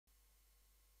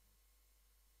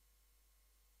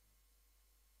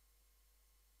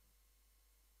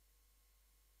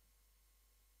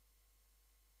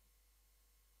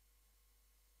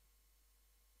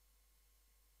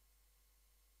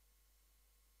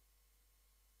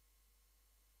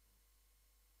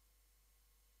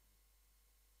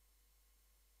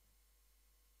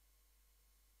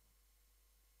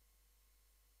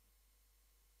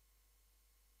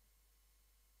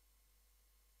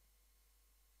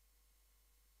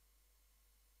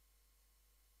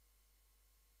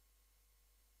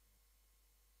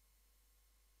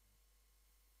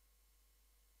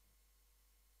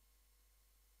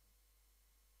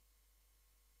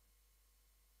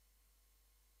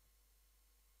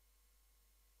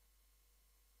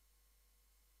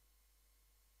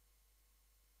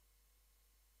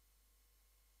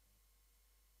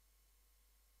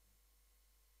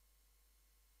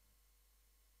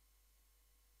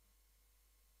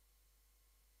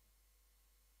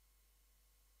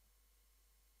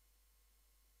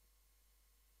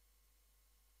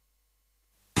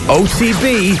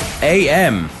OTB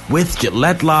AM with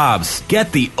Gillette Labs.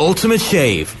 Get the ultimate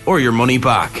shave or your money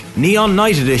back. Neon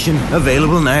Night Edition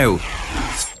available now.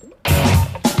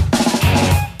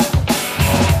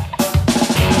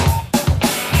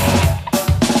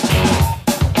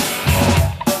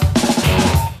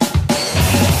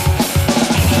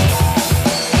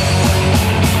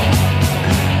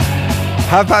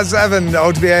 Half past 7,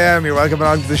 OTB AM, you're welcome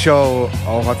along to the show.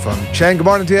 Oh, what fun. Shane, good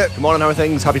morning to you. Good morning, how are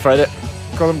things? Happy Friday.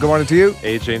 Colm, good morning to you.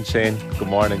 Adrian Shane, good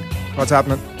morning. What's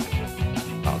happening?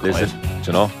 Listen, do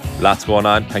you know, lots going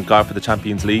on. Thank God for the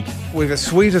Champions League. We've the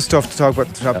sweetest stuff to talk about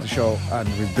at the top of the show, and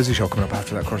we've a busy show coming up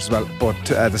after that, of course, as well. But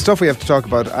the stuff we have to talk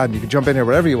about, and you can jump in here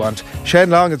wherever you want. Shane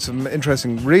Long had some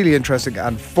interesting, really interesting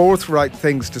and forthright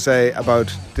things to say about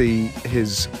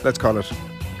his, let's call it,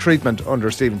 treatment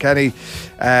under Stephen Kenny.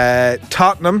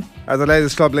 Tottenham are the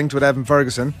latest club linked with Evan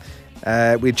Ferguson.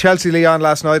 We had Chelsea-Lyon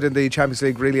last night in the Champions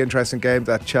League. Really interesting game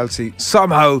that Chelsea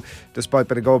somehow, despite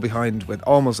being a goal behind with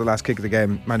almost the last kick of the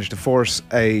game, managed to force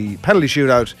a penalty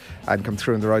shootout and come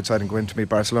through on the right side and go in to meet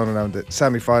Barcelona now in the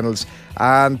semi-finals.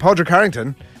 And Padraig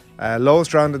Harrington,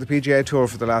 lowest round of the PGA Tour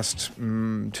for the last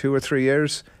 2 or 3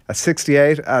 years, at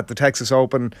 68 at the Texas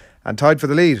Open, and tied for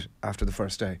the lead after the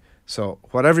first day. So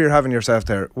whatever you're having yourself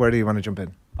there, where do you want to jump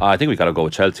in? I think we got to go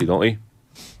with Chelsea, don't we?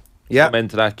 Yeah. Come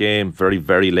into that game, very,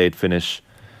 very late finish.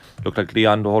 Looked like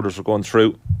Leon, the holders were going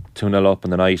through. 2-0 up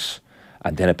in the night.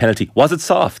 And then a penalty. Was it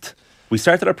soft? We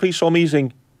started our pre-show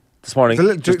meeting this morning.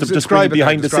 Just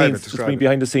behind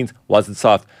the scenes. Was it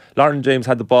soft? Lauren James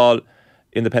had the ball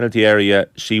in the penalty area.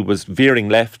 She was veering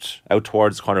left out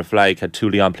towards corner flag. Had 2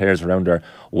 Leon players around her.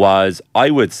 Was,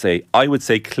 I would say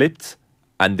clipped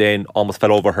and then almost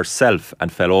fell over herself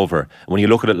and fell over. When you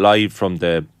look at it live from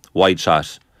the wide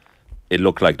shot, it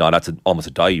looked like, no, that's almost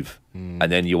a dive. And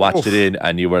then you watched it in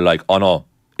and you were like, oh no,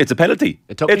 it's a penalty.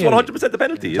 It's 100% a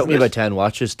penalty. It took me about 10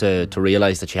 watches to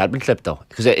realise that she had been clipped, though.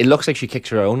 Because it looks like she kicks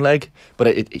her own leg, but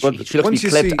she looks to be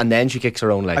clipped and then she kicks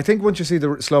her own leg. I think once you see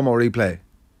the slow-mo replay,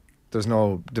 there's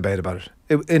no debate about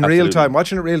it. In real time,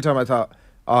 watching it real time, I thought,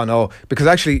 oh no. Because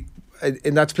actually,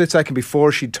 in that split second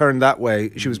before she turned that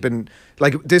way, she was been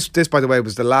like this. This, by the way,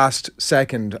 was the last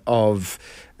second of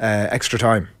extra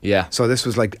time. Yeah. So this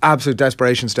was like absolute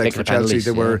desperation stakes for Chelsea. They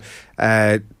were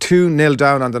 2-0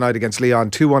 down on the night against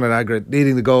Lyon, 2-1 in aggregate,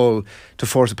 needing the goal to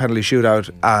force a penalty shootout.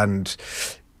 And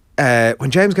when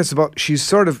James gets the ball, she's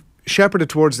sort of shepherded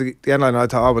towards the end line. And I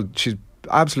thought, oh well, she's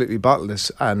absolutely bottled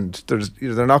this, and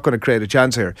they're not going to create a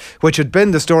chance here, which had been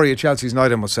the story of Chelsea's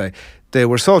night, I must say. They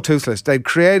were so toothless. They'd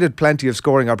created plenty of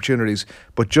scoring opportunities,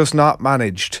 but just not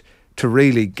managed to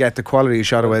really get the quality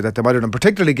shot away that they might have done,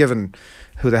 particularly given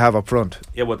who they have up front.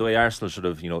 Yeah, well, the way Arsenal should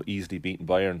have, easily beaten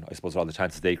Bayern, I suppose all the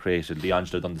chances they created, Lyon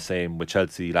should have done the same with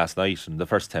Chelsea last night. In the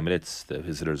first 10 minutes, the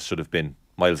visitors should have been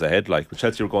miles ahead. Like, with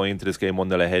Chelsea were going into this game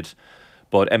 1-0 ahead.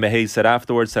 But Emma Hayes said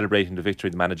afterwards, celebrating the victory,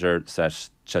 the manager said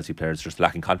Chelsea players are just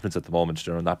lacking confidence at the moment.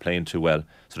 They're not playing too well.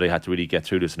 So they had to really get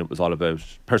through this, and it was all about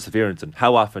perseverance. And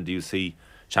how often do you see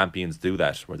champions do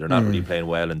that, where they're not really playing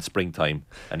well in springtime,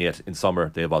 and yet in summer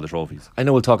they have all the trophies? I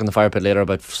know we'll talk in the Firepit later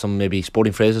about some maybe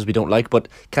sporting phrases we don't like, but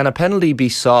can a penalty be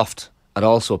soft and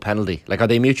also a penalty? Like, are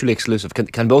they mutually exclusive?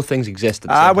 Can both things exist at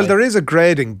the same time? There is a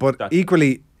grading, but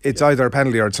equally it's either a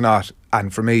penalty or it's not.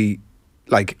 And for me,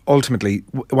 like, ultimately,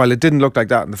 while it didn't look like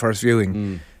that in the first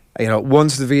viewing,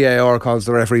 once the VAR calls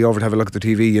the referee over to have a look at the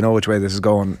TV, you know which way this is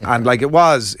going. And like, it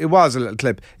was a little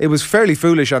clip. It was fairly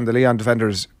foolish on the Lyon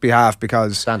defender's behalf,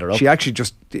 because she actually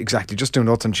just do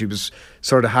nothing. She was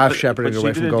sort of half shepherding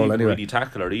away from goal anyway. She didn't really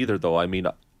tackle her either, though. I mean,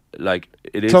 like,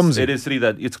 it is clumsy. It is silly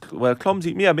that it's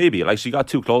clumsy. Yeah, maybe. Like, she got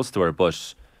too close to her,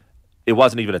 but it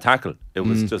wasn't even a tackle. It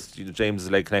was just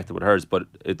James's leg connected with hers. But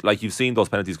like, you've seen those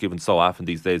penalties given so often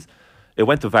these days. It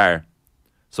went to VAR,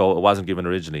 so it wasn't given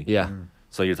originally. Yeah.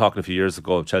 So you're talking a few years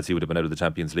ago, Chelsea would have been out of the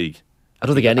Champions League. I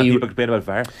don't think any people complain about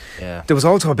VAR. Yeah. There was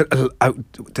also a bit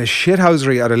the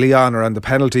shithousery out of Lyon around the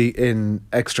penalty in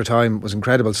extra time was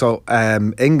incredible. So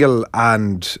Engel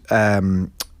and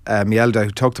Mielda,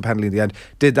 who took the penalty in the end,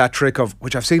 did that trick of,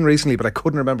 which I've seen recently, but I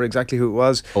couldn't remember exactly who it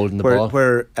was, holding the ball,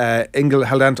 where Engel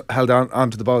held on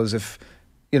onto the ball as if,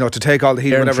 to take all the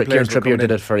heat. Whenever players were coming in.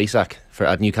 did it for Isak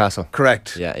at Newcastle.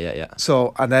 Correct. Yeah.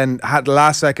 So, and then had the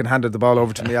last second handed the ball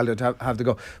over to Mielda to have to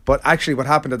go. But actually, what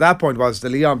happened at that point was the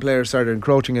Lyon players started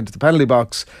encroaching into the penalty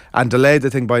box and delayed the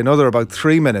thing by another about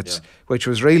 3 minutes, which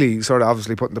was really sort of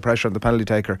obviously putting the pressure on the penalty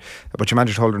taker. But she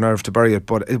managed to hold her nerve to bury it.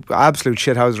 But absolute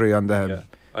shithousery on the.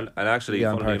 And actually,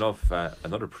 funnily enough,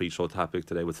 another pre-show topic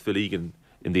today with Phil Egan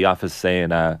in the office saying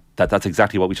that's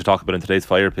exactly what we should talk about in today's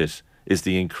Firepit, is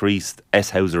the increased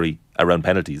S-housery around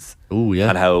penalties. Oh, yeah.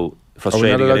 And how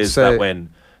frustrating it is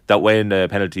that that when a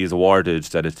penalty is awarded,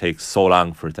 that it takes so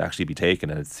long for it to actually be taken,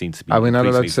 and it seems to be. Are we not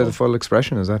allowed to say the full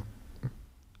expression? Is that?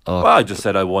 Well, I just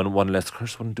said I won one less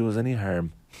curse. Wouldn't do us any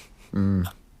harm.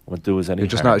 Wouldn't do us any. You're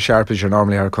just not as sharp as you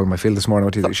normally are, Colm. I feel this morning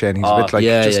with Shane. He's a bit like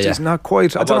he's not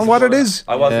quite. I don't know what it is.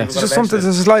 It's just something.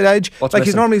 There's a slight edge. Like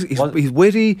he's normally he's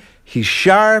witty. He's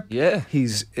sharp. Yeah.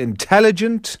 He's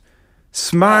intelligent,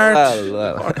 smart.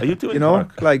 Are you doing?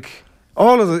 Like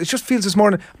all of it. It just feels this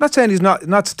morning. I'm not saying he's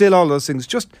not still all those things.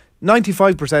 Just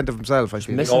 95% of himself, I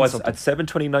feel. At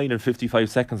 7:29 and 55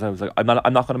 seconds, I was like, I'm not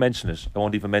going to mention it. I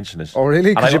won't even mention it. Oh,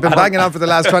 really? Because you've been banging on for the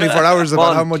last 24 hours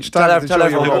about how much time. Tell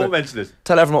everyone I won't mention it.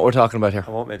 Tell everyone what we're talking about here.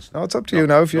 I won't mention it. No, it's up to you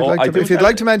now. If you'd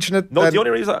like to mention it. No, the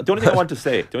only thing I want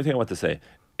to say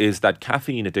is that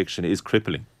caffeine addiction is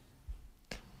crippling.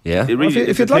 Yeah.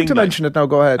 If you'd like to mention it now,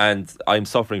 go ahead. And I'm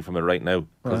suffering from it right now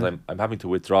because I'm having to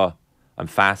withdraw. I'm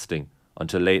fasting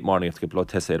until late morning. I have to get blood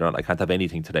tests later on. I can't have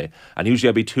anything today. And usually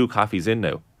I'd be 2 coffees in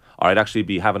now. Or I'd actually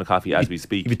be having a coffee as we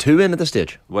speak. You'd be 2 in at this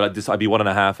stage? Well, I'd be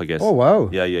 1.5, I guess. Oh,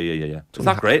 wow. Yeah. It's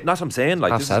not great. That's what I'm saying.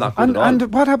 Like, this is not good at all.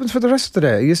 And what happens for the rest of the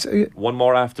day? One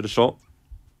more after the show.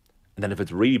 And then if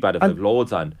it's really bad, if I have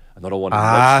loads on, another one.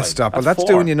 Stop. Well, that's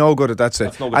doing you no good at that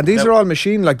stage. And these are all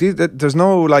machine. Like, there's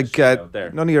no, like,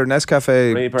 none of your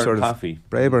Nescafe Braeburn sort of coffee.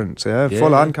 Braeburns,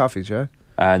 full on coffees, yeah.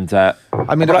 And I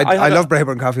mean, I love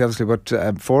Braeburn coffee, obviously, but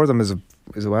 4 of them is a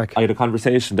whack. I had a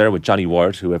conversation there with Johnny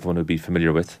Ward, who everyone would be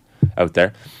familiar with out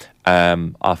there,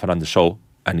 often on the show,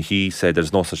 and he said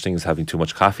there's no such thing as having too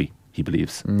much coffee. He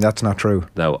believes that's not true.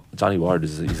 Now, Johnny Ward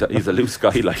he's a loose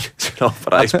guy, like, but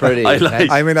that's pretty. I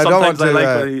like. I mean, I don't want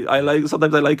to.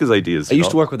 Sometimes I like his ideas. I used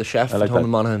to work with a chef at home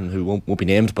in Monaghan who won't be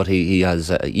named, but he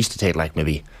used to take like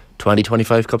maybe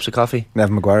 20-25 cups of coffee.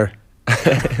 Nevin Maguire.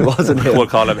 It wasn't him. We'll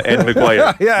call him Ed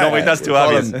Maguire. No, wait, that's too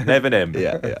obvious. Nevin M.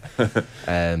 So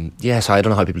I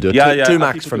don't know how people do it. 2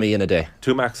 max for me in a day.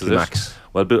 2 max is it? Max.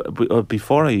 Well,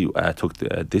 before I took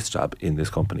this job in this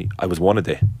company, I was 1 a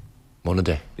day. 1 a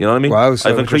day. You know what I mean? Wow, so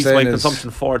I've increased my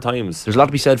consumption 4 times. There's a lot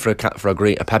to be said for a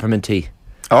peppermint tea.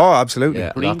 Oh, absolutely.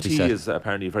 Yeah, green tea is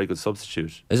apparently a very good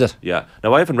substitute. Is it? Yeah.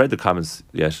 Now, I haven't read the comments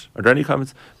yet. Are there any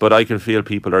comments? But I can feel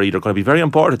people are either going to be very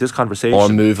on board with this conversation or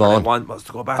move on. Want us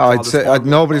to go back. I'd say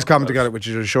nobody's commenting on it, which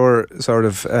is a sure sort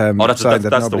of that's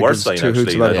the worst sign,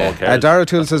 actually. Dara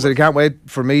O'Toole says that he can't wait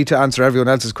for me to answer everyone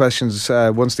else's questions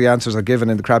once the answers are given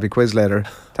in the crappy quiz later.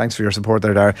 Thanks for your support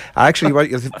there, Dara. Actually, what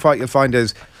you'll find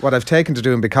is what I've taken to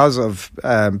doing because of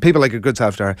people like your good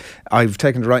self, Dara, I've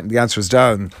taken to writing the answers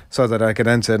down so that I can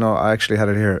then say, no, I actually had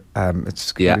it here.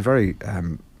 It's going to be very,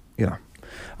 there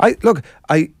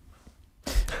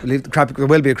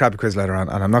will be a crappy quiz later on,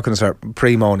 and I'm not going to start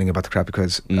pre-moaning about the crappy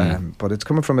quiz, but it's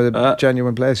coming from a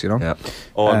genuine place, you know. Yeah.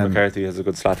 Owen McCarthy has a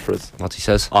good slat for us. What he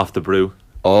says? Off the brew.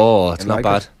 Oh, it's not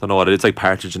bad. Don't know what it is. It's like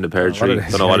partridge in the pear tree.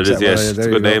 Don't know what it is. Yes, it's a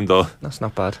good name though. That's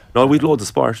not bad. No, we'd loads of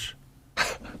sport.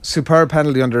 Superb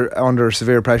penalty under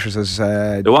severe pressure, says we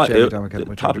actually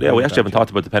haven't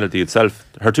talked about the penalty itself.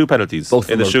 Her 2 penalties,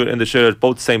 both in the shoot,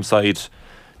 both same side,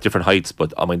 different heights.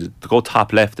 But I mean, to go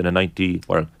top left in a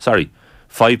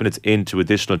 5 minutes into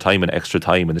additional time and extra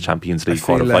time in the Champions League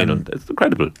quarter-final. It's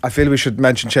incredible. I feel we should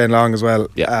mention Shane Long as well.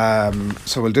 Yeah.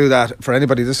 So we'll do that. For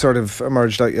anybody, this sort of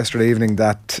emerged out yesterday evening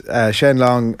that Shane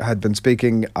Long had been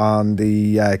speaking on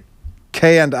the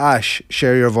Kay and Ash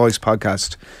Share Your Voice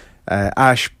podcast.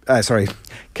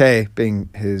 Kay being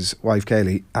his wife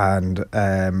Kaylee, and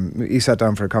he sat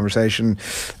down for a conversation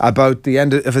about the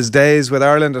end of his days with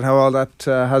Ireland and how all that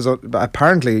has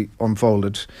apparently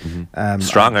unfolded.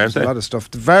 Strong, aren't they? A lot of stuff,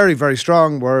 very, very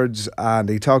strong words, and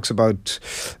he talks about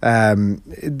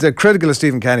the critical of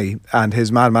Stephen Kenny and his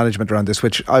man management around this,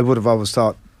 which I would have always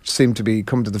thought seemed to be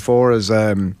come to the fore as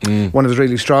one of his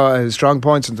really strong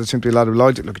points, and there seemed to be a lot of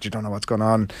logic. Look, you don't know what's going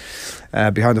on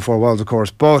behind the 4 walls, of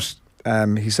course, but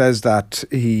he says that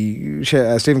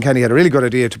Stephen Kenny had a really good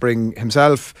idea to bring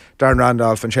himself, Darren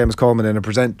Randolph and Seamus Coleman in and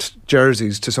present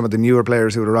jerseys to some of the newer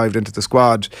players who had arrived into the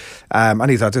squad,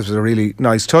 and he thought this was a really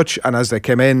nice touch. And as they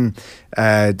came in,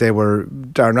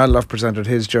 Darren Randolph presented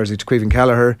his jersey to Caoimhín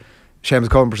Kelleher, Seamus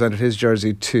Coleman presented his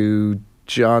jersey to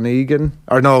John Egan,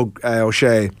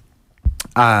 O'Shea,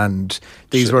 and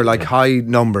these were like high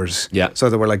numbers, so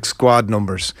they were like squad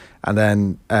numbers. And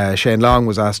then Shane Long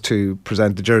was asked to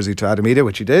present the jersey to Adam Ida,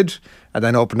 which he did, and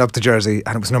then opened up the jersey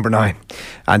and it was number 9.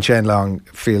 And Shane Long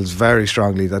feels very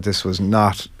strongly that this was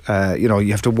not,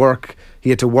 you have to work.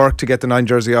 He had to work to get the 9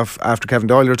 jersey off after Kevin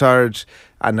Doyle retired,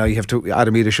 and now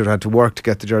Adam Ida should have had to work to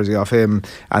get the jersey off him,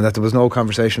 and that there was no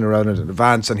conversation around it in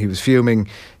advance, and he was fuming.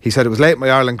 He said it was late in my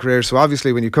Ireland career, so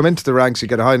obviously when you come into the ranks you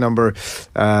get a high number,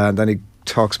 and then he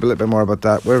talks a little bit more about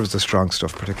that. Where was the strong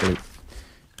stuff particularly?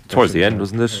 towards the end,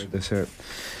 wasn't it? This year.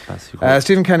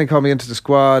 Stephen Kenny called me into the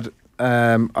squad.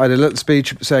 I had a little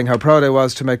speech saying how proud I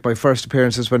was to make my first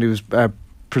appearances when he was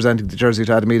presenting the jersey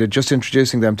to Adamita, just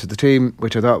introducing them to the team,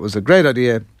 which I thought was a great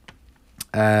idea.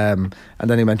 And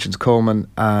then he mentions Colm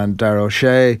and Darragh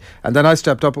O'Shea, and then I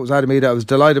stepped up. It was Adamita. I was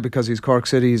delighted because he's Cork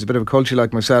City. He's a bit of a culture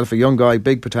like myself, a young guy,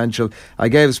 big potential. I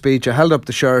gave a speech, I held up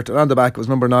the shirt, and on the back it was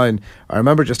number 9. I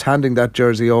remember just handing that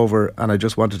jersey over, and I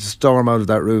just wanted to storm out of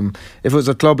that room. If it was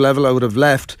at club level, I would have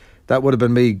left. That would have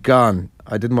been me gone.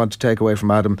 I didn't want to take away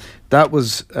from Adam. That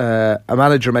was a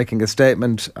manager making a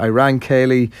statement. I rang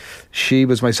Kaylee. She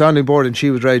was my sounding board and she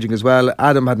was raging as well.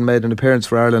 Adam hadn't made an appearance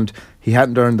for Ireland. He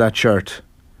hadn't earned that shirt.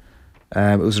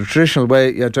 It was a traditional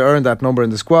way. You had to earn that number in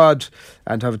the squad,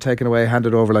 and to have it taken away,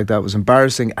 handed over like that was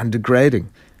embarrassing and degrading.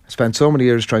 I spent so many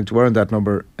years trying to earn that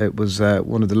number. It was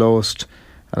one of the lowest,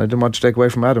 and I didn't want to take away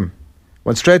from Adam.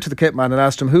 Went straight to the kit man and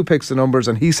asked him who picks the numbers,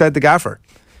 and he said the gaffer.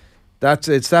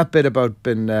 It's that bit about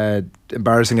being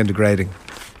embarrassing and degrading.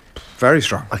 Very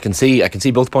strong. I can see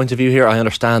both points of view here. I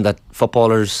understand that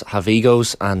footballers have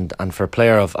egos, and for a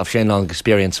player of Shane Long's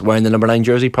experience, wearing the number 9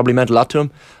 jersey probably meant a lot to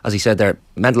him. As he said there,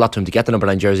 meant a lot to him to get the number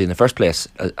 9 jersey in the first place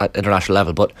at international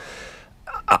level. But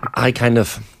I'm kind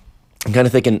of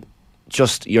thinking,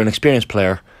 just, you're an experienced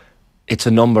player. It's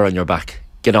a number on your back.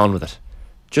 Get on with it.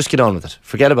 Just get on with it.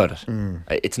 Forget about it.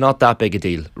 It's not that big a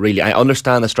deal, really. I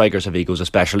understand that strikers have egos,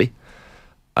 especially.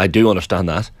 I do understand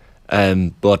that.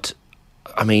 But,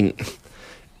 I mean,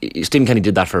 Stephen Kenny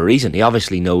did that for a reason. He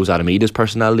obviously knows Adamita's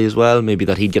personality as well. Maybe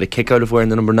that he'd get a kick out of wearing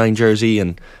the number 9 jersey,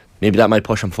 and maybe that might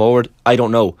push him forward. I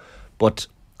don't know. But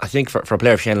I think for a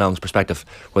player of Shane Long's perspective,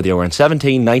 whether you're wearing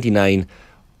 17, 99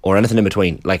 or anything in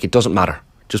between, like, it doesn't matter.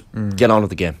 Just get on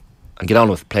with the game. And get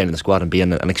on with playing in the squad and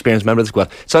being an experienced member of the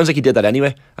squad. Sounds like he did that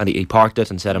anyway, and he parked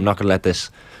it and said, I'm not going to let this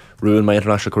ruin my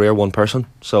international career, one person.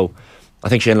 So I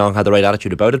think Shane Long had the right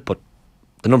attitude about it, but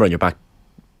the number on your back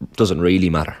doesn't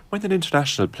really matter. When did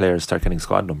international players start getting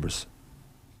squad numbers?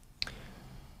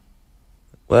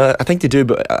 Well, I think they do,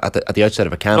 but at the outset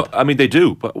of a camp. No, I mean, they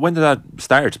do, but when did that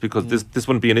start? Because this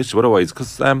wouldn't be an issue otherwise.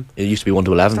 Because it used to be 1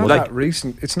 to 11. It's not that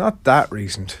recent. It's not that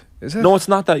recent, is it? No, it's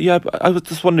not that. Yeah, but I was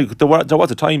just wondering. There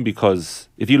was a time, because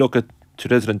if you look at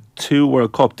 2002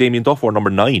 World Cup, Damien Duff wore number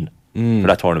 9 for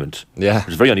that tournament. Yeah,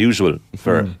 which is very unusual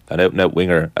for an out-and-out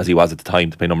winger as he was at the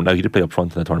time to play number 9. He did play up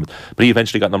front in that tournament, but he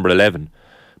eventually got number 11.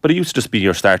 But it used to just be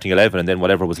your starting 11 and then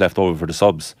whatever was left over for the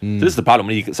subs. So this is the problem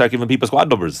when you start giving people squad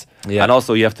numbers. Yeah. And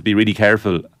also you have to be really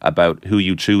careful about who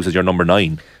you choose as your number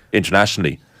 9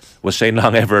 internationally. Was Shane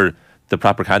Long ever the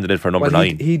proper candidate for number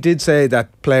 9? He did say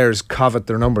that players covet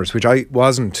their numbers, which I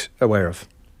wasn't aware of.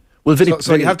 Well,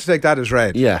 so you have to take that as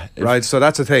read. Yeah. Right? So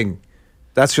that's a thing.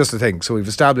 That's just a thing. So we've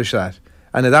established that.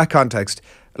 And in that context,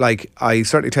 like, I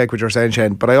certainly take what you're saying,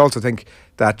 Shane, but I also think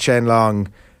that Shane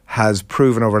Long has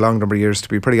proven over a long number of years to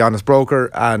be a pretty honest broker,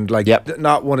 and like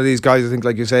not one of these guys, I think,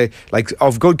 like you say, like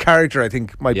of good character, I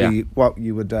think might be what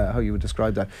you would how you would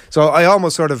describe that. So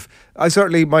I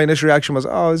certainly my initial reaction was,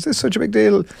 oh, is this such a big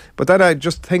deal? But then I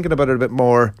just thinking about it a bit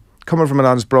more, coming from an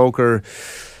honest broker,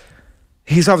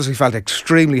 he's obviously felt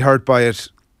extremely hurt by it.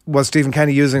 Was Stephen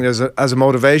Kenny using it as a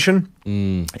motivation?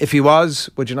 If he was,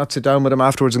 would you not sit down with him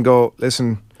afterwards and go,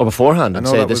 listen, or beforehand and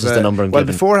say this is the number I'm well,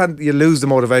 giving? Beforehand you lose the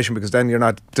motivation, because then you're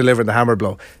not delivering the hammer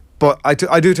blow. But I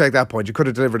do take that point. You could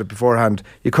have delivered it beforehand.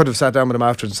 You could have sat down with him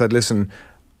afterwards and said, listen,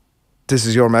 this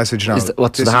is your message now.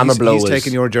 The hammer blow? He's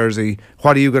taking your jersey.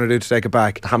 What are you going to do to take it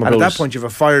back? And at that point you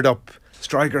have a fired up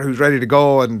striker who's ready to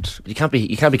go, and you can't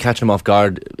be catching him off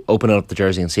guard, opening up the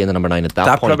jersey and seeing the number 9 at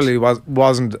that point. That probably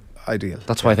wasn't ideal.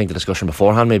 That's why I think the discussion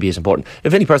beforehand maybe is important.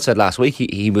 If Vinnie Perth said last week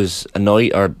he was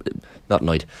annoyed, or not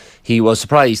annoyed, he was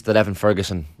surprised that Evan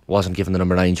Ferguson wasn't given the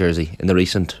number 9 jersey in the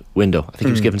recent window. I think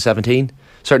he was given 17.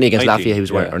 Certainly against 19, Latvia he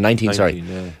was wearing, or 19, sorry.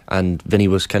 Yeah. And Vinnie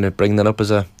was kind of bringing that up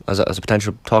as a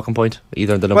potential talking point.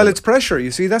 Either the number. Well, it's pressure. You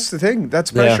see, that's the thing.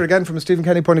 That's pressure again from a Stephen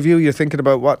Kenny point of view. You're thinking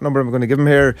about what number am I going to give him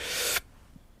here.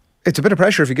 It's a bit of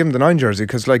pressure if you give him the 9 jersey,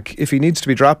 because like if he needs to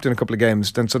be dropped in a couple of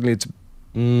games, then suddenly it's.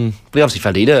 But he obviously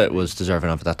felt Ida was deserving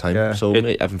of it at that time. Yeah. So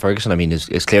Evan Ferguson, I mean,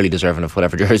 is clearly deserving of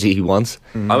whatever jersey he wants.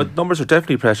 Numbers are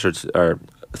definitely precious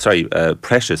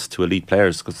to elite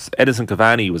players, because Edinson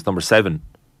Cavani was number 7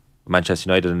 at Manchester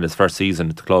United in his first season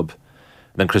at the club.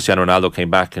 And then Cristiano Ronaldo came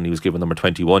back and he was given number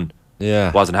 21.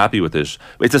 Yeah. Wasn't happy with it.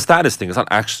 It's a status thing. It's not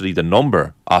actually the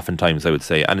number, oftentimes, I would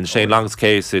say. And in Shane Long's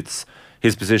case, it's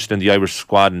his position in the Irish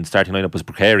squad and starting lineup was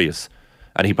precarious.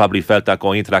 And he probably felt that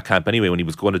going into that camp anyway when he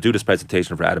was going to do this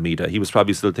presentation for Adamita. He was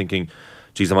probably still thinking,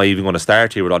 geez, am I even going to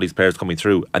start here with all these players coming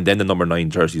through? And then the number 9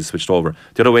 jersey is switched over.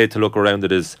 The other way to look around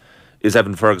it is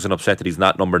Evan Ferguson upset that he's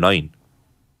not number 9?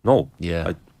 No.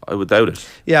 Yeah. I would doubt it.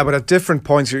 Yeah, but at different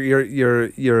points,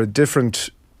 you're a different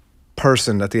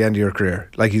person at the end of your career.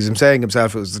 Like he's saying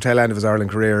himself, it was the tail end of his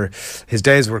Ireland career. His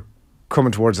days were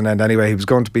coming towards an end anyway. He was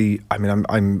going to be. I mean,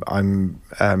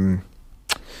 I'm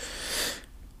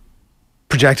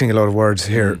projecting a lot of words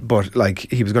here, but like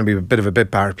he was going to be a bit of a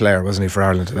bit part player, wasn't he, for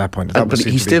Ireland at that point? That but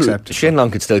he still, Shane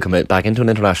Long could still come back into an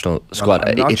international squad.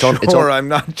 I'm not sure. I'm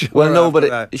not sure. Well, no,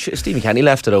 but Stephen Kenny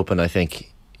left it open. I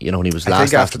think when he was last. I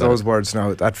think after those words,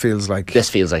 now that feels like this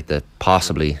feels like the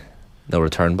possibly no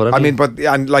return. But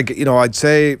I'd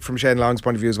say from Shane Long's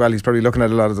point of view as well, he's probably looking at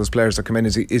a lot of those players that come in.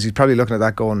 Is he probably looking at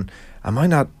that going, am I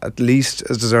not at least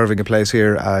as deserving a place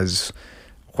here as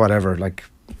whatever? Like,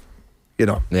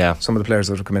 some of the players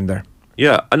that have come in there.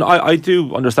 Yeah, and I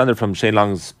do understand it from Shane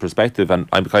Long's perspective, and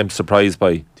I'm kind of surprised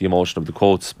by the emotion of the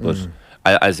quotes, but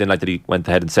as in like that he went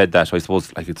ahead and said that. So I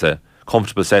suppose like it's a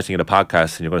comfortable setting in a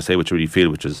podcast, and you're going to say what you really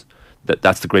feel, which is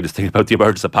that's the greatest thing about the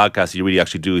emergence of podcasts. You really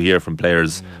actually do hear from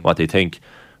players what they think.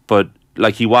 But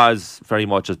like he was very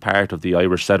much as part of the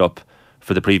Irish setup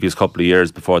for the previous couple of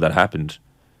years before that happened.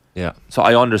 Yeah. So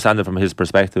I understand it from his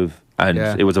perspective, and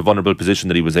it was a vulnerable position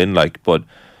that he was in. Like, but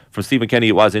from Stephen Kenny,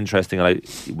 it was interesting, and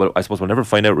I suppose we'll never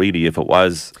find out really if it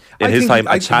was in his time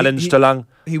a challenge to Long.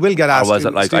 He will get asked. Or was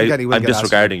it like I'm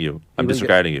disregarding you? I'm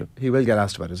disregarding you. He will get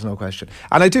asked about it. There's no question.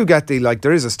 And I do get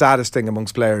there is a status thing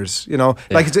amongst players.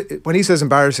 When he says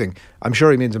embarrassing, I'm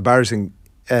sure he means embarrassing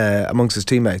amongst his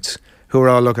teammates who are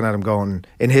all looking at him going,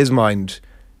 in his mind,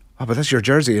 oh, but that's your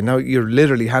jersey, and now you're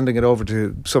literally handing it over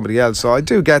to somebody else. So I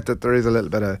do get that there is a little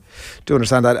bit of. Do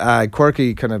understand that.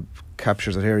 Quirky kind of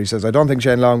captures it here. He says, I don't think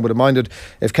Shane Long would have minded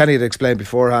if Kenny had explained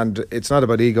beforehand it's not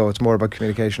about ego, it's more about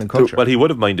communication and culture. Well, he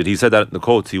would have minded. He said that in the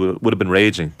quotes. He would have been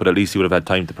raging, but at least he would have had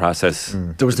time to process.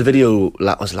 There was the video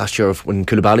last year of when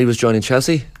Koulibaly was joining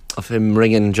Chelsea, of him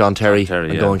ringing John Terry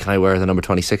and going, can I wear the number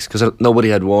 26? Because nobody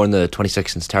had worn the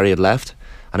 26 since Terry had left,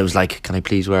 and it was like, can I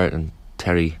please wear it? And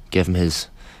Terry gave him his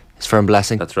firm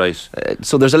blessing. That's right.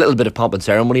 So there's a little bit of pomp and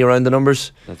ceremony around the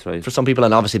numbers. That's right. For some people,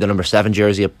 and obviously the number 7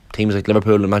 jersey of teams like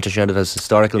Liverpool and Manchester United has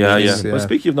historical meanings. Well,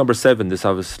 speaking of number 7, this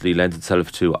obviously lends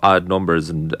itself to odd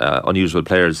numbers and unusual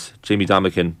players. Jamie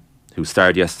Domican, who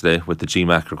starred yesterday with the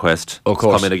GMAC request, of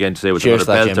course, come in again today with cheers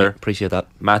another belter. Jamie. Appreciate that.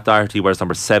 Matt Doherty wears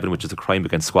number 7, which is a crime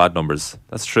against squad numbers.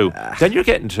 That's true. Then you're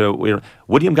getting to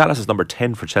William Gallas is number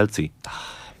 10 for Chelsea.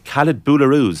 Khalid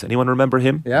Boularus, anyone remember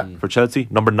him? Yeah. For Chelsea,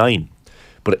 number 9.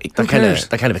 But that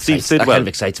kind of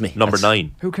excites me. Number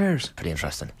 9. Who cares? Pretty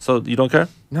interesting. So you don't care?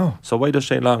 No. So why does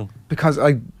Shane Long? Because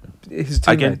his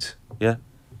teammates. Again,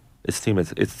 it's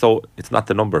teammates. It's not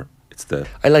the number. It's the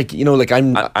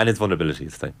and its vulnerability.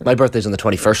 It's the thing. My birthday's on the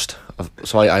 21st,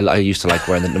 so I used to like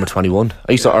wearing the number 21.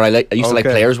 I used to like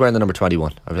players wearing the number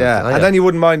 21. And then you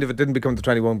wouldn't mind if it didn't become the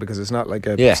 21 because it's not like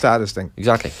a status thing.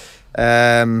 Exactly.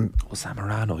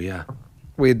 Zamorano, yeah.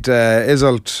 With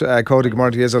Isolt, Cody, good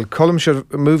morning to Isolt. Colm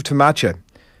should move to Matcha.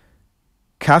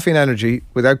 Caffeine energy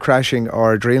without crashing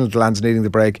or adrenal glands needing the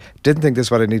break. Didn't think this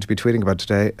is what I need to be tweeting about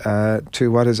today.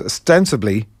 To what is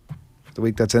ostensibly, for the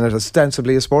week that's in it,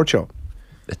 ostensibly a sports show.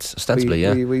 It's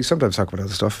ostensibly, we sometimes talk about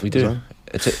other stuff. We do. Well.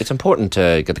 It's important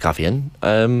to get the coffee in.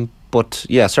 But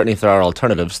yeah, certainly if there are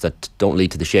alternatives that don't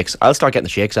lead to the shakes, I'll start getting the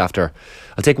shakes after.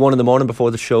 I'll take one in the morning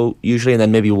before the show usually, and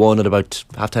then maybe one at about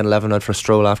 10:30, 11 out for a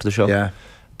stroll after the show. Yeah.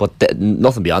 But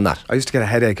nothing beyond that. I used to get a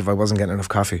headache if I wasn't getting enough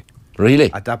coffee.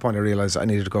 Really? At that point I realised I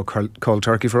needed to go cold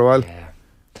turkey for a while. Yeah.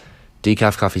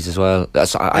 Decaf coffees as well.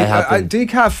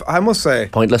 Decaf, I must say,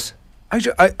 pointless.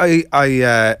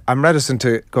 I'm reticent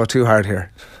to go too hard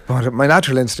here, but my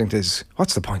natural instinct is,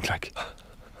 what's the point like?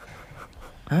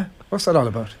 Huh? What's that all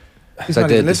about? He's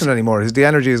not even listening anymore. The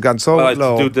energy has gone so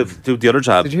low. Do the other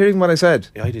job. Did you hear what I said?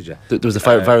 Yeah, I did, yeah. There was a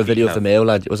viral video of the Mayo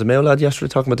lad. Was a Mayo lad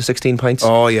yesterday talking about the 16 pints?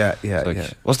 Oh, yeah.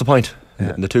 What's the point?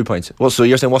 Yeah. The 2 pints. Well, so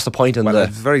you're saying what's the point in it's a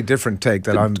very different take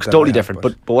that I'm... Totally different,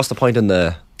 but what's the point in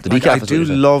the decaf? I do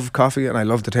love coffee and I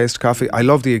love the taste of coffee. I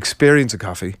love the experience of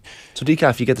coffee. So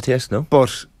decaf, you get the taste, no?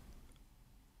 But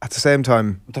at the same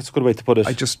time... That's a good way to put it.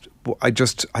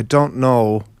 I don't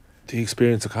know... The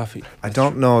experience of coffee. I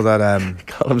don't know that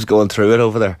Colm's going through it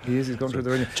over there. He's going through the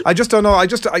ring. I just don't know. I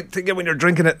think when you're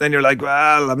drinking it, then you're like,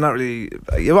 well, I'm not really.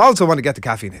 You also want to get the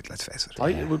caffeine hit, let's face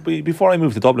it. Before I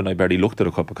moved to Dublin, I barely looked at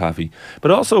a cup of coffee.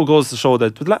 But it also goes to show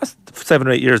that for the last 7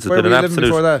 or 8 years there's been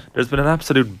an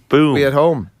absolute boom. We at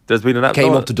home. There's been an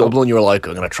came up to Dublin, you were like,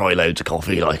 I'm going to try loads of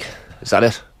coffee, like. Is that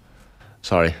it?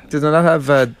 Sorry. Did they not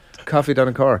have coffee down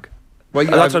in Cork? Well,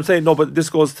 that's what I'm saying. No, but this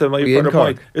goes to my further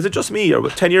point. Is it just me, or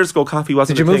 10 years ago coffee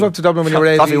wasn't a thing? Did you move up to Dublin when you were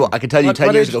 18? I can tell you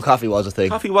 10 years ago coffee was a thing.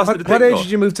 Coffee wasn't a thing. What age did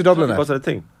you move to Dublin at? Wasn't a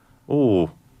thing. Oh.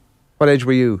 What age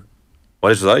were you?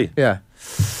 What age was I? Yeah.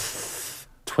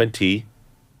 20.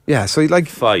 Yeah, so like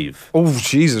 5. Oh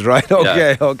Jesus, right?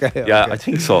 Okay. Yeah, I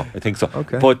think so.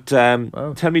 Okay. But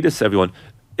tell me this, everyone: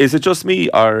 is it just me,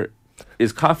 or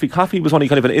is coffee was only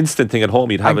kind of an instant thing at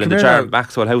home? You'd have it in the jar,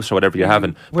 Maxwell House or whatever you're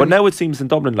having. But now it seems in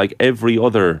Dublin, like every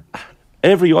other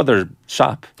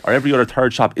shop or every other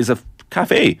third shop is a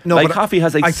cafe. No, like coffee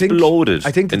has exploded.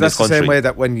 I think that's the same way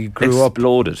that when you grew up.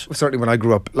 Certainly when I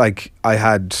grew up, like I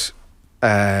had,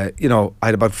 I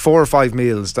had about 4 or 5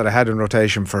 meals that I had in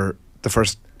rotation for the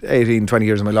first 18, 20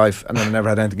 years of my life, and then I never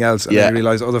had anything else, and then I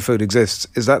realised other food exists.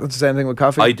 Is that the same thing with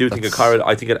coffee? I think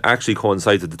it actually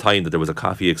coincides at the time that there was a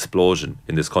coffee explosion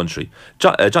in this country.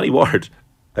 Johnny Ward,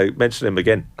 I mentioned him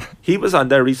again, he was on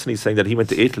there recently saying that he went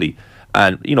to Italy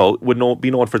and would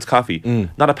be known for its coffee.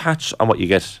 Not a patch on what you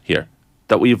get here.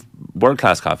 That we have world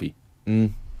class coffee.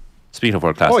 Speaking of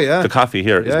world class, the coffee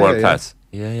here is world class.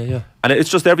 Yeah. And it's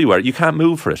just everywhere. You can't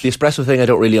move for it. The espresso thing I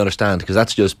don't really understand, because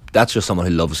that's just someone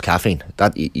who loves caffeine.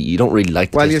 That you don't really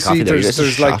like. Well, you see,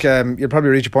 there's like you'll probably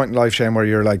reach a point in life, Shane, where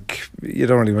you're like you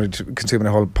don't really want to consume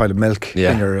a whole pile of milk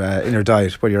in your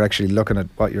diet, where you're actually looking at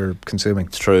what you're consuming.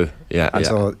 It's true. Yeah. And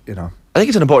so I think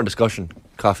it's an important discussion.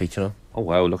 Coffee, Oh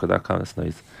wow, look at that comment.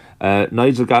 That's nice.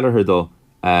 Nigel Gallagher though.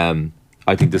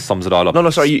 I think this sums it all up. No,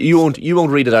 sorry, you won't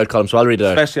read it out, Colm, so I'll read it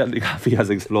out. Specialty coffee has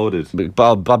exploded.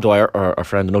 Bob Dwyer, our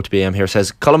friend in OTBAM here,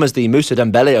 says Colm is the Moussa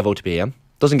Dembele of OTBAM.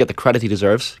 Doesn't get the credit he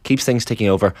deserves, keeps things ticking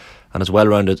over, and has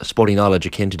well-rounded sporting knowledge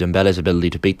akin to Dembele's ability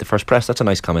to beat the first press. That's a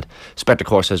nice comment. Spectre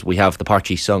Core says we have the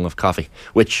Parchi Sung of coffee,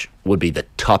 which would be the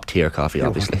top tier coffee,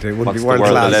 obviously. It would be world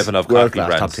class. 11 of coffee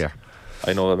brands. Top tier.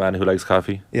 I know a man who likes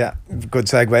coffee. Yeah, good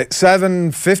segue.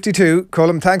 7:52.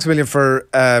 Colm, thanks a million for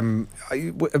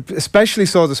especially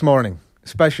so this morning.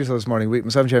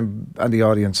 Myself, Jim, and the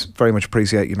audience very much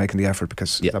appreciate you making the effort,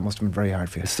 because that must have been very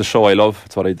hard for you. It's the show I love.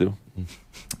 It's what I do.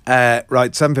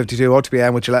 Right, 7:52,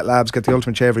 OTBAM with Gillette Labs. Get the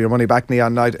ultimate shave of your money back.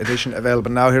 Neon Night edition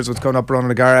available now. Here's what's coming up.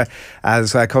 Ronan O'Gara,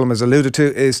 as Colm has alluded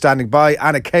to, is standing by.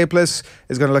 Anna Caplice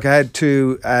is going to look ahead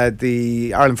to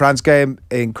the Ireland-France game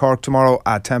in Cork tomorrow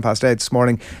at 8:10 this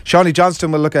morning. Seanie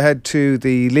Johnston will look ahead to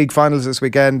the league finals this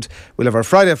weekend. We'll have our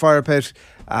Friday Firepit.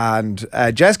 And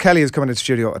Jess Kelly is coming into the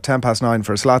studio at 9:10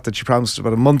 for a slot that she promised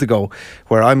about a month ago,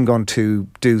 where I'm going to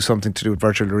do something to do with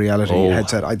virtual reality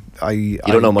headset. You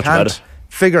don't know much about it.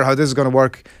 Figure how this is going to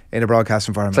work in a broadcast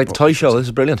environment. It's like the toy show. This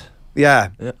is brilliant. Yeah.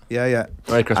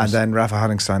 Merry Christmas. And then Rafa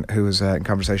Honingstein, who was in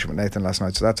conversation with Nathan last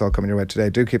night. So that's all coming your way today.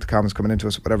 Do keep the comments coming into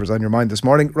us, whatever's on your mind this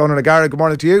morning. Ronan O'Gara, good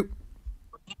morning to you.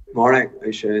 Morning.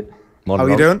 Hey, Shane. How are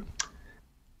you doing?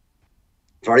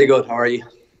 Very good. How are you?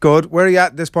 Good. Where are you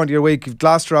at this point of your week? You've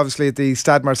Gloucester, obviously, at the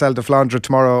Stade Marcel de Flandre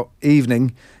tomorrow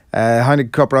evening.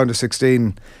 Heineken Cup round of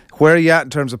 16. Where are you at in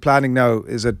terms of planning now?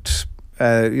 Is it,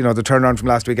 the turnaround from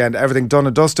last weekend? Everything done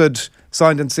and dusted,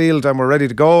 signed and sealed, and we're ready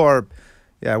to go? Or,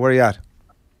 where are you at?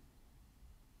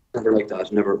 Never like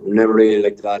that. Never really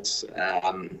like that.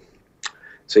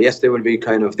 So yesterday will be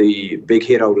kind of the big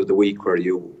hit out of the week, where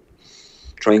you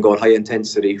try and go at high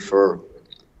intensity for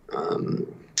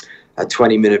a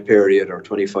 20-minute period or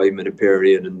 25-minute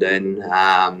period, and then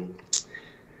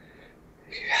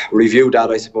review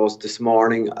that, I suppose, this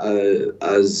morning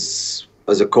as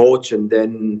a coach, and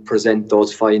then present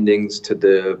those findings to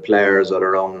the players all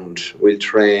around. We'll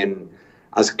train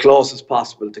as close as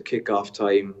possible to kick-off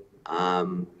time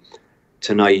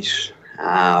tonight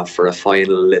for a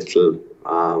final little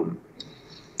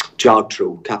jog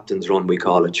through, captain's run we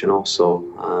call it,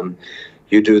 so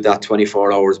you do that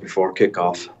 24 hours before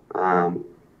kick-off.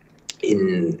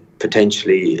 In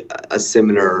potentially as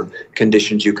similar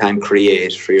conditions you can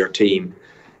create for your team.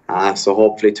 So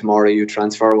hopefully tomorrow you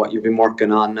transfer what you've been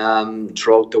working on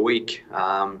throughout the week.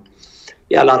 A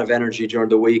lot of energy during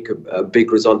the week. A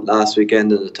big result last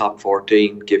weekend in the top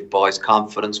 14. Give boys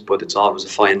confidence, but it's always a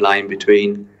fine line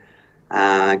between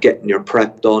getting your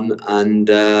prep done and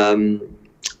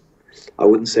I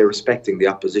wouldn't say respecting the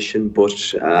opposition,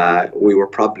 but we were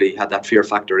probably had that fear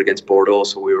factor against Bordeaux,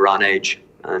 so we were on edge.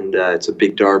 And it's a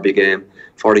big derby game,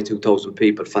 42,000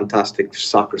 people, fantastic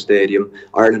soccer stadium.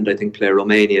 Ireland, I think, play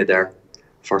Romania there,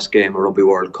 first game of Rugby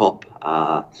World Cup.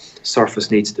 Surface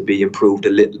needs to be improved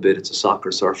a little bit. It's a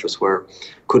soccer surface where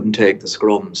couldn't take the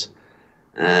scrums.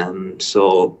 But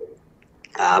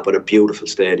a beautiful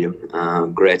stadium,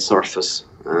 great surface,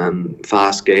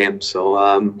 fast game. So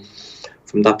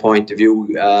from that point of view,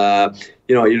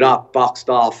 you're not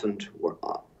boxed off, and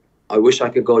I wish I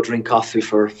could go drink coffee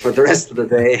for the rest of the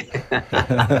day.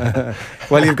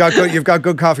 Well, you've got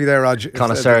good coffee there, Rog.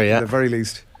 Connoisseur, at the very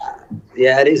least.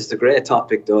 Yeah, it is. It's a great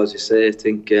topic, though, as you say. I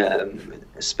think,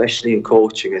 especially in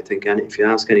coaching, I think, and if you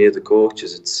ask any of the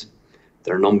coaches, it's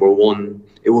They're number one.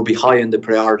 It would be high on the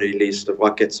priority list of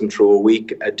what gets them through a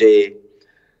week, a day,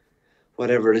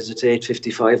 whatever it is. It's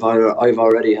 8:55. I've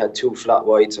already had 2 flat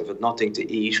whites. I've had nothing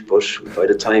to eat, but by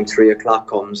the time 3 o'clock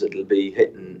comes, it'll be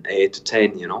hitting 8 to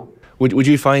 10, you know. Would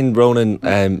you find, Ronan,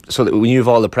 so that when you have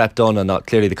all the prep done, and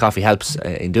clearly the coffee helps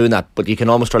in doing that, but you can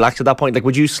almost relax at that point? Like,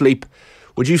 would you sleep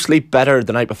better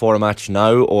the night before a match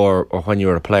now, or when you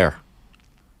were a player?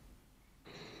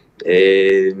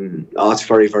 It's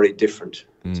very, very different,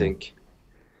 I think.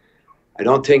 I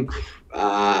don't think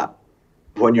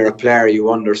when you're a player you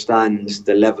understand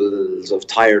the levels of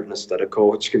tiredness that a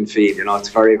coach can feel. You know, it's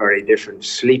very, very different.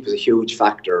 Sleep is a huge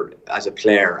factor as a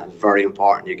player and very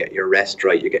important. You get your rest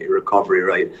right, you get your recovery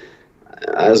right.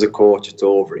 As a coach, it's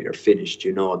over, you're finished.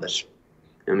 You know that,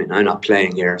 I mean, I'm not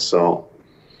playing here, so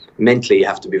mentally you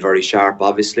have to be very sharp,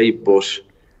 obviously, but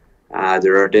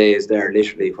there are days there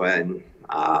literally when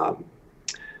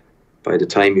by the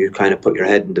time you kind of put your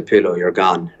head in the pillow, you're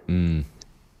gone.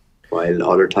 While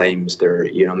other times there,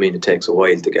 you know what I mean, it takes a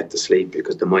while to get to sleep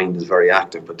because the mind is very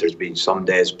active. But there's been some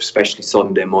days, especially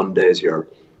Sunday, Mondays, you're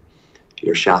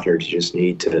shattered. You just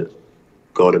need to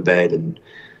go to bed and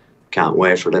can't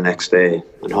wait for the next day.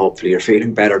 And hopefully you're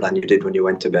feeling better than you did when you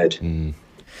went to bed.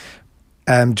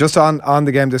 Just on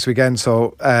the game this weekend,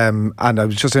 so and I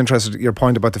was just interested in your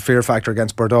point about the fear factor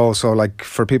against Bordeaux. So, like,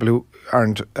 for people who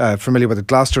aren't familiar with it,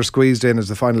 Gloucester squeezed in as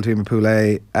the final team in Pool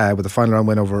A with a final round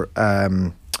win over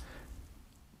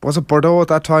was it Bordeaux at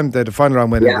that time? They had a final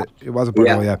round win. Yeah. It was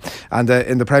Bordeaux, yeah. And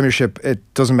in the Premiership,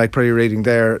 it doesn't make pretty reading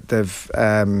there. They've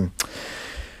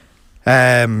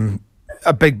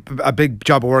a big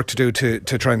job of work to do to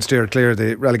try and steer clear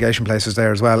the relegation places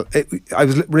there as well. I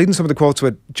was reading some of the quotes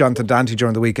with Jonathan Dante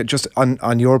during the week. Just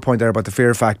on your point there about the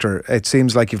fear factor, it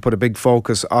seems like you've put a big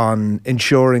focus on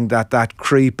ensuring that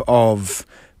creep of,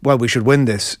 well, we should win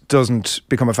this, doesn't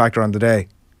become a factor on the day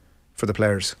for the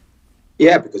players.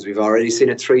 Yeah, because we've already seen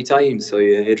it 3 times. So,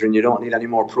 Adrian, you don't need any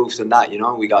more proofs than that. You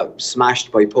know, we got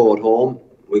smashed by Pau at home.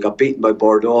 We got beaten by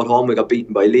Bordeaux at home. We got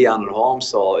beaten by Lyon at home.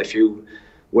 So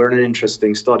we're in an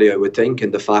interesting study, I would think, in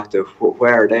the fact of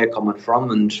where they're coming from.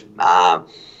 And, I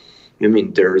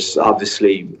mean, there's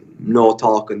obviously no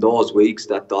talk in those weeks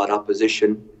that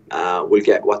opposition will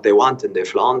get what they want in the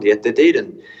Flandre, yet they did.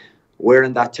 And we're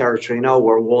in that territory now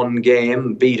where one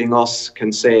game beating us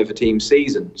can save a team's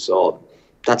season. So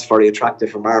that's very attractive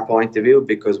from our point of view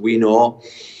because we know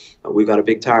we've got a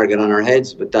big target on our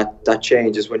heads, but that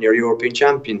changes when you're European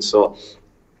champions. So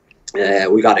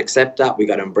we got to accept that, we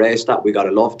got to embrace that, we got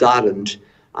to love that, and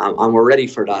we're ready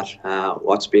for that.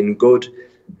 What's been good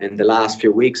in the last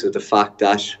few weeks is the fact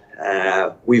that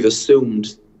we've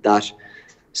assumed that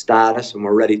status and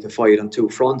we're ready to fight on 2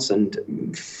 fronts. And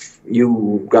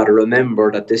you got to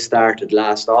remember that this started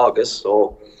last August,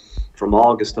 so from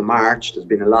August to March there's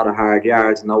been a lot of hard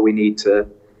yards. Now we need to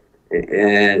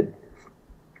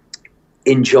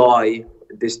enjoy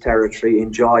this territory,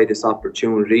 enjoy this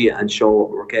opportunity and show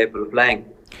what we're capable of playing.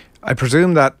 I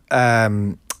presume that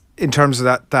in terms of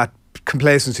that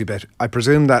complacency bit, I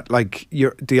presume that like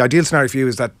the ideal scenario for you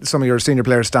is that some of your senior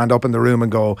players stand up in the room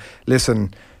and go,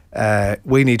 listen,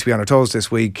 we need to be on our toes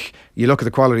this week. You look at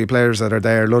the quality of players that are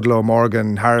there, Ludlow,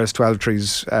 Morgan, Harris, 12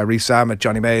 trees, Reece Samet,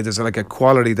 Johnny May. There's like a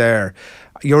quality there.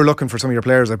 You're looking for some of your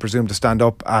players, I presume, to stand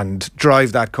up and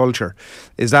drive that culture.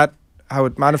 Is that how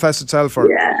it manifests itself? Or?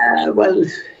 Yeah, well,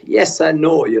 yes and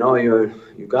no. You know,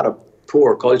 you've got a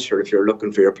poor culture if you're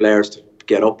looking for your players to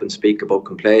get up and speak about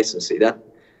complacency.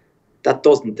 That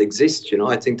doesn't exist. You know,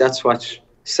 I think that's what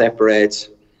separates,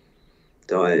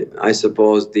 I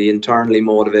suppose, the internally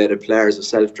motivated players, the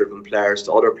self-driven players,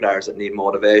 to other players that need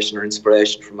motivation or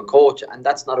inspiration from a coach. And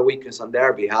that's not a weakness on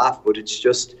their behalf, but it's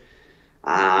just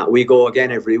we go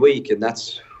again every week, and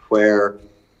that's where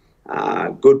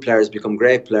good players become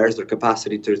great players. Their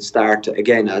capacity to start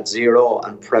again at 0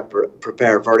 and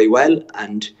prepare very well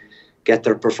and get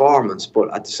their performance.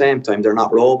 But at the same time, they're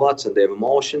not robots, and they have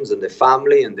emotions and they have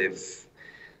family and they've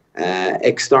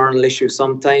external issues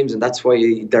sometimes, and that's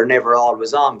why they're never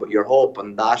always on. But you're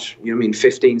hoping that, you know,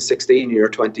 15, 16, you're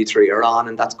 23 are on,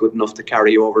 and that's good enough to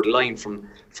carry you over the line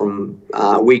from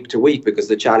week to week, because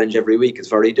the challenge every week is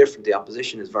very different, the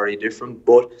opposition is very different.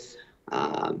 But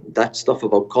that stuff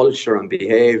about culture and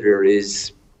behaviour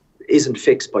isn't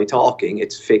fixed by talking,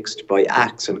 it's fixed by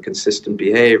acts and consistent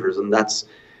behaviours, and that's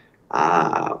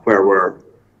where we're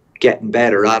getting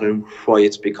better at, and why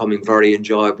it's becoming very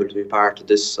enjoyable to be part of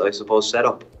this, I suppose,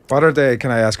 setup. What are they,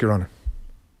 can I ask you, Ronan?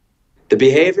 The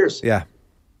behaviours? Yeah.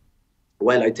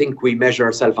 Well, I think we measure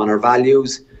ourselves on our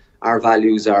values. Our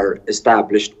values are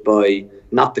established by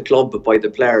not the club, but by the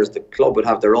players. The club would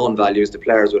have their own values, the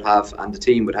players would have, and the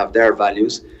team would have their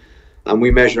values, and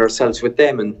we measure ourselves with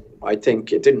them. And I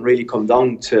think it didn't really come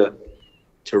down to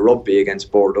rugby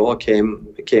against Bordeaux.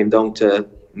 It came down to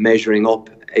measuring up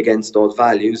against those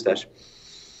values that,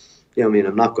 you know, I mean,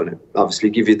 I'm not going to obviously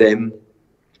give you them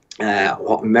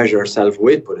what we measure ourselves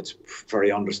with, but it's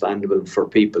very understandable for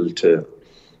people to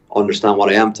understand what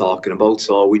I am talking about.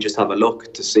 So we just have a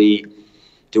look to see,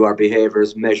 do our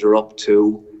behaviours measure up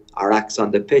to our acts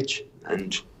on the pitch?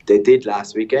 And they did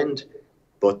last weekend,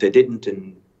 but they didn't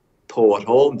in Pau at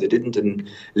home, they didn't in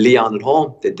Lyon at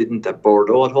home, they didn't at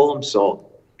Bordeaux at home. So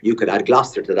you could add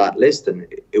Gloucester to that list and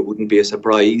it wouldn't be a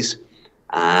surprise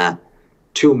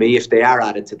to me if they are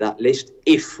added to that list,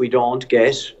 if we don't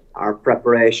get our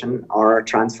preparation or our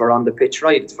transfer on the pitch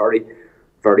right. It's very,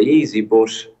 very easy,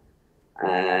 but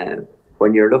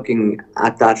when you're looking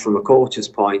at that from a coach's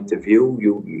point of view,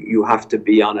 you have to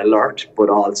be on alert, but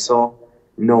also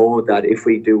know that if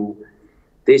we do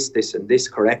this and this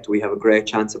correct, we have a great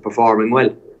chance of performing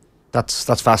well.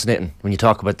 That's fascinating when you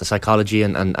talk about the psychology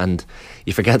and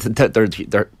you forget that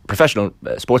they're professional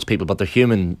sports people, but they're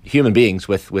human beings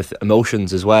with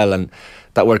emotions as well. And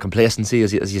that word complacency,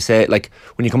 as you say, like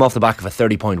when you come off the back of a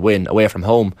 30-point win away from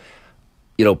home,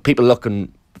 you know, people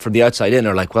looking from the outside in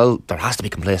are like, well, there has to be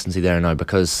complacency there now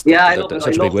because that's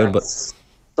such a big win. But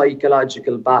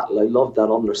psychological battle, I love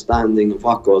that understanding of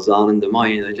what goes on in the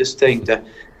mind. I just think that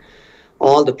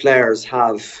all the players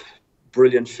have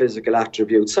brilliant physical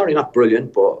attributes. Sorry, not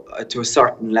brilliant, but to a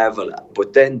certain level.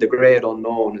 But then the great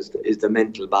unknown is the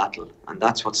mental battle, and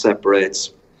that's what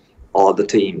separates all the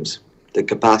teams. The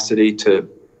capacity to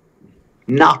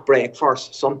not break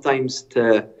first, sometimes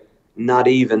to not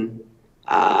even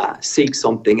seek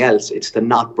something else. It's to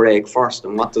not break first,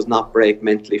 and what does not break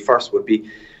mentally first would be,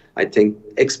 I think,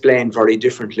 explained very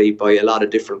differently by a lot of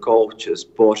different coaches.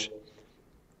 But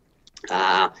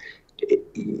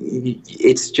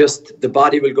it's just the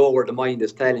body will go where the mind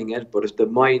is telling it, but if the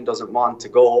mind doesn't want to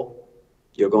go,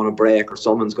 you're going to break or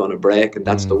someone's going to break, and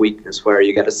that's the weakness, where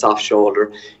you get a soft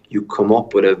shoulder, you come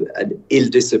up with an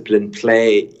ill-disciplined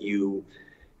play, you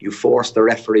force the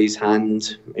referee's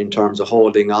hand in terms of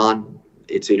holding on.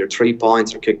 It's either 3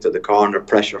 points or kick to the corner,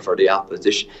 pressure for the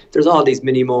opposition. There's all these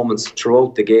mini moments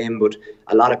throughout the game, but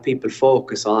a lot of people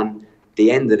focus on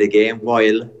the end of the game,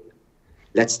 while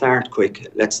let's start quick,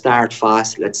 let's start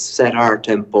fast, let's set our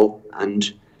tempo.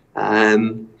 And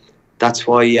that's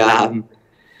why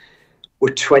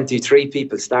with 23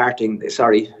 people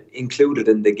included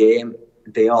in the game,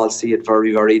 they all see it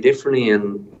very, very differently.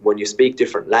 And when you speak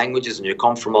different languages and you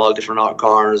come from all different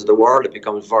corners of the world, it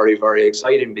becomes very, very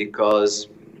exciting, because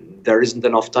there isn't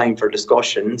enough time for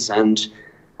discussions, and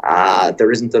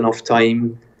there isn't enough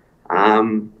time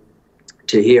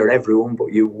to hear everyone, but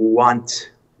you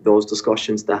want those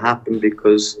discussions to happen,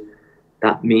 because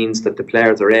that means that the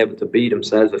players are able to be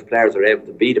themselves. If players are able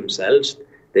to be themselves,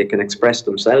 they can express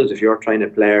themselves. If you're trying a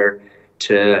player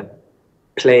to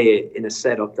play in a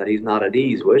setup that he's not at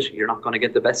ease with, you're not going to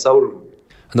get the best out of him.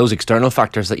 And those external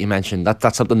factors that you mentioned,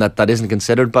 that's something that isn't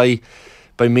considered by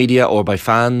media or by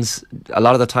fans. A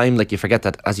lot of the time, like, you forget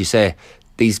that, as you say,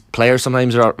 these players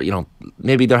sometimes are, you know,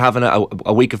 maybe they're having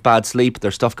a week of bad sleep,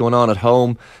 there's stuff going on at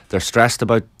home, they're stressed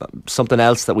about something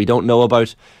else that we don't know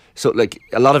about. So, like,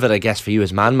 a lot of it, I guess, for you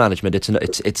is man management.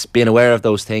 It's being aware of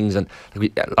those things. And a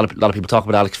lot of people talk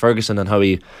about Alex Ferguson and how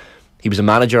he was a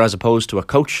manager as opposed to a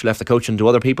coach, left the coaching to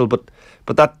other people. But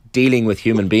that dealing with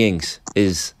human beings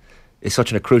is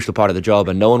such a crucial part of the job,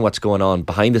 and knowing what's going on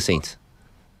behind the scenes.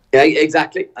 Yeah,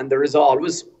 exactly. And there is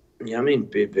always, you know what I mean,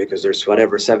 because there's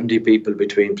 70 people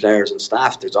between players and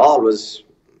staff, there's always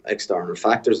external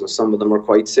factors, and some of them are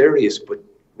quite serious. But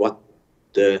what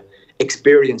the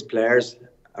experienced players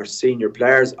or senior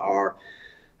players are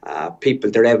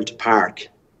people, they're able to park.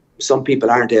 Some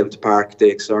people aren't able to park the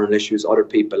external issues, other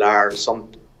people are.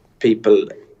 Some people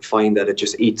find that it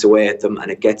just eats away at them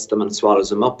and it gets them and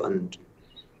swallows them up. And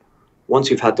once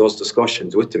you've had those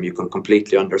discussions with them, you can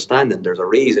completely understand, and there's a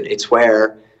reason. It's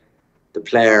where the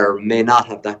player may not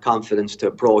have that confidence to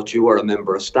approach you or a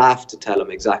member of staff to tell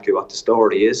them exactly what the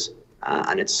story is,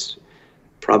 and it's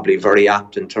probably very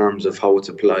apt in terms of how it's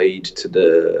applied to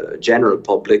the general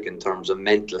public in terms of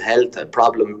mental health. A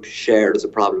problem shared is a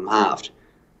problem halved.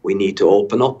 We need to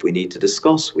open up, we need to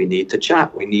discuss, we need to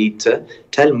chat, we need to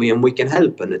tell me and we can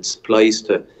help. And it applies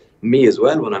to me as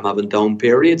well when I'm having down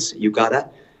periods. You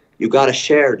gotta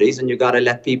share these, and you gotta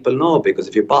let people know, because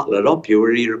if you bottle it up, you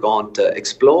are either going to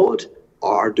explode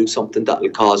or do something that will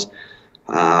cause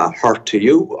hurt to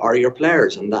you or your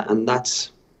players, and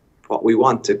that's what we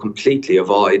want to completely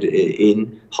avoid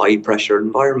in high pressure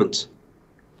environments.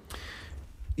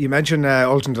 You mentioned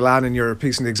Ultan Delan in your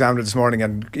piece in the Examiner this morning,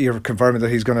 and you're confirming that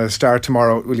he's going to start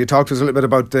tomorrow. Will you talk to us a little bit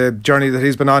about the journey that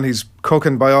he's been on? He's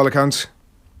cooking by all accounts.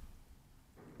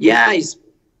 Yeah, he's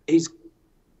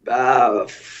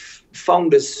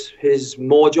found his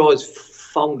mojo, has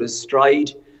found his stride.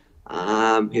 He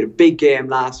had a big game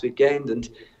last weekend, and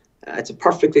it's a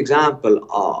perfect example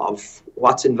of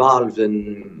what's involved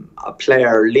in a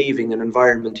player leaving an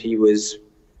environment he was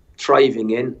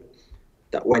thriving in,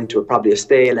 that went to probably a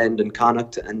stale end in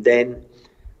Connacht, and then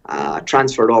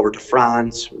transferred over to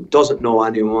France, doesn't know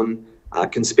anyone,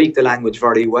 can speak the language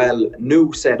very well,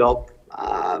 new setup,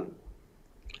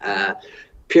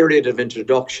 period of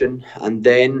introduction, and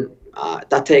then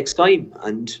that takes time.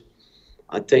 And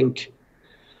I think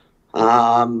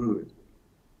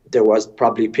there was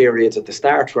probably periods at the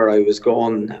start where I was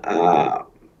going,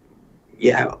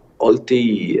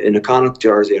 Ulti in a Connacht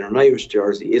jersey and an Irish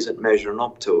jersey isn't measuring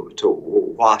up to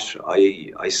what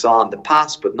I saw in the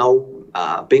past. But now,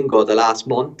 bingo, the last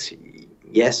month,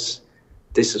 yes,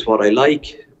 this is what I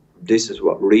like. This is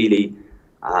what really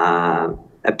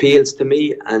appeals to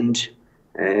me. And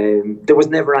there was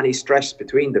never any stress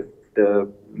between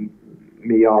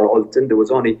me or Ultan. There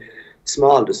was only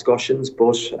small discussions,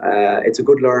 but it's a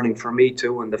good learning for me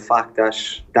too. And the fact that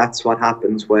that's what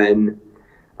happens when,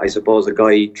 I suppose, a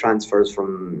guy transfers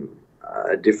from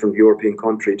a different European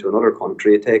country to another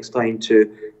country. It takes time to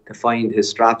find his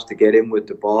straps, to get in with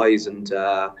the boys and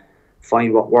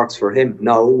find what works for him.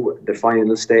 Now, the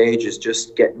final stage is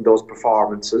just getting those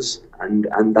performances, and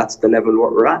that's the level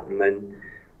what we're at. And then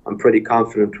I'm pretty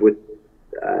confident with,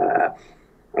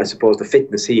 I suppose, the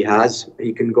fitness he has,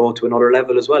 he can go to another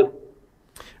level as well.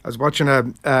 I was watching a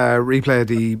replay of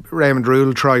the Raymond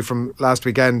Rule try from last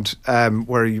weekend,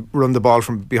 where you run the ball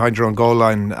from behind your own goal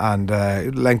line and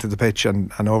length of the pitch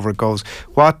and over it goes.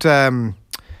 What? You're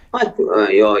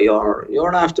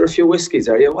after a few whiskies,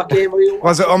 are you? What game were you?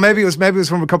 Was it? Oh, maybe it was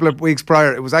from a couple of weeks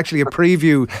prior. It was actually a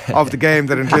preview of the game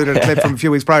that included a clip from a few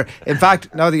weeks prior. In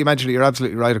fact, now that you mentioned it, you're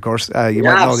absolutely right. Of course, you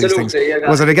might know these things.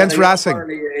 Was it against Racing?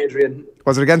 Adrian.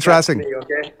 Was it against Racing? Me,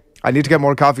 okay? I need to get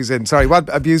more coffees in. Sorry, what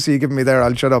abuse are you giving me there?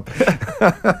 I'll shut up.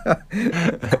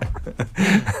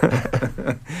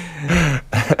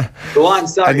 Go on,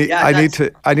 sorry. I need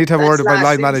to have a word with my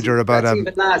line manager about. That's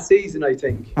even last season, I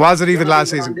think. Was it even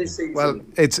last season? Well,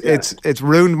 it's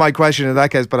ruined my question in that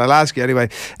case, but I'll ask you anyway.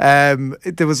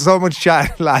 There was so much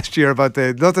chat last year about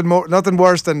nothing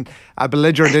worse than a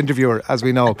belligerent interviewer, as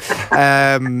we know.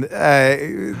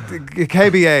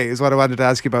 KBA is what I wanted to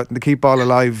ask you about, and the Keep Ball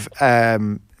Alive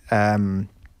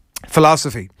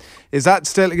philosophy. Is that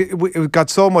still? It got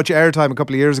so much airtime a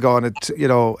couple of years ago, and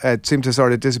it seemed to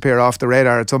sort of disappear off the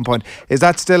radar at some point. Is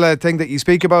that still a thing that you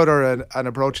speak about, or an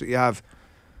approach that you have?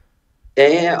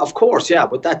 Of course, yeah,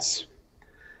 but that's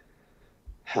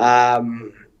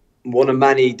one of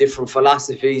many different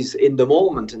philosophies in the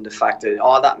moment. And the fact that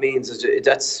all that means is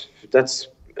that's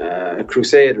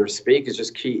Crusader speak, is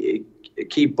just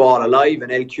keep ball alive, and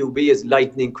LQB is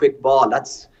lightning quick ball.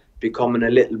 That's becoming a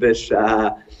little bit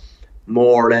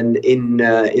more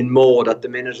in mode at the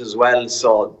minute as well.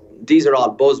 So these are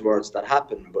all buzzwords that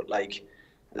happen, but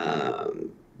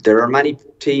there are many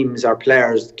teams or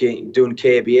players doing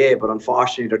KBA, but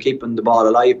unfortunately they're keeping the ball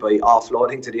alive by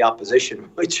offloading to the opposition,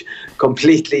 which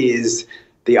completely is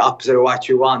the opposite of what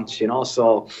you want,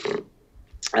 So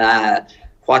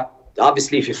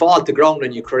obviously if you fall to the ground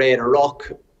and you create a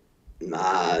ruck,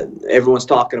 everyone's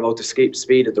talking about the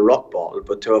speed of the ruck ball,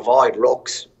 but to avoid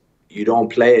rucks, you don't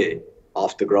play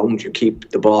off the ground, you keep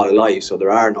the ball alive, so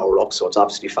there are no rucks, so it's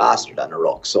obviously faster than a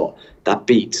ruck, so that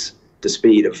beats the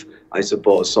speed of, I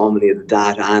suppose, so many of the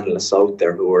data analysts out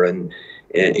there who are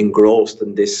engrossed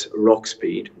in this ruck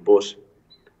speed. But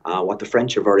what the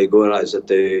French are very good at is that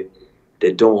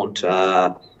they don't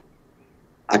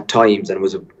at times, and it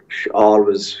was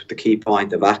always the key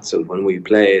point of Axel when we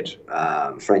played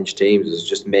French teams, is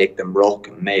just make them ruck.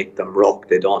 They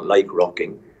don't like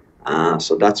rucking,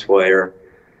 so that's where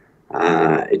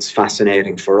it's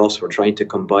fascinating for us. We're trying to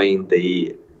combine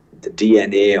the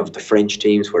DNA of the French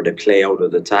teams where they play out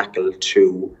of the tackle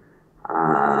to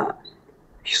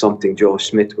something Joe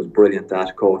Schmidt was brilliant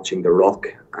at, coaching the ruck,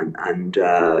 and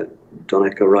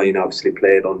Donncha Ryan obviously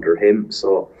played under him,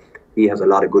 so he has a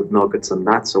lot of good nuggets on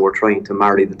that. So we're trying to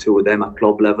marry the two of them at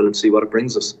club level and see what it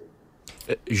brings us.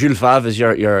 Jules Favre is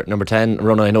your number 10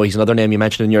 runner. I know he's another name you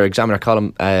mentioned in your Examiner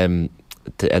column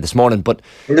this morning, but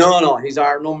no, he's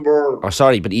our number. Oh,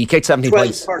 sorry, but he kicked 17 12,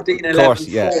 points. 13, 11, of course,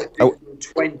 yeah.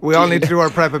 20. We all need to do our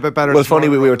prep a bit better. Well, funny,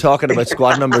 we were talking about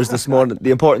squad numbers this morning,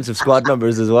 the importance of squad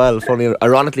numbers as well. Funny,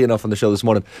 ironically enough, on the show this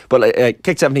morning. But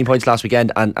kicked 17 points last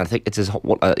weekend, and I think it's his.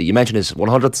 You mentioned his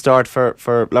 100th start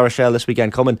for La Rochelle this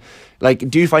weekend coming. Like,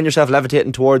 do you find yourself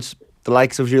levitating towards the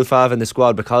likes of Jules Favre in the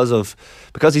squad because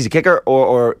he's a kicker,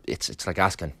 or it's like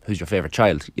asking who's your favourite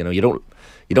child? You know, you don't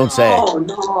say.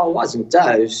 No, it wasn't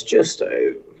that. It's just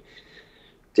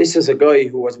this is a guy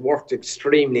who has worked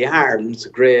extremely hard, and it's a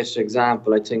great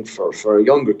example, I think, for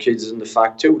younger kids, and the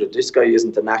fact too that this guy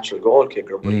isn't a natural goal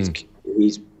kicker, but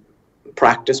he's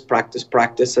practice,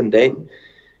 and then,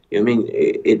 you know what I mean,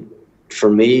 it for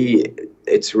me,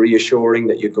 it's reassuring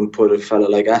that you can put a fella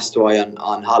like Astoy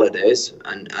on holidays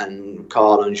and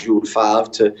call on Jules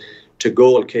Favre to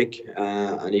goal kick,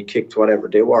 and he kicked whatever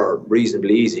they were,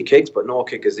 reasonably easy kicks, but no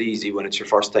kick is easy when it's your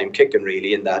first time kicking,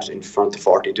 really, in front of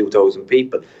 42,000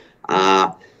 people.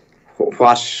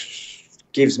 What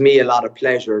gives me a lot of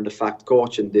pleasure in the fact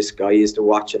coaching this guy is to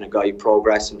watching a guy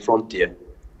progress in front of you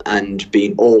and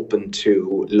being open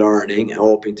to learning and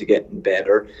hoping to getting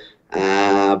better,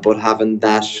 but having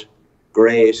that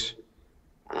great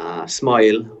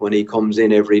smile when he comes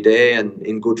in every day and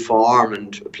in good form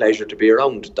and a pleasure to be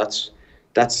around. That's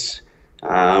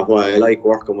why I like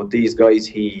working with these guys.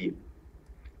 He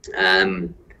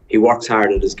works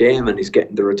hard at his game and he's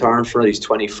getting the return for it. He's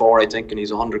 24, I think, and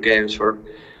he's 100 games for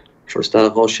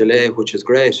Stade Rochelet, which is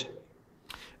great.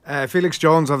 Felix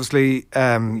Jones obviously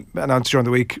announced during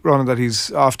the week, Ronan, that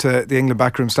he's off to the England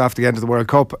backroom staff at the end of the World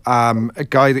Cup. A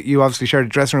guy that you obviously shared a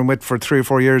dressing room with for 3 or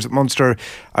 4 years at Munster.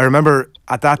 I remember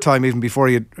at that time, even before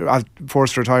he had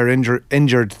forced to retire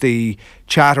injured, the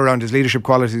chat around his leadership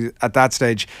qualities at that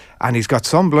stage, and he's got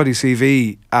some bloody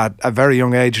CV at a very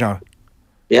young age now.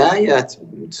 Yeah, it's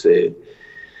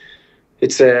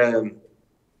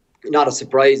not a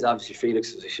surprise. Obviously,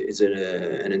 Felix is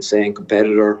an insane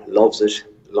competitor, loves it.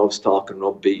 Loves talking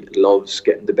rugby, loves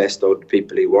getting the best out of the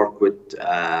people he works with.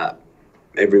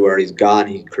 Everywhere he's gone,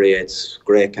 he creates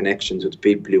great connections with the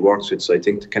people he works with. So I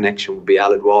think the connection would be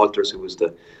Alan Walters, who was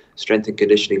the strength and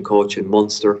conditioning coach in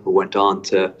Munster, who went on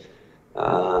to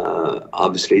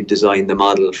obviously design the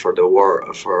model for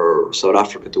South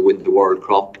Africa to win the World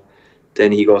Cup.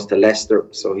 Then he goes to Leicester,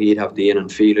 so he'd have the in on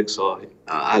Felix. So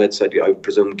Alan said, I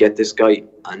presume, get this guy,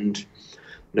 and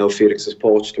now Felix is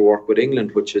poached to work with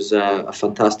England, which is a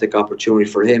fantastic opportunity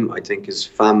for him. I think his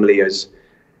family is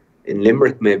in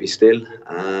Limerick maybe still,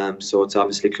 so it's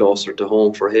obviously closer to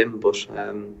home for him, but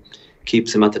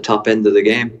keeps him at the top end of the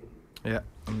game. Yeah,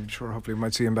 I'm sure hopefully we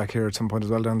might see him back here at some point as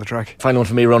well down the track. Final one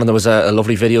for me, Ronan. There was a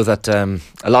lovely video that a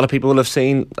lot of people will have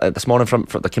seen this morning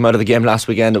that came out of the game last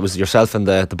weekend. It was yourself and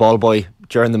the ball boy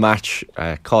during the match,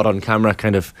 caught on camera,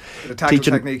 kind of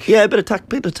teaching technique. Yeah, a bit of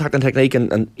tackling technique,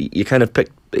 and you kind of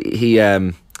picked. He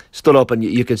stood up, and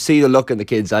you could see the look in the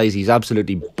kid's eyes. He's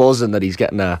absolutely buzzing that he's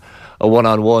getting a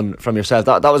one-on-one from yourself.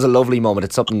 That was a lovely moment.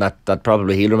 It's something that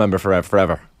probably he'll remember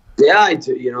forever. Yeah,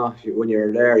 you know, when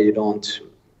you're there, you don't.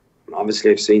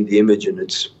 Obviously, I've seen the image, and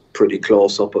it's pretty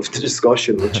close up of the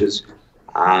discussion, which is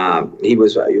he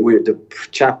was the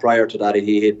chap prior to that.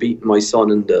 He had beaten my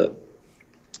son in the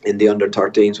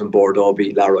under-13s when Bordeaux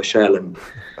beat La Rochelle, and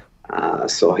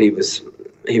so he was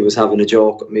having a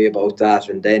joke with me about that.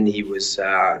 And then he was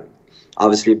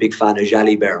obviously a big fan of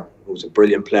Jalibert, who's a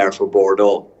brilliant player for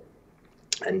Bordeaux.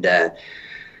 And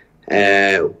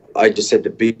I just said the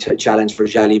big challenge for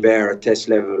Jalibert at test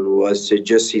level was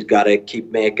he's got to keep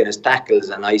making his tackles.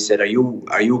 And I said, are you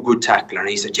a good tackler? And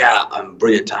he said, yeah, I'm a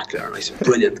brilliant tackler. And I said,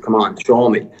 brilliant, come on, show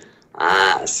me.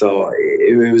 So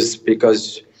it was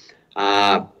because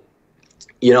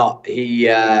you know, he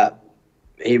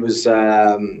was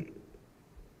a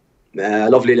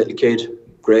lovely little kid,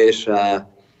 great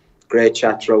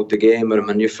chat throughout the game with him.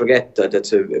 And you forget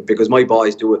that because my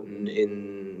boys do it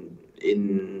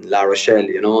in La Rochelle,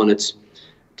 you know, and it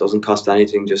doesn't cost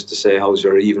anything just to say how's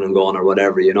your evening going or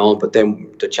whatever, you know. But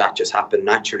then the chat just happened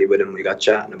naturally with him. We got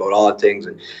chatting about all things,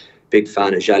 and big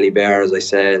fan of Jalibert, as I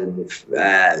said,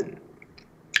 and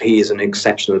he is an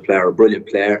exceptional player, a brilliant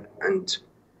player. And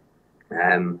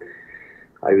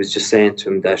I was just saying to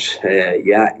him that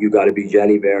you got to be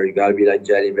Jalibert, you got to be like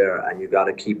Jalibert, and you got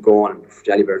to keep going.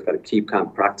 Jalibert's got to keep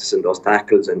practicing those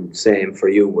tackles, and same for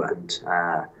you. And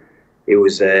it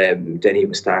was then he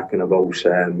was talking about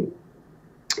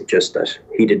just that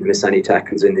he didn't miss any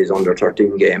tackles in his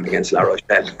under-13 game against La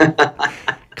Rochelle.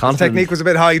 His technique was a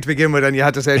bit high to begin with, and you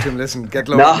had to say to him, listen, get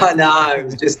low. No, it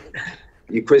was just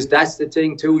because that's the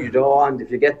thing too, you don't want, if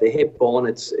you get the hip bone,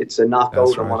 it's a knockout.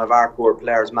 Right. And one of our core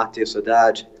players, Matthias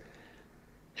Haddad,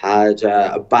 had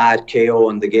a bad KO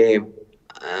in the game,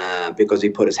 because he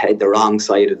put his head the wrong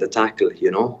side of the tackle,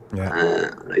 you know.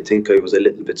 I think I was a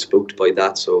little bit spooked by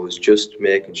that, so it was just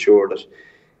making sure that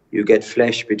you get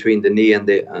flesh between the knee and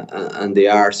the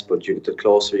arse, but the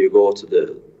closer you go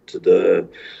to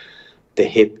the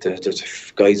hip,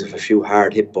 there's guys with a few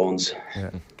hard hip bones.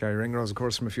 Yeah, Gary Ringrose, of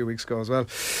course, from a few weeks ago as well.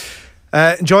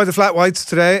 Enjoy the flat whites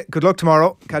today. Good luck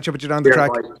tomorrow. Catch up with you down the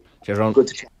track. Cheers, Ron. Good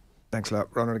to chat. Thanks a lot.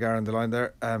 Ronan O'Gara on the line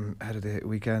there. Ahead of the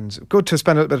weekends. Good to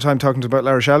spend a little bit of time talking about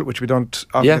La Rochelle, which we don't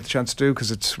often get the chance to do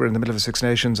because we're in the middle of a Six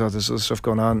Nations, or there's other stuff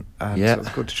going on. So it's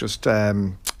good to just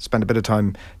spend a bit of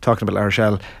time talking about La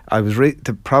Rochelle.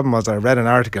 The problem was I read an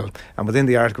article, and within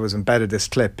the article was embedded this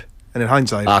clip. And in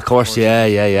hindsight, of course,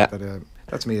 yeah.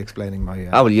 That's me explaining my...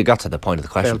 well, you got to the point of the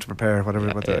question. Failed to prepare,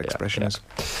 what the expression is.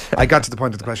 I got to the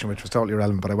point of the question, which was totally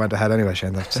irrelevant, but I went ahead anyway,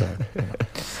 Shane. That's...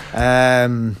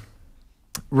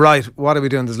 right, what are we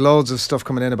doing? There's loads of stuff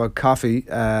coming in about coffee.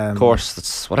 Of course,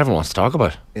 that's what everyone wants to talk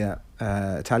about. Yeah.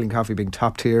 Italian coffee being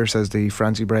top tier, says the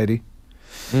Francie Brady.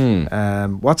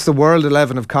 What's the world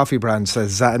 11 of coffee brands,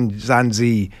 says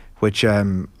Zanzi, which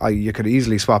you could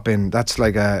easily swap in. That's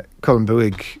like a Colm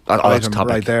Buig item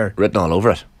right there. Written all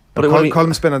over it. But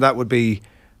Colm's spin on that would be,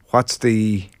 what's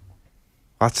the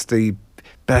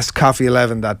best coffee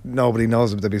 11 that nobody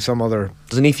knows? Would there be some other?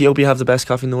 Doesn't Ethiopia have the best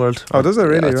coffee in the world? Oh, does it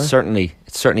really? It's certainly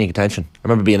in contention. I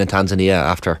remember being in Tanzania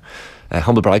after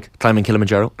humble brag, climbing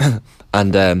Kilimanjaro,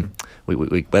 and we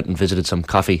went and visited some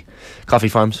coffee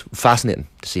farms. Fascinating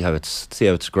to see how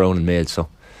it's grown and made. So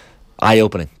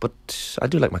eye-opening. But I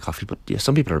do like my coffee. But yeah,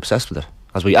 some people are obsessed with it,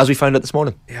 as we found out this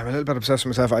morning. Yeah, I'm a little bit obsessed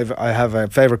with myself. I have a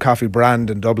favourite coffee brand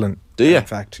in Dublin. Do you? In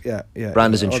fact, yeah.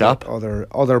 Brand is in shop.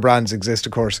 Other brands exist,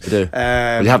 of course. They do.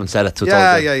 Well, you haven't said it. So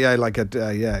yeah. Like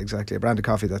exactly. A brand of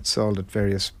coffee that's sold at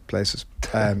various places.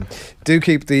 Do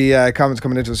keep the comments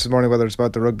coming into us this morning, whether it's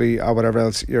about the rugby or whatever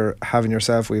else you're having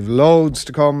yourself. We've loads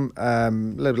to come. A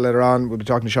little bit later on, we'll be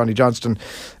talking to Seanie Johnston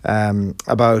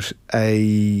about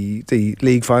the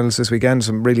league finals this weekend.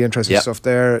 Some really interesting stuff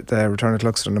there. The return of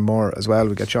Cluxton and more as well.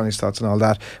 We'll get Seanie's thoughts on all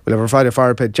that. We'll have our Friday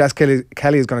Firepit. Jess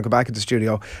Kelly is going to come back into the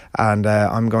studio, and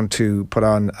I'm going to put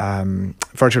on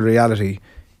virtual reality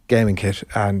gaming kit,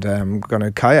 and I'm going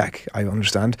to kayak, I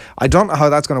understand. I don't know how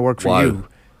that's going to work for you,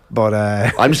 but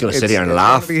I'm just going to sit here and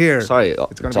laugh. Sorry,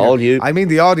 it's all you. I mean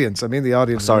the audience.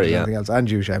 Sorry, anything else,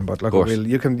 and you, Shane. But look,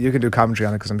 you can do commentary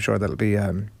on it, because I'm sure that'll be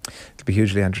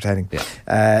hugely entertaining.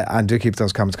 And do keep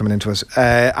those comments coming into us.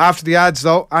 After the ads,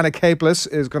 though, Anna Caplice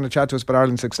is going to chat to us about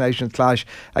Ireland's Six Nations clash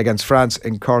against France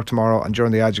in Cork tomorrow. And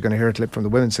during the ads, you're going to hear a clip from the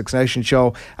Women's Six Nations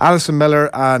show. Alison Miller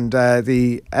and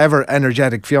the ever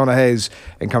energetic Fiona Hayes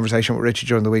in conversation with Richie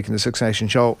during the week in the Six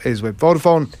Nations show is with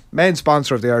Vodafone, main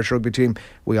sponsor of the Irish rugby team.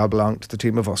 We all belong to the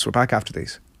team of us. We're back after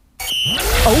these.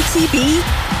 OTB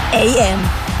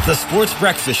AM, the Sports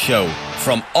Breakfast Show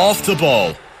from Off the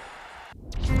Ball.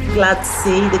 Glad to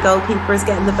see the goalkeepers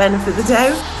getting the benefit of the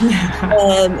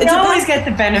doubt. They always get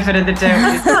the benefit of the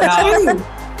doubt.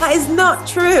 That is not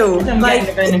true.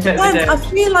 I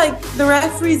feel like the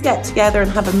referees get together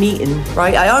and have a meeting,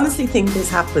 right? I honestly think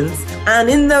this happens. And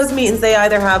in those meetings, they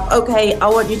either have, okay, I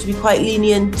want you to be quite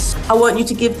lenient. I want you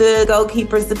to give the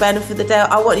goalkeepers the benefit of the doubt.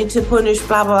 I want you to punish,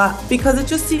 blah, blah, blah. Because it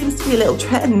just seems to be a little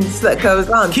trend that goes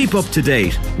on. Keep up to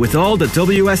date with all the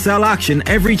WSL action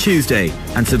every Tuesday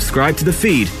and subscribe to the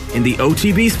feed in the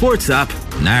OTB Sports app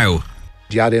now.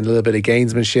 Do you add in a little bit of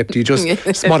gamesmanship? Do you just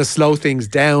want to slow things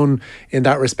down in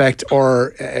that respect,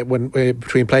 or when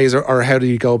between players, or how do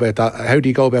you go about that? How do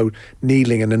you go about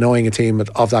needling and annoying a team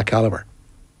of that calibre?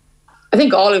 I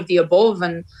think all of the above,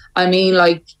 and I mean,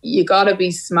 like, you got to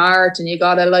be smart and you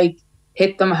got to like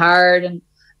hit them hard, and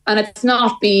it's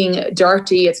not being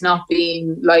dirty, it's not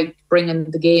being like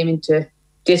bringing the game into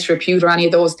disrepute or any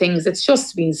of those things. It's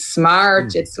just being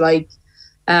smart. It's like,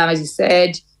 as you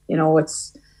said, you know,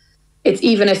 it's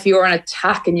even if you're an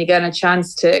attack and you get a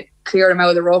chance to clear them out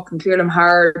of the ruck and clear them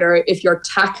hard, or if you're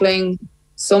tackling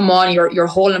someone, you're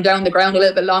holding them down the ground a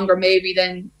little bit longer maybe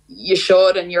than you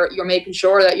should, and you're making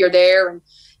sure that you're there, and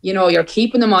you know, you're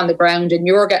keeping them on the ground and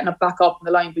you're getting it back up in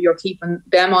the line, but you're keeping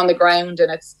them on the ground,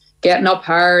 and it's getting up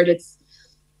hard, it's,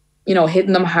 you know,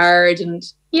 hitting them hard, and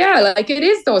yeah, like, it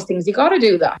is those things. You got to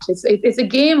do that. It's a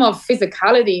game of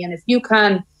physicality, and if you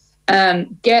can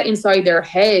get inside their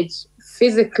head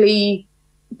physically,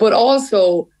 but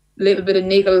also a little bit of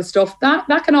niggle stuff, that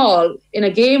can all, in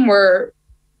a game where,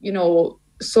 you know,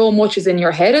 so much is in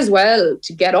your head as well,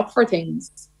 to get up for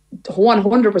things,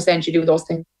 100% you do those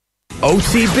things.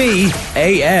 OTB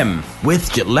AM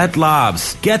with Gillette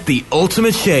Labs. Get the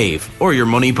ultimate shave or your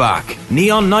money back.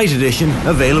 Neon Night Edition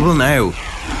available now.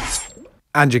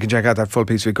 And you can check out that full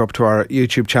piece we go up to our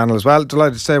YouTube channel as well.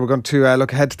 Delighted to say we're going to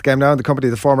look ahead to the game now in the company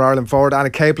of the former Ireland forward, Anna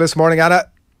Caplice. Morning, Anna.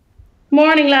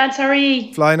 Morning, lads. How are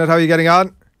you? Flying it. How are you getting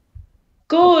on?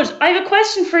 Good. I have a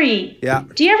question for you. Yeah.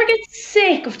 Do you ever get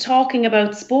sick of talking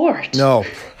about sport? No.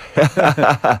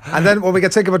 And then when we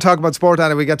get sick of talking about sport,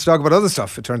 Anna, we get to talk about other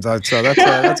stuff, it turns out. So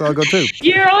that's all good too.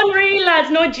 You're unreal, lads.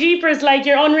 No jeepers. Like,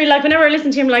 you're unreal. Like, whenever I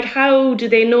listen to him, like, how do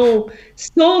they know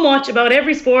so much about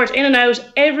every sport, in and out,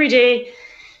 every day?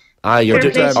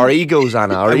 Our egos,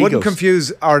 Anna. I wouldn't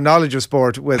confuse our knowledge of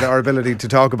sport with our ability to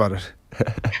talk about it.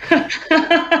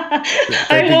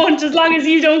 I won't, as long as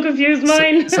you don't confuse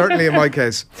mine. Certainly in my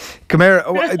case. Come here.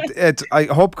 I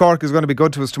hope Cork is going to be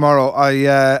good to us tomorrow.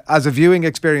 As a viewing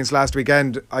experience last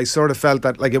weekend, I sort of felt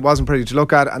that like it wasn't pretty to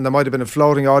look at, and there might have been a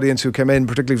floating audience who came in,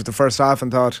 particularly for the first half,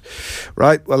 and thought,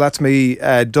 right, well, that's me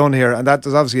done here. And there's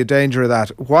obviously a danger of that.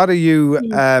 What are you,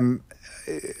 on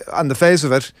the face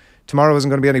of it, tomorrow isn't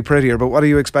going to be any prettier, but what are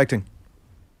you expecting?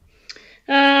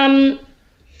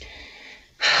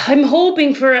 I'm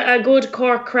hoping for a good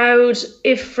Cork crowd,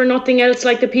 if for nothing else,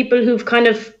 like the people who've kind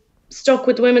of stuck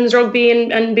with women's rugby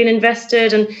and been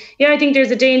invested. And yeah, I think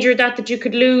there's a danger that you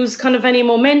could lose kind of any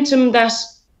momentum that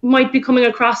might be coming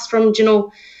across from, you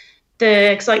know,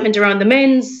 the excitement around the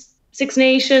men's Six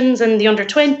Nations and the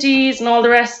under-20s and all the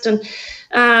rest. And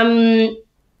I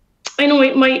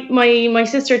know my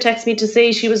sister texted me to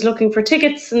say she was looking for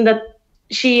tickets and that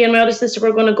she and my other sister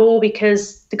were going to go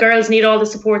because the girls need all the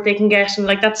support they can get, and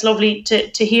like that's lovely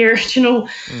to hear, you know,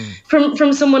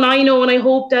 from someone I know. And I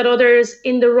hope that others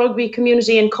in the rugby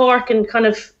community in Cork and kind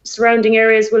of surrounding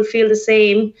areas will feel the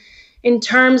same. In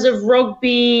terms of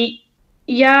rugby,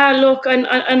 yeah, look, and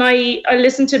I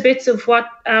listened to bits of what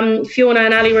Fiona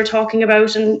and Ali were talking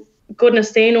about, and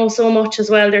goodness, they know so much as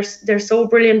well. They're so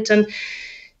brilliant, and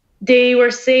they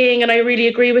were saying, and I really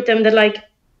agree with them, that like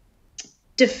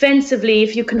defensively,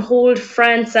 if you can hold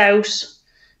France out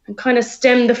and kind of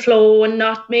stem the flow and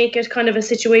not make it kind of a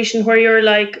situation where you're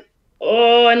like,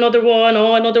 another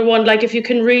one. Like if you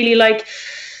can really like,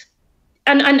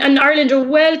 and Ireland are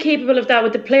well capable of that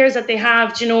with the players that they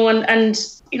have, you know, and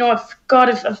you know,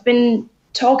 I've been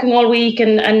talking all week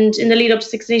and in the lead up to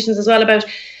Six Nations as well about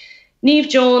Niamh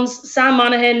Jones, Sam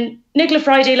Monaghan, Nicola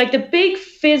Friday, like the big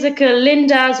physical,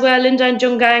 Linda as well, Linda and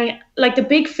Jungang, like the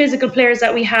big physical players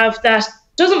that we have that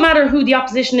doesn't matter who the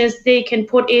opposition is, they can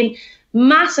put in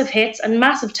massive hits and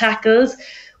massive tackles.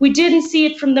 We didn't see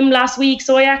it from them last week,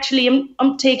 so I actually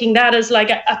I'm taking that as like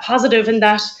a positive in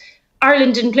that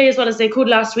Ireland didn't play as well as they could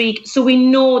last week. So we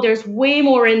know there's way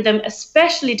more in them,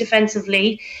 especially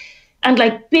defensively, and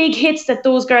like big hits that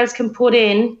those girls can put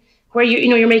in where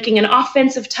you're making an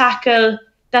offensive tackle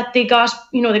that they got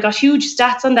huge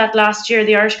stats on that last year.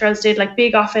 The Irish girls did like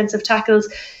big offensive tackles.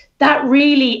 That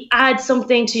really adds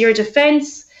something to your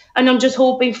defence. And I'm just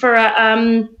hoping for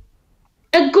a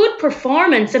good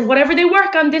performance, and whatever they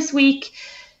work on this week,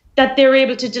 that they're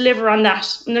able to deliver on that.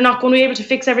 And they're not going to be able to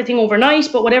fix everything overnight,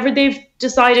 but whatever they've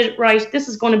decided, right, this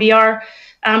is going to be our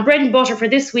bread and butter for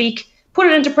this week, put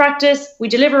it into practice, we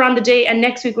deliver on the day, and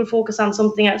next week we'll focus on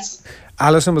something else.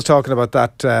 Alison was talking about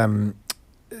that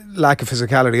lack of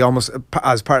physicality almost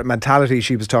as part of mentality.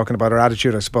 She was talking about her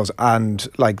attitude, I suppose, and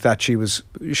like that she was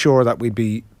sure that we'd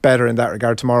be better in that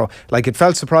regard tomorrow. Like it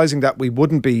felt surprising that we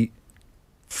wouldn't be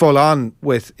full on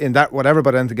with in that whatever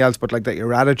about anything else, but like that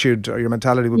your attitude or your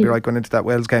mentality would be right going into that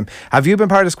Wales game. Have you been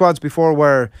part of squads before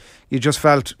where you just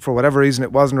felt for whatever reason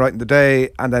it wasn't right in the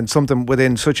day, and then something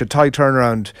within such a tight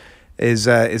turnaround is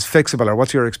fixable, or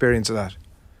what's your experience of that?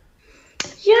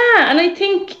 Yeah, and I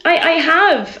think I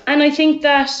have, and I think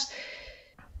that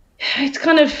it's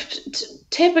kind of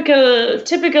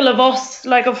typical of us,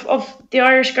 like of the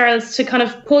Irish girls, to kind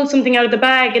of pull something out of the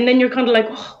bag, and then you're kind of like,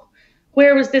 oh,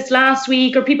 where was this last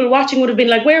week? Or people watching would have been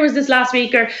like, where was this last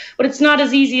week? But it's not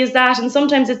as easy as that, and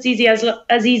sometimes it's easy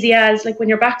as like when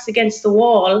your back's against the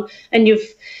wall and you've,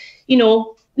 you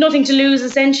know, nothing to lose.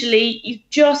 Essentially, you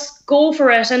just go for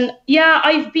it. And yeah,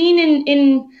 I've been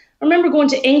in. I remember going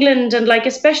to England, and like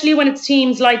especially when it's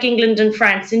teams like England and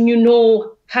France, and you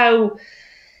know how,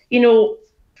 you know,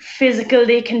 physical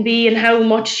they can be and how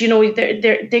much, you know,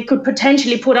 they could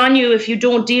potentially put on you if you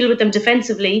don't deal with them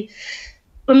defensively.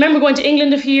 I remember going to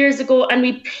England a few years ago, and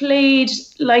we played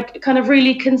like kind of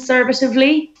really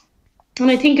conservatively,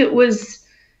 and I think it was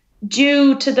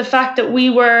due to the fact that we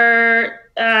were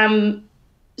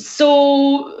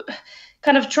so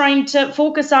kind of trying to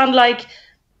focus on like,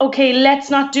 okay,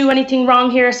 let's not do anything wrong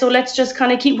here, so let's just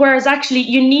kind of keep, whereas actually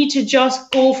you need to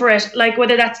just go for it, like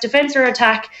whether that's defense or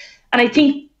attack. And I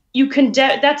think you can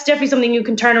that's definitely something you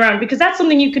can turn around, because that's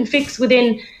something you can fix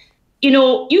within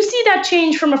you see that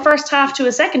change from a first half to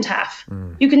a second half.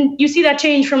 You see that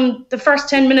change from the first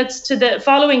 10 minutes to the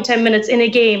following 10 minutes in a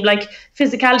game, like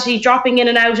physicality dropping in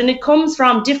and out. And it comes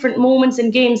from different moments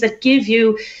in games that give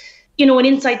you, an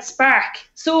insight spark.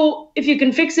 So if you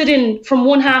can fix it in from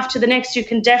one half to the next, you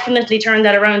can definitely turn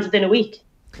that around within a week.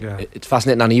 Yeah, it's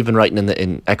fascinating. And even writing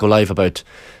in Echo Live about,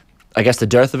 I guess, the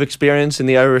dearth of experience in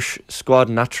the Irish squad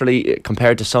naturally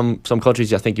compared to some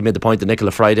countries. I think you made the point that Nicola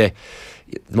Friday,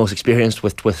 the most experienced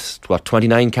with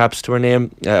 29 caps to her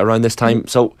name around this time.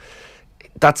 So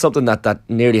that's something that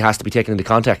nearly has to be taken into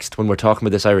context when we're talking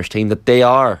about this Irish team, that they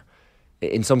are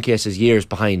in some cases years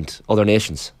behind other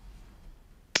nations.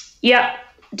 Yeah,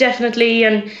 definitely.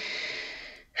 And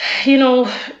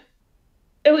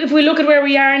if we look at where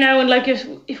we are now, and like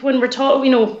if when we're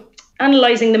talking,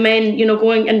 analysing the men,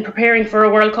 going and preparing for a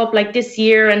World Cup like this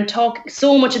year, and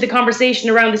so much of the conversation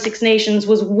around the Six Nations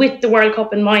was with the World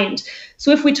Cup in mind. So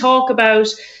if we talk about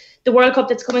the World Cup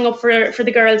that's coming up for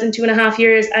the girls in 2.5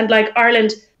 years, and like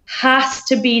Ireland has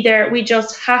to be there, we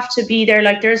just have to be there.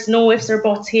 Like there's no ifs or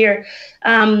buts here.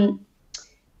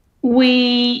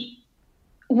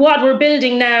 What we're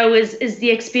building now is the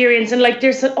experience, and like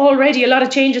there's already a lot of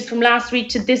changes from last week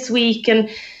to this week, and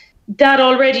that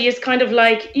already is kind of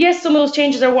like, yes, some of those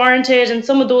changes are warranted, and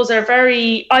some of those are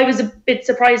I was a bit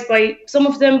surprised by some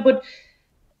of them, but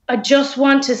I just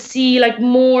want to see like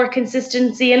more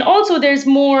consistency. And also there's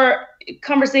more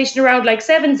conversation around like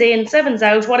 7s in, 7s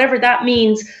out, whatever that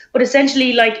means. But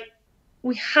essentially, like,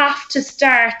 we have to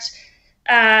start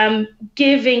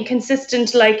giving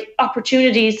consistent like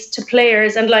opportunities to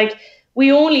players, and like we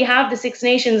only have the Six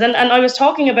Nations, and I was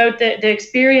talking about the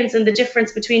experience and the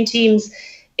difference between teams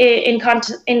in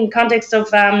context of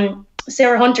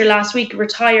Sarah Hunter last week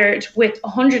retired with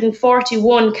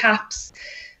 141 caps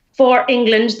for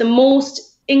England, the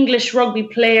most English rugby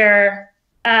player,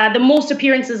 the most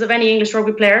appearances of any English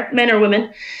rugby player, men or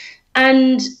women.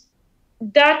 And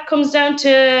that comes down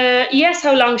to, yes,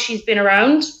 how long she's been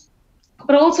around,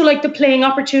 but also like the playing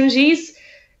opportunities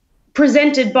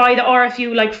presented by the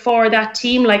RFU, like for that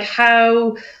team, like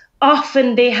how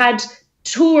often they had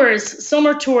tours,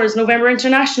 summer tours, November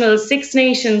Internationals, Six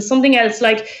Nations, something else.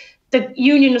 Like the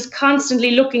union was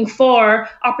constantly looking for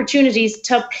opportunities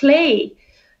to play,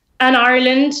 and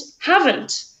Ireland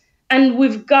haven't. And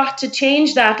we've got to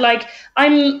change that. Like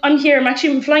I'm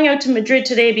flying out to Madrid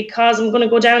today because I'm going to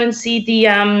go down and see the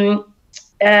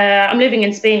I'm living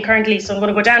in Spain currently, so I'm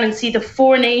going to go down and see the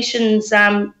Four Nations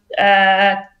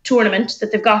tournament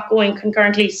that they've got going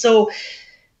concurrently. So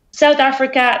South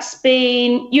Africa,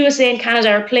 Spain, USA and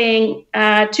Canada are playing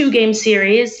 2-game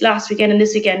series last weekend and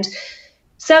this weekend.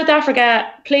 South Africa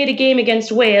played a game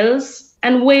against Wales,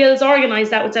 and Wales organised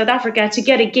that with South Africa to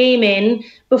get a game in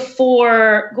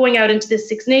before going out into the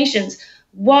Six Nations.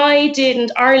 Why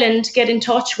didn't Ireland get in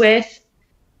touch with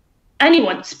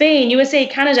anyone, Spain, USA,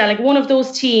 Canada, like one of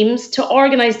those teams to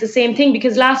organise the same thing?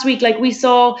 Because last week, like we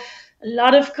saw a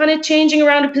lot of kind of changing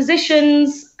around of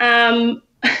positions.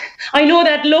 I know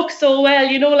that looks so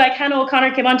well, like Hannah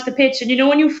O'Connor came onto the pitch, and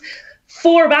when you've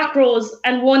 4 back rows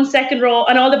and 1 second row,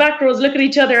 and all the back rows look at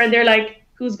each other and they're like,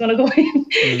 who's going to go in?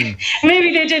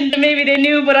 Maybe they didn't, maybe they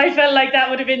knew, but I felt like that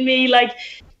would have been me, like,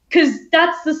 because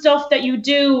that's the stuff that you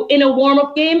do in a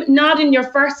warm-up game, not in your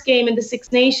first game in the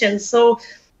Six Nations. So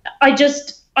I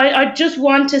just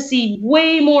want to see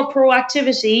way more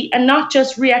proactivity and not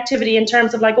just reactivity in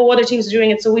terms of like, oh, other teams are doing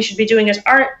it, so we should be doing it.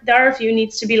 The RFU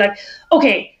needs to be like,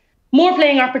 okay, more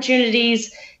playing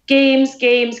opportunities, games,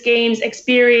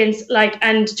 experience, like,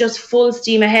 and just full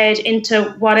steam ahead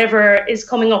into whatever is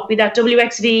coming up, be that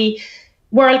WXV,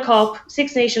 World Cup,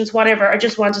 Six Nations, whatever. I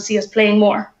just want to see us playing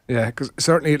more. Yeah, because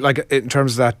certainly, like in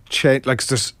terms of that change, like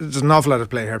there's an awful lot at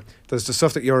play here. There's the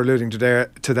stuff that you're alluding to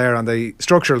there on the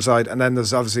structural side, and then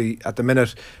there's obviously at the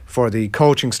minute for the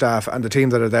coaching staff and the team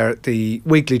that are there, the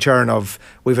weekly churn of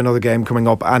we've another game coming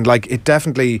up, and like it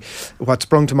definitely, what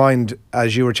sprung to mind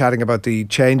as you were chatting about the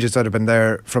changes that have been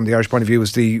there from the Irish point of view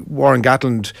is the Warren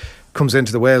Gatland comes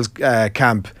into the Wales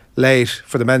camp late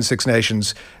for the men's Six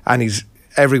Nations, and he's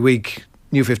every week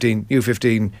new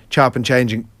 15, chop and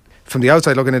changing. From the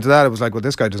outside looking into that, it was like, well,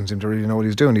 this guy doesn't seem to really know what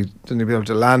he's doing. He doesn't be able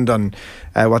to land on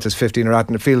what his 15 are at,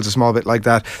 and it feels a small bit like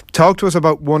that. Talk to us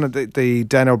about one of the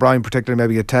Den O'Brien, particularly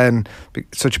maybe a 10,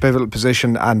 such a pivotal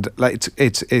position, and like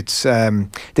it's the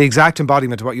exact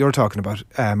embodiment of what you're talking about.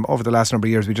 Over the last number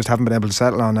of years, we just haven't been able to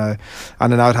settle on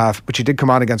an out half. But she did come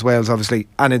on against Wales, obviously,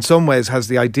 and in some ways has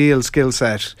the ideal skill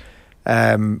set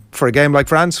for a game like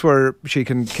France, where she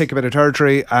can kick a bit of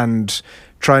territory and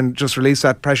try and just release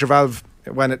that pressure valve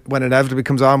when it inevitably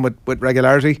comes on with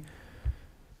regularity.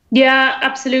 Yeah,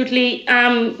 absolutely.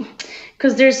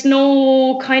 Because there's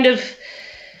no kind of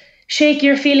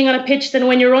shakier feeling on a pitch than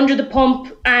when you're under the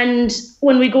pump, and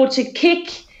when we go to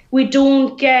kick, we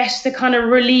don't get the kind of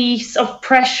release of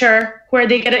pressure where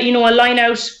they get a line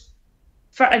out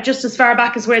just as far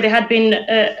back as where they had been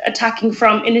attacking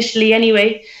from initially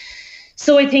anyway.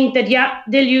 So I think that,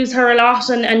 they'll use her a lot,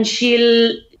 and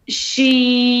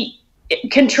she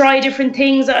can try different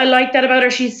things. I like that about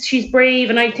her. She's brave,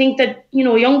 and I think that,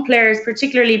 young players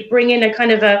particularly bring in a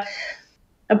kind of a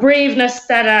braveness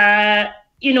that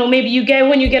maybe you get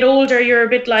when you get older. You're a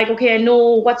bit like, okay, I know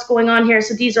what's going on here,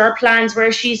 so these are our plans,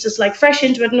 where she's just like fresh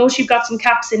into it. She's got some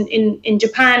caps in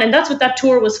Japan, and that's what that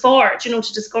tour was for, to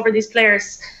discover these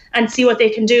players and see what they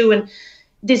can do. And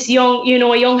this young,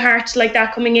 a young heart like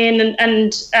that coming in,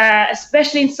 and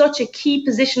especially in such a key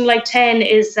position like 10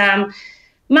 is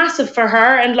massive for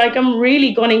her. And like, I'm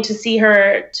really gunning to see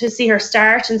her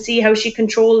start and see how she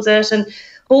controls it, and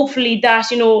hopefully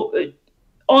that,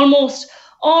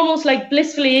 almost like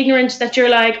blissfully ignorant that you're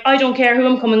like, I don't care who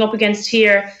I'm coming up against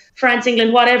here, France,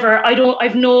 England, whatever.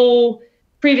 I've no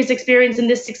previous experience in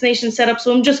this Six Nations setup,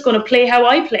 so I'm just going to play how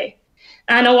I play.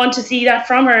 And I want to see that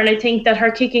from her. And I think that her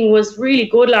kicking was really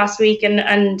good last week, and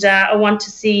I want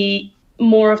to see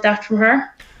more of that from her.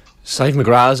 Sive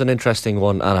McGrath is an interesting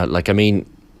one, Anna.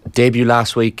 Debut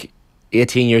last week,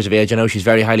 18 years of age. I know she's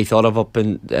very highly thought of up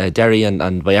in Derry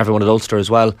and by everyone at Ulster as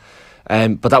well.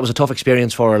 But that was a tough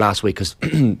experience for her last week, because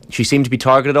she seemed to be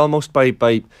targeted almost by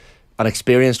an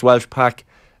experienced Welsh pack,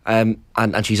 and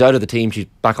she's out of the team. She's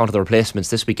back onto the replacements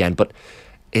this weekend. But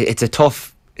it's a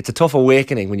tough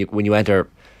awakening when you enter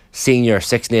senior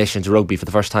Six Nations rugby for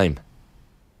the first time.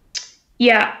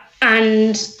 Yeah,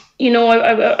 and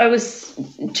I was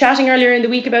chatting earlier in the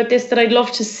week about this, that I'd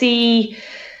love to see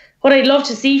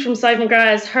from Sive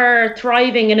McGrath is her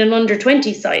thriving in an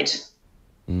under-20 side.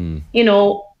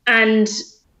 And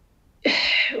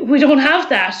we don't have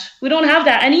that.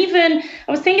 And even,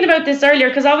 I was thinking about this earlier,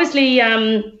 because obviously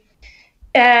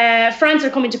France are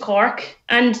coming to Cork,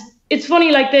 and it's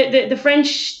funny, like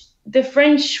the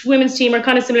French women's team are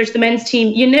kind of similar to the men's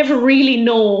team. You never really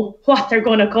know what they're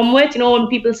going to come with, when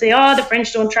people say, the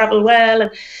French don't travel well,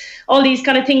 and all these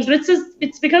kind of things. But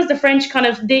it's because the French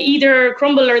they either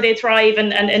crumble or they thrive,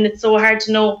 and it's so hard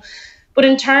to know. But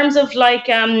in terms of like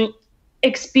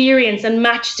experience and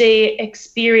match day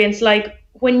experience, like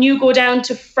when you go down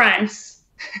to France,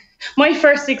 my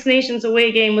first Six Nations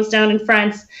away game was down in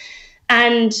France,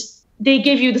 and they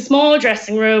give you the small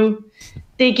dressing room,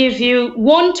 they give you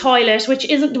one toilet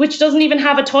which doesn't even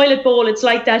have a toilet bowl. It's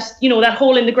like that, that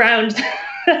hole in the ground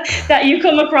that you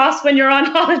come across when you're on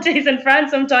holidays in France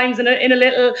sometimes in a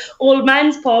little old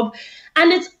man's pub.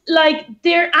 And it's like,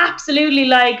 they're absolutely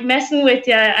like messing with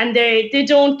you, and they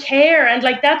don't care. And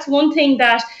like, that's one thing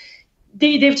that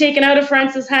they've taken out of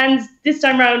France's hands this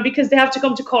time around, because they have to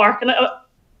come to Cork. And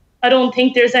I don't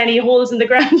think there's any holes in the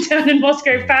ground down in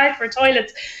Musgrave Park for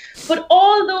toilets. But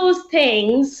all those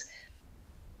things,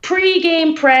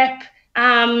 pre-game prep,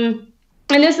 and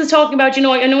this is talking about, I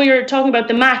know you're talking about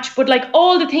the match, but like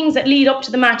all the things that lead up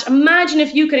to the match. Imagine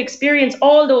if you could experience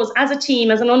all those as a team,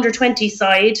 as an under-20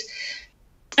 side,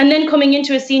 and then coming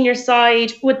into a senior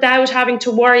side without having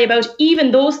to worry about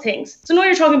even those things. So now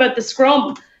you're talking about the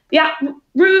scrum. Yeah,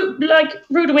 rude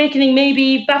awakening,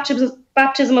 maybe,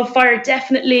 baptism of fire,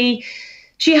 definitely.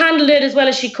 She handled it as well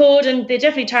as she could, and they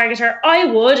definitely target her. I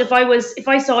would, if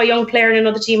I saw a young player in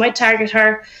another team, I'd target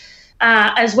her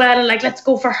as well, and like, let's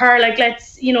go for her. Like,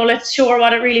 let's show her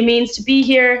what it really means to be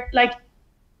here. Like,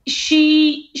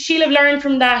 she'll have learned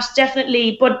from that,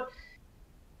 definitely. But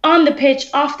on the pitch,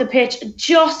 off the pitch,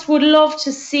 just would love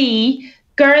to see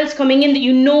girls coming in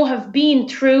that have been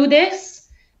through this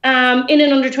in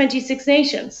an under-20 Six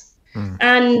Nations.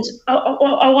 And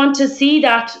I want to see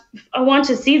that. I want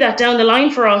to see that down the line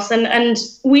for us, and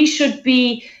we should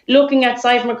be looking at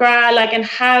Sive McGrath, like, and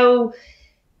how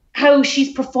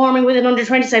she's performing with an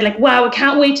under-20 side. Like, wow, I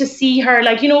can't wait to see her.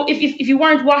 Like, if you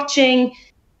weren't watching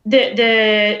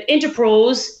the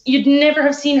Interpros, you'd never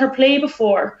have seen her play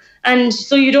before, and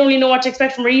so you'd only know what to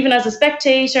expect from her, even as a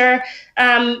spectator.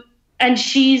 And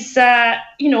she's,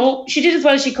 she did as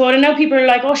well as she could. And now people are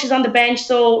like, oh, she's on the bench,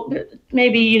 so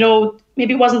maybe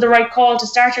it wasn't the right call to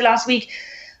start her last week.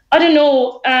 I don't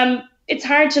know. It's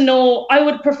hard to know. I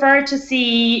would prefer to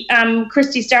see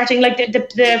Christy starting, like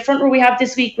the front row we have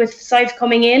this week with Sive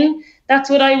coming in. That's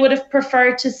what I would have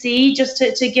preferred to see, just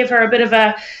to give her a bit of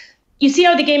a, you see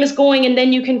how the game is going, and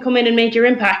then you can come in and make your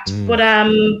impact. But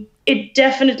it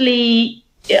definitely,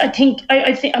 I think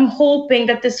I'm hoping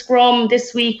that the scrum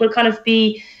this week will kind of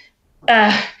be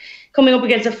coming up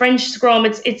against a French scrum,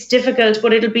 it's difficult,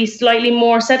 but it'll be slightly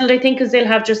more settled, I think, because they'll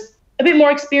have just a bit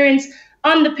more experience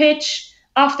on the pitch,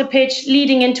 off the pitch,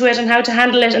 leading into it and how to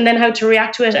handle it and then how to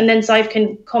react to it. And then Saif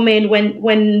can come in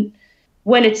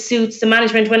when it suits the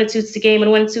management, when it suits the game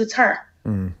and when it suits her.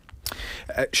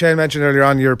 Shane mentioned earlier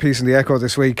on your piece in the Echo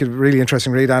this week, a really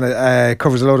interesting read, and it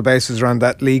covers a load of bases around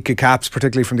that leak of caps,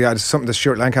 particularly from the something that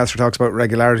Stuart Lancaster talks about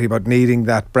regularity, about needing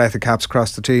that breadth of caps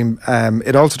across the team.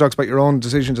 It also talks about your own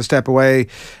decision to step away,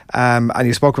 and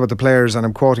you spoke about the players, and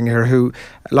I'm quoting here, who,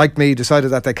 like me, decided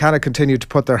that they cannot continue to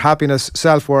put their happiness,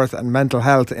 self-worth and mental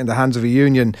health in the hands of a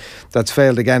union that's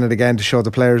failed again and again to show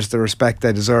the players the respect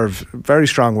they deserve. Very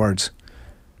strong words.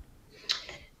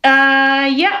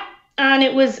 Yeah. And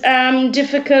it was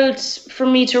difficult for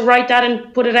me to write that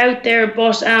and put it out there,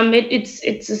 but it's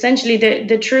essentially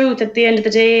the truth at the end of the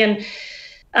day. And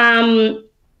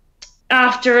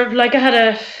after, like, I had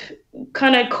a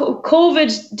kind of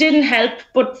COVID didn't help,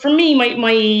 but for me,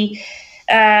 my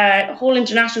whole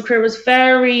international career was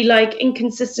very like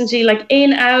inconsistency, like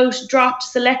in, out, dropped,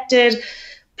 selected,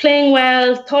 playing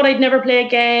well, thought I'd never play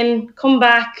again, come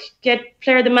back, get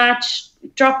player of the match,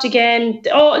 dropped again,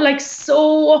 like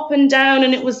so up and down,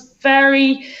 and it was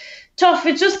very tough.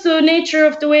 It's just the nature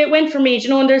of the way it went for me, you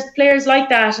know, and there's players like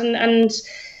that, and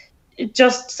it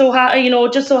just so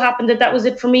happened that was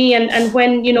it for me. And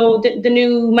when, you know, the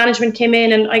new management came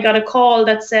in and I got a call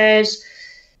that said,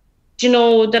 you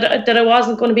know, that I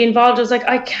wasn't going to be involved, I was like,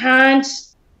 I can't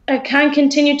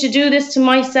continue to do this to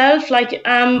myself. Like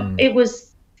it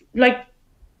was like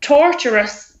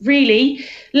torturous, really,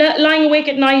 lying awake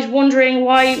at night wondering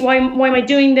why am I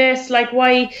doing this, like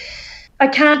why I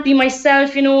can't be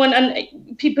myself, you know.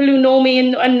 And people who know me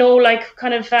and know, like,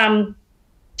 kind of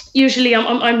usually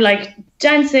I'm like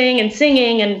dancing and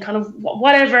singing and kind of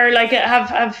whatever, like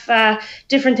have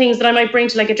different things that I might bring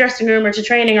to like a dressing room or to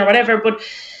training or whatever. But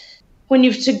when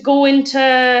you have to go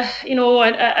into, you know,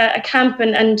 a camp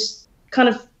and kind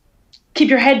of keep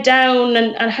your head down,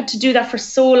 and I had to do that for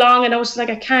so long, and I was like,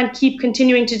 I can't keep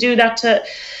continuing to do that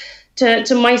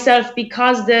to myself,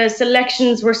 because the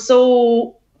selections were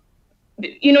so,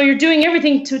 you know, you're doing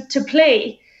everything to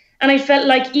play, and I felt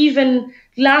like even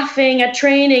laughing at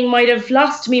training might have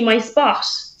lost me my spot.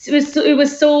 It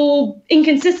was so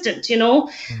inconsistent, you know.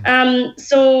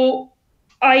 So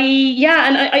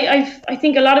I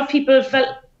think a lot of people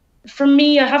felt. For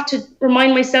me, I have to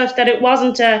remind myself that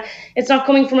it's not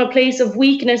coming from a place of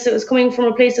weakness. It was coming from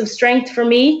a place of strength for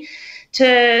me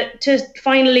to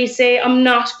finally say, I'm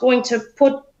not going to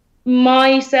put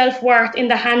my self-worth in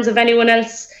the hands of anyone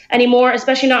else anymore,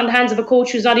 especially not in the hands of a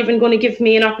coach who's not even going to give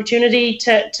me an opportunity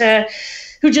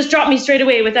who just dropped me straight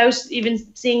away without even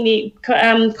seeing me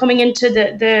coming into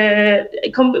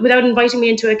without inviting me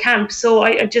into a camp. So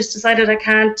I just decided I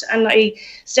can't, and I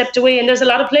stepped away. And there's a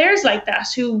lot of players like that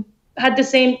who had the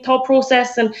same thought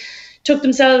process and took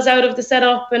themselves out of the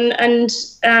setup and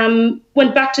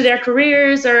went back to their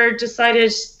careers, or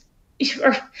decided,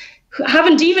 or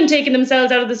haven't even taken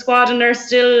themselves out of the squad and are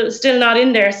still not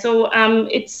in there. So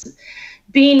it's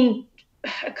been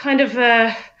a kind of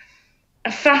a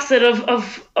facet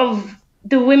of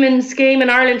the women's game in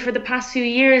Ireland for the past few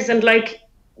years. And like,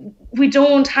 we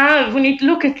don't have, when you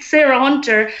look at Sarah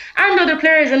Hunter and other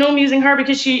players, I know I'm using her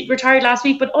because she retired last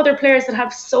week, but other players that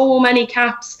have so many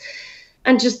caps,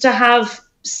 and just to have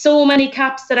so many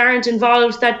caps that aren't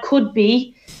involved that could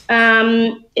be,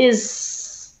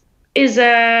 is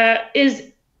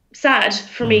sad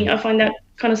for me. I find that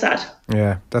kind of sad.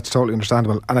 Yeah, that's totally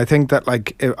understandable. And I think that,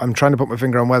 like, I'm trying to put my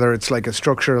finger on whether it's like a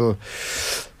structural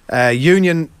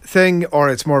union thing or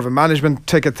it's more of a management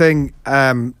ticket thing.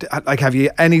 Like, have you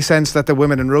any sense that the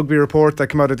Women in Rugby report that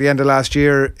came out at the end of last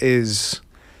year is,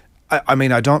 I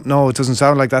mean, I don't know, it doesn't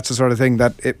sound like that's the sort of thing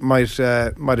that it might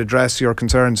address your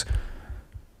concerns?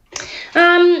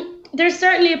 There's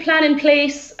certainly a plan in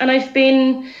place, and I've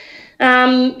been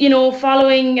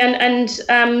following and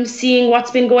seeing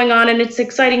what's been going on, and it's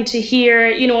exciting to hear,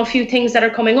 a few things that are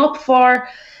coming up for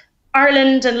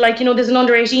Ireland. And there's an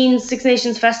under-18s Six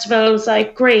Nations Festival. It's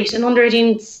like, great, an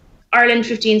under-18s Ireland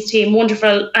 15s team,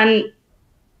 wonderful. And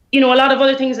a lot of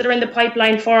other things that are in the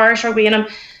pipeline for Irish rugby, and I'm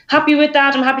happy with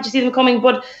that. I'm happy to see them coming,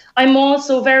 but I'm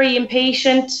also very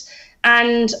impatient,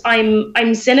 and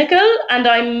I'm cynical, and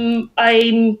I'm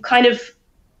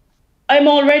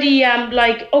already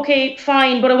like, okay,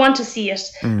 fine, but I want to see it.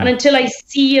 And until I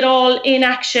see it all in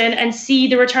action and see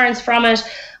the returns from it,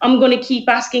 I'm going to keep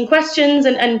asking questions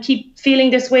and keep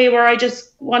feeling this way, where I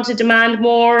just want to demand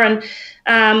more, and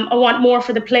I want more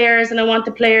for the players, and I want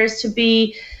the players to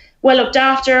be well looked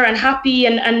after and happy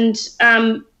and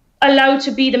allowed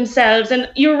to be themselves. And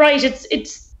you're right,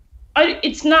 it's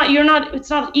it's not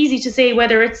easy to say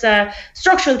whether it's a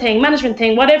structural thing, management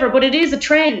thing, whatever, but it is a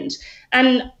trend.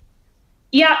 And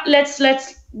yeah, let's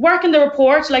work in the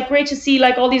report. Like, great to see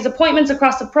like all these appointments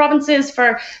across the provinces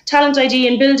for talent ID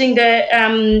and building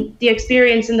the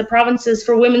experience in the provinces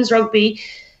for women's rugby.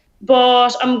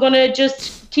 But I'm going to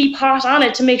just keep hot on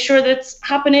it to make sure that's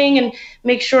happening and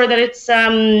make sure that it's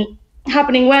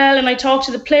happening well. And I talk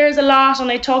to the players a lot, and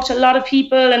I talk to a lot of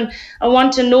people, and I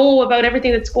want to know about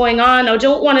everything that's going on. I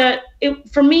don't want to,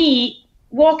 for me,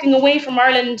 walking away from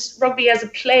Ireland rugby as a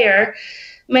player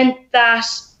meant that,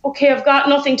 okay, I've got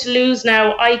nothing to lose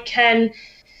now. I can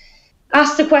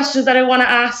ask the questions that I want to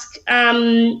ask,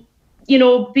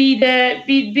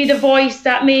 be the voice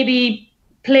that maybe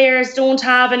players don't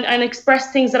have, and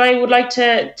express things that I would like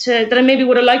that I maybe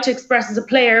would have liked to express as a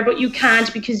player, but you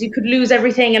can't because you could lose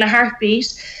everything in a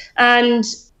heartbeat. And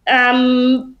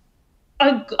I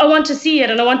want to see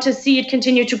it, and I want to see it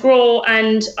continue to grow,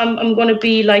 and I'm going to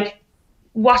be like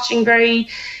watching very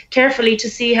carefully to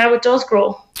see how it does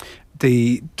grow.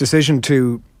 The decision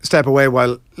to step away,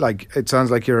 while like it sounds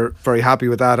like you're very happy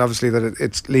with that, obviously that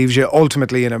it leaves you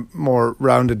ultimately in a more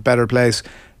rounded, better place,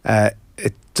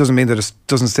 it doesn't mean that it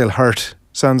doesn't still hurt.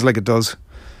 Sounds like it does.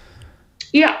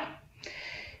 Yeah,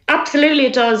 absolutely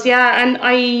it does. Yeah, and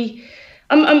I'm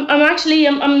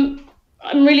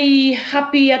really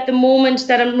happy at the moment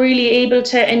that I'm really able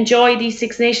to enjoy these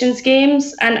Six Nations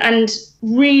games and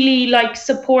really like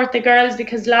support the girls,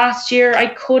 because last year I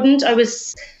couldn't. I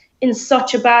was in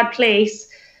such a bad place.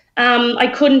 I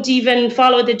couldn't even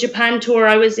follow the Japan tour.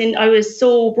 I was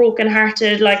so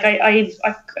brokenhearted. Like I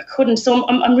couldn't. So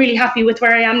I'm really happy with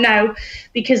where I am now,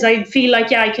 because I feel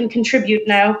like I can contribute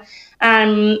now.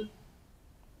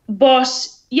 But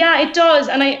yeah, it does,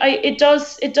 and it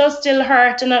does still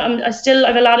hurt, and I still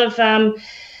have a lot of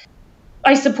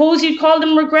I suppose you'd call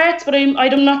them regrets, but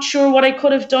I'm not sure what I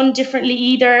could have done differently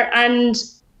either. And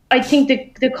I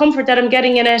think the comfort that I'm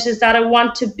getting in it is that I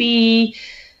want to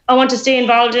stay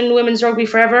involved in women's rugby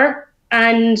forever,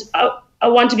 and I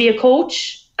want to be a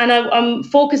coach, and I'm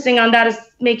focusing on that as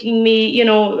making me,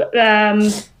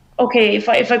 okay, if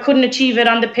I couldn't achieve it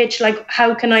on the pitch, like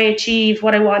how can I achieve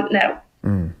what I want now?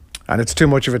 And it's too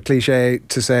much of a cliche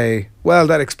to say, well,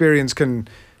 that experience can,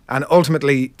 and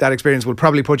ultimately that experience will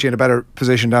probably put you in a better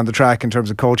position down the track in terms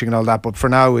of coaching and all that. But for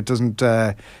now, it doesn't.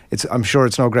 I'm sure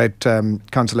it's no great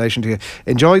consolation to you.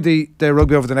 Enjoy the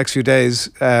rugby over the next few days,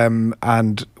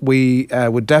 and we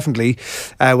would definitely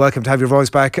welcome to have your voice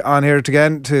back on here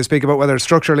again to speak about whether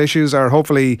structural issues or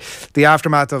hopefully the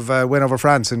aftermath of a win over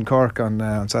France in Cork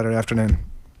on Saturday afternoon.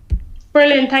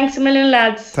 Brilliant. Thanks a million,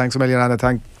 lads. Thanks a million, Anna.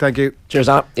 Thank you. Cheers,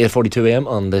 Anna. 8:42 a.m.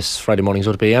 on this Friday morning's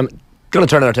OTB AM. Going to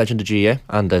turn our attention to GA,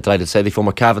 and delighted to say the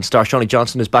former Cavan star Seanie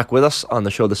Johnston is back with us on the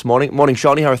show this morning. Morning,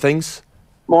 Seanie. How are things?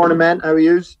 Morning, man. How are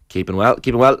you? Keeping well.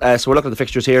 So we're looking at the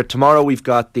fixtures here. Tomorrow we've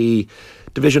got the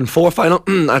Division 4 final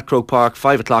at Croke Park,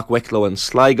 5 o'clock, Wicklow and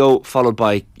Sligo, followed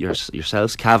by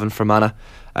yourselves, Cavan Fermanagh,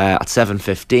 at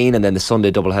 7:15, and then the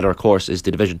Sunday doubleheader, of course, is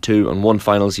the Division 2 and 1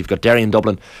 finals. You've got Derry and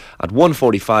Dublin at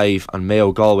 1:45 and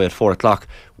Mayo Galway at 4 o'clock.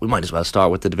 We might as well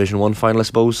start with the Division 1 final, I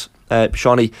suppose.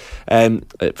 Seanie,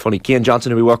 funny, Cian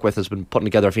Johnson, who we work with, has been putting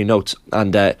together a few notes,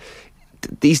 and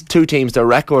these two teams, their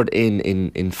record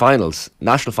in finals,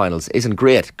 national finals, isn't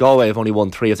great. Galway have only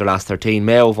won 3 of their last 13,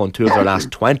 Mayo have won 2 of their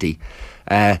last 20,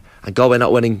 and Galway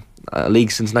not winning a league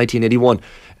since 1981.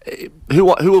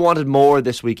 Who wanted more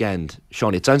this weekend,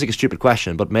 Seanie? It sounds like a stupid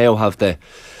question, but Mayo have the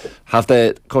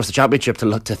of course the championship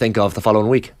to think of the following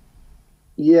week.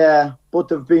 Yeah, but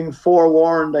they've been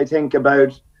forewarned, I think,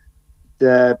 about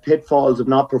the pitfalls of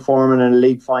not performing in a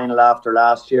league final after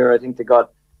last year. I think they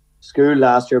got schooled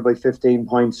last year by 15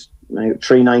 points,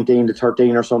 3-19 to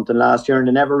 13 or something last year, and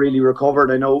they never really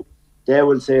recovered. I know they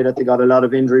will say that they got a lot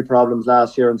of injury problems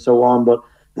last year and so on, but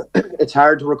it's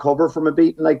hard to recover from a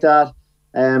beating like that.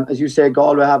 As you say,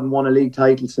 Galway haven't won a league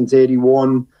title since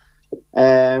 81.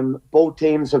 Both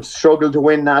teams have struggled to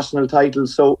win national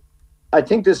titles, so I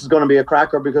think this is going to be a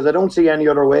cracker, because I don't see any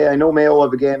other way. I know Mayo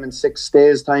have a game in 6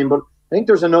 days' time, but I think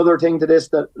there's another thing to this,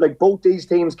 that like both these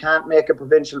teams can't make a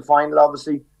provincial final,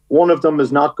 obviously. One of them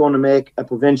is not going to make a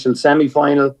provincial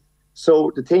semi-final.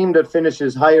 So the team that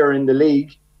finishes higher in the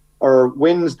league or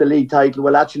wins the league title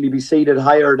will actually be seeded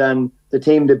higher than the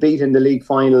team that beat in the league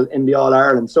final in the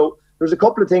All-Ireland. So there's a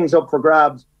couple of things up for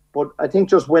grabs, but I think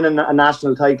just winning a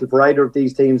national title for either of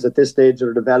these teams at this stage of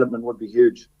their development would be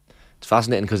huge. It's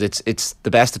fascinating because it's the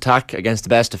best attack against the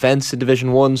best defence in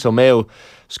Division 1. So Mayo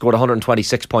scored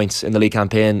 126 points in the league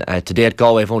campaign. To date,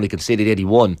 Galway have only conceded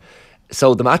 81.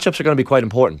 So the matchups are going to be quite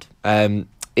important.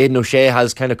 Aidan O'Shea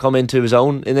has kind of come into his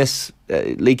own in this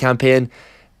league campaign.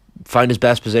 found his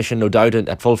best position, no doubt,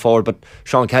 at full forward. But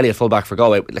Sean Kelly at full back for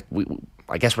Galway,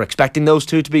 I guess we're expecting those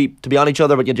two to be on each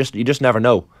other, but you just never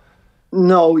know.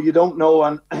 No, you don't know,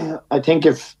 and I think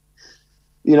if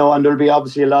and there'll be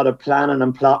obviously a lot of planning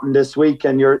and plotting this week,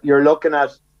 and you're looking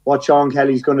at what Sean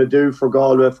Kelly's going to do for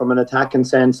Galway from an attacking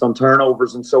sense on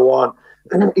turnovers and so on.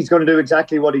 He's going to do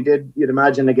exactly what he did, you'd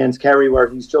imagine, against Kerry, where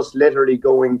he's just literally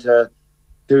going to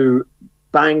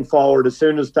bang forward. As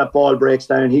soon as that ball breaks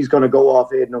down, he's going to go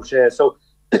off Aidan O'Shea. So,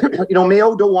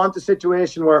 Mayo don't want a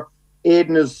situation where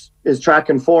Aidan is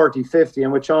tracking 40, 50,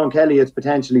 and with Sean Kelly, it's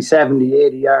potentially 70,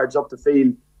 80 yards up the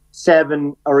field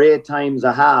 7 or 8 times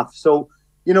a half. So,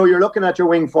 you're looking at your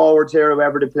wing forwards here,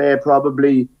 whoever they play,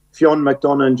 probably Fionn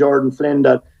McDonough and Jordan Flynn,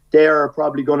 that they're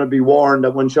probably going to be warned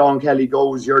that when Sean Kelly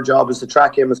goes, your job is to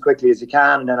track him as quickly as you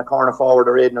can, and then a corner forward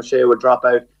or Aidan O'Shea will drop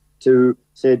out to,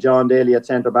 say, John Daly at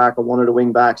centre back or one of the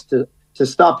wing backs to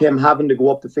stop him having to go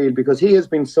up the field, because he has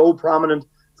been so prominent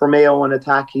for Mayo in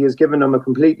attack. He has given them a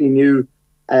completely new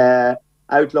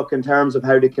outlook in terms of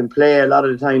how they can play. A lot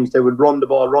of the times they would run the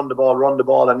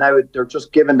ball, and now they're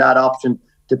just given that option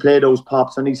to play those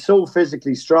pops, and he's so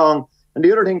physically strong. And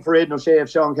the other thing for Aidan O'Shea, if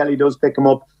Sean Kelly does pick him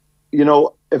up,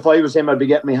 if I was him, I'd be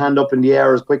getting my hand up in the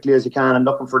air as quickly as you can and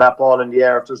looking for that ball in the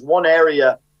air. If there's one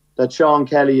area that Sean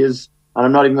Kelly is, and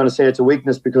I'm not even going to say it's a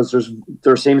weakness, because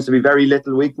there seems to be very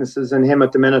little weaknesses in him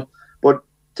at the minute, but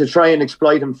to try and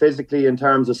exploit him physically in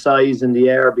terms of size in the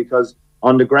air, because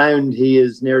on the ground he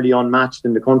is nearly unmatched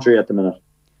in the country at the minute.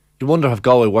 You wonder if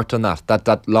Galway worked on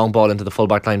that long ball into the full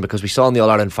back line, because we saw in the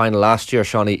All-Ireland final last year,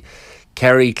 Shawnee,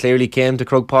 Kerry clearly came to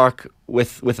Croke Park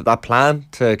with that plan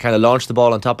to kind of launch the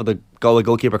ball on top of the Galway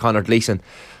goalkeeper Conor Gleeson,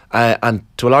 and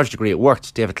to a large degree it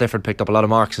worked. David Clifford picked up a lot of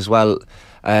marks as well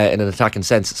in an attacking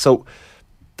sense. So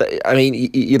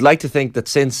you'd like to think that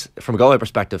from a Galway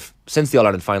perspective, since the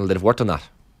All-Ireland final, they'd have worked on that.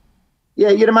 Yeah,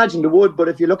 you'd imagine they would, but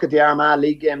if you look at the Armagh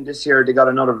League game this year, they got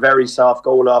another very soft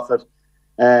goal off it.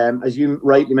 As you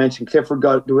rightly mentioned, Clifford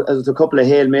got a couple of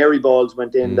Hail Mary balls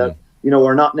went in that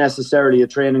were not necessarily a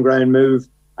training ground move,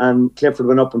 and Clifford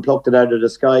went up and plucked it out of the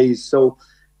skies. So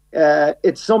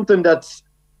it's something that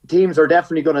teams are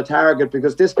definitely going to target,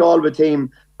 because this Galway team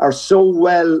are so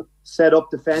well set up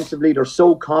defensively. They're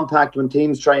so compact when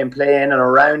teams try and play in and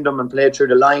around them and play through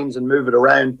the lines and move it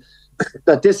around,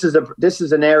 that this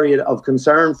is an area of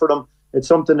concern for them. It's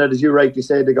something that, as you rightly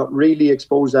said, they got really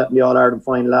exposed at in the All-Ireland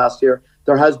final last year.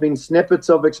 There has been snippets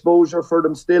of exposure for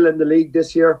them still in the league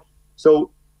this year.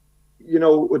 So,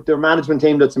 with their management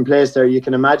team that's in place there, you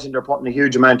can imagine they're putting a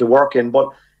huge amount of work in, but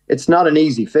it's not an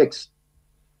easy fix.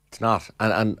 It's not.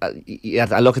 And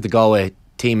I look at the Galway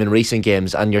team in recent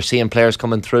games, and you're seeing players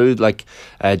coming through like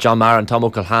John Maher and Tom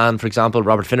O'Callaghan, for example.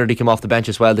 Robert Finnerty came off the bench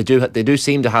as well. They do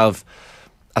seem to have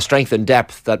a strength and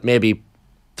depth that maybe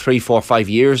 3, 4, 5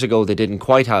 years ago they didn't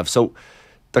quite have. So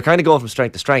they're kind of going from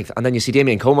strength to strength. And then you see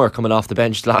Damien Comer coming off the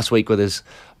bench last week with his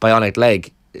bionic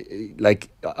leg, like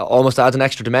almost adds an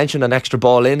extra dimension, an extra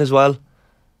ball in as well.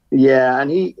 Yeah,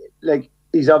 and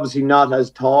he's obviously not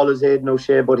as tall as Aidan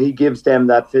O'Shea, but he gives them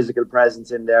that physical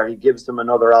presence in there. He gives them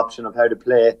another option of how to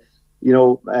play.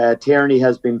 Tierney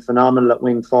has been phenomenal at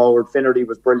wing forward. Finnerty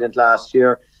was brilliant last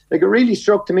year. It really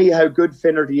struck to me how good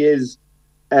Finnerty is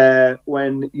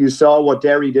when you saw what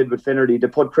Derry did with Finnerty to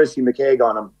put Chrissy McCaig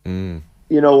on him.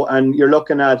 And you're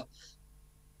looking at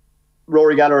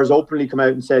Rory Gallagher has openly come out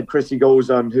and said Chrissy goes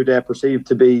on who they perceive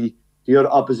to be the other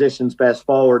opposition's best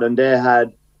forward, and they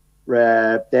had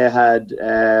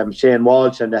Shane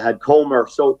Walsh and they had Comer.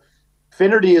 So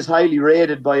Finnerty is highly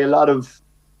rated by a lot of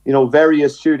very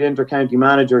astute inter-county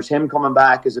managers. Him coming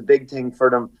back is a big thing for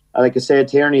them. Like I said,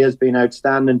 Tierney has been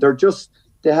outstanding.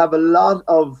 They have a lot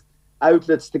of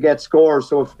outlets to get scores.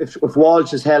 So if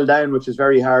Walsh is held down, which is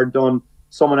very hard done,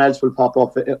 someone else will pop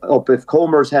up. If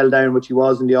Comer's held down, which he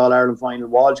was in the All-Ireland final,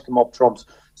 Walsh come up trumps.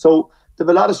 So they have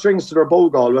a lot of strings to their bow,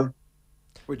 Galway.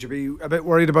 Would you be a bit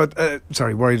worried about...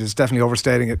 worried is definitely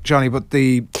overstating it, Johnny, but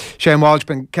the Shane Walsh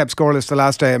been kept scoreless the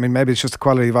last day. I mean, maybe it's just the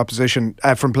quality of opposition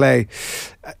from play.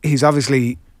 He's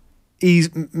obviously...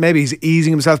 Maybe he's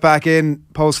easing himself back in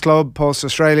post-club,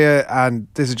 post-Australia, and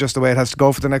this is just the way it has to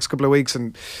go for the next couple of weeks.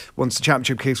 And once the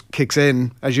championship kicks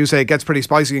in, as you say, it gets pretty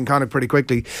spicy and kind of pretty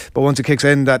quickly. But once it kicks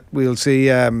in, that we'll see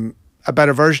a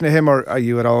better version of him, or are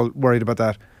you at all worried about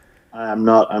that? I'm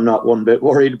not one bit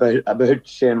worried about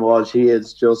Shane Walsh. He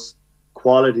is just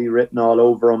quality written all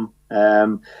over him.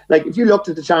 If you looked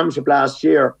at the championship last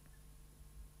year,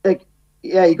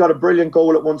 he got a brilliant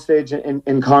goal at one stage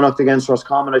in Connacht against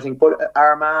Roscommon, I think. But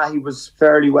Armagh, he was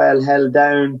fairly well held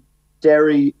down.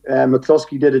 Derry,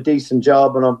 McCluskey did a decent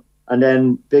job on him. And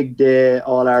then big day,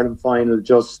 All-Ireland final,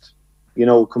 just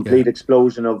complete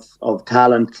explosion of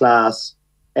talent, class,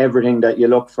 everything that you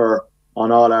look for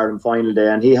on All-Ireland final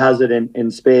day, and he has it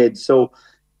in spades. So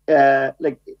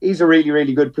he's a really,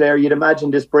 really good player. You'd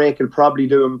imagine this break will probably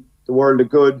do him the world of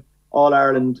good.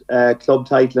 All-Ireland club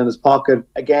title in his pocket.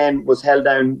 Again, was held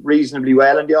down reasonably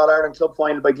well in the All-Ireland club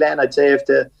final by Glenn. I'd say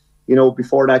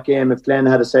before that game, if Glenn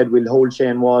had said we'll hold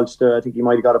Shane Walsh to, I think he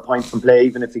might have got a point from play.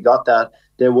 Even if he got that,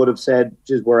 they would have said,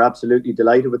 geez, we're absolutely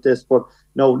delighted with this. But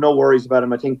no worries about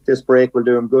him. I think this break will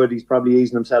do him good. He's probably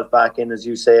easing himself back in, as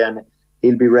you say, and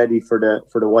he'll be ready for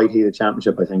the White Heated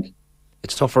Championship, I think.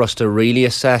 It's tough for us to really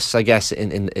assess, I guess,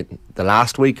 in the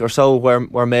last week or so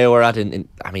where Mayo are at.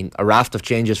 A raft of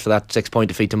changes for that 6-point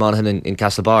defeat to Monaghan in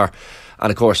Castlebar,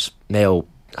 and of course Mayo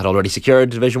had already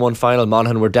secured the Division 1 final.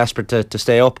 Monaghan were desperate to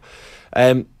stay up.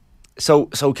 So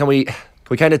can we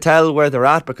kind of tell where they're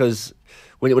at? Because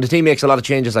when a team makes a lot of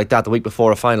changes like that the week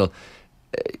before a final,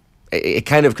 it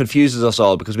kind of confuses us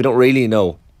all because we don't really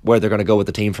know where they're going to go with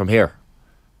the team from here.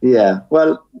 Yeah,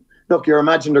 well, look, you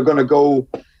imagine they're going to go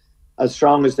as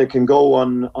strong as they can go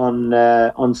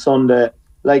on Sunday.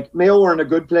 Like, Mayo are in a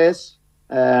good place,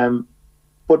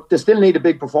 but they still need a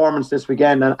big performance this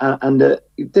weekend, and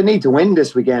they need to win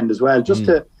this weekend as well, just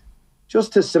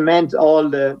to cement all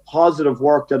the positive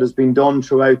work that has been done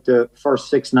throughout the first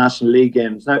 6 National League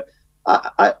games. Now,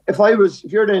 if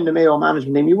you're in the Mayo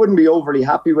management team, you wouldn't be overly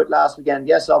happy with last weekend.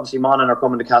 Yes, obviously Monaghan are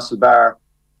coming to Castlebar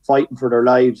fighting for their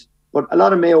lives, but a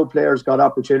lot of Mayo players got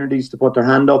opportunities to put their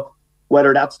hand up,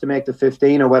 whether that's to make the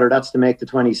 15 or whether that's to make the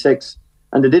 26,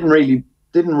 and they didn't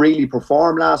really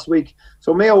perform last week.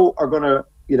 So Mayo are going to,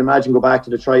 you'd imagine, go back to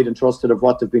the tried and trusted of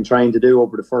what they've been trying to do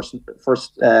over the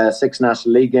first 6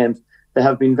 National League games. They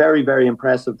have been very, very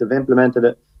impressive. They've implemented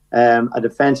a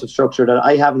defensive structure that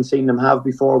I haven't seen them have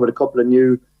before, with a couple of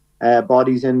new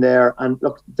bodies in there. And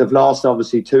look, they've lost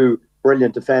obviously 2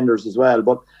 brilliant defenders as well.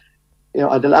 But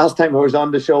the last time I was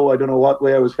on the show, I don't know what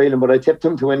way I was feeling, but I tipped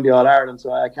them to win the All-Ireland,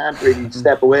 so I can't really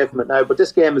step away from it now. But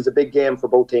this game is a big game for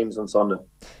both teams on Sunday.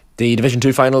 The Division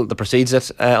 2 final that precedes it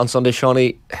on Sunday,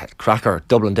 Seanie, cracker,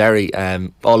 Dublin Derry,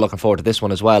 all looking forward to this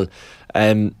one as well.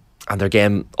 And their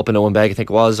game up in Owenbeg, I think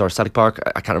it was, or Static Park,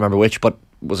 I can't remember which, but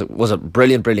was a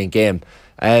brilliant game.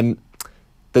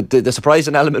 The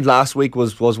surprising element last week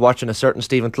was watching a certain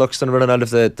Stephen Cluxton running out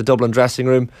of the Dublin dressing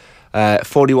room.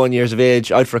 41 years of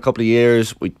age, out for a couple of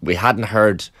years. We hadn't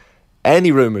heard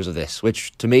any rumours of this,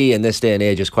 which to me in this day and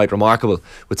age is quite remarkable,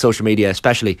 with social media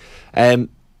especially.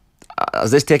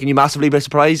 Has this taken you massively by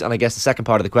surprise? And I guess the second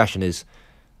part of the question is,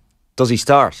 does he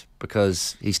start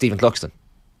because he's Stephen Cluxton?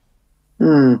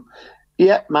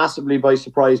 Yeah, massively by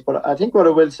surprise. But I think what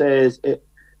I will say is,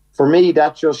 for me,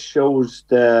 that just shows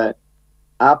the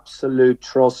absolute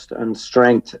trust and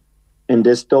strength in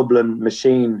this Dublin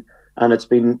machine. And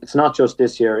it's not just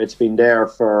this year, it's been there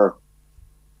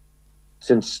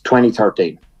since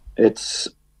 2013. It's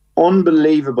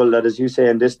unbelievable that, as you say,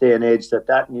 in this day and age,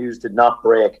 that news did not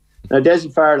break. Now,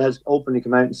 Dessie Farrell has openly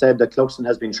come out and said that Cluxton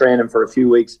has been training for a few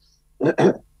weeks.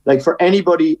 Like, for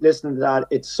anybody listening to that,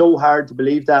 it's so hard to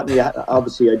believe that.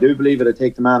 Obviously, I do believe it. I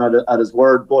take the man at his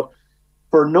word. But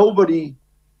for nobody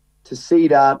to see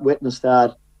that, witness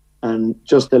that, and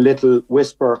just a little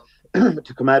whisper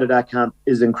to come out of that camp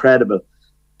is incredible.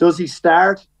 Does he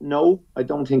start? No, I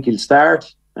don't think he'll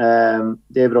start.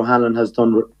 David O'Hanlon has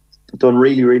done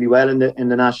really, really well in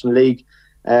the National League.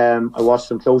 I watched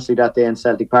him closely that day in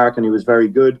Celtic Park, and he was very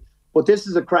good. But this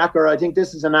is a cracker. I think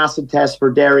this is an acid test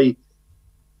for Derry.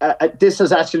 This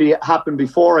has actually happened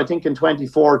before. I think in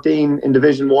 2014 in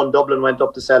Division 1, Dublin went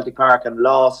up to Celtic Park and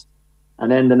lost.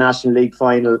 And then the National League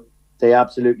final, they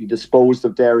absolutely disposed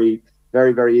of Derry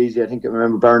very, very easy. I think I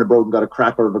remember Bernard Broden got a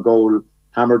cracker of a goal,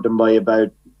 hammered them by about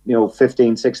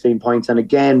 15, 16 points. And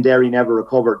again, Derry never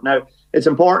recovered. Now, it's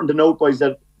important to note, boys,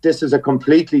 that this is a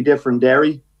completely different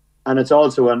Derry. And it's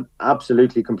also an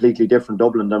absolutely completely different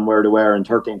Dublin than where they were in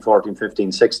 13, 14,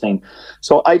 15, 16.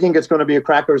 So I think it's going to be a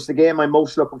cracker. It's the game I'm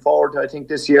most looking forward to, I think,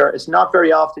 this year. It's not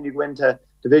very often you go into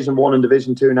Division 1 and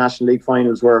Division 2 National League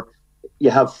finals where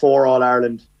you have 4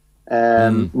 All-Ireland,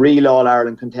 real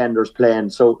All-Ireland contenders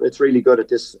playing. So it's really good at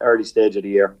this early stage of the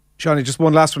year. Seanie, just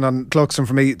one last one on Cluxton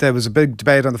for me. There was a big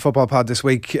debate on the football pod this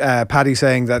week. Paddy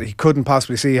saying that he couldn't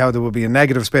possibly see how there would be a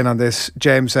negative spin on this.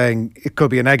 James saying it could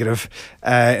be a negative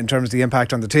in terms of the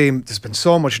impact on the team. There's been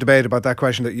so much debate about that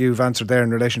question that you've answered there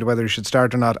in relation to whether he should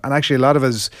start or not. And actually a lot of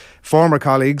his former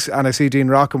colleagues, and I see Dean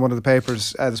Rock in one of the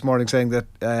papers this morning saying that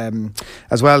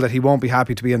as well, that he won't be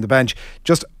happy to be on the bench.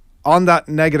 Just on that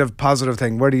negative positive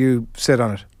thing, where do you sit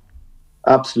on it?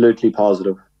 Absolutely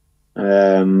positive.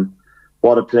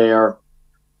 What a player.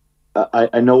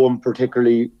 I know him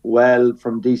particularly well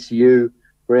from DCU.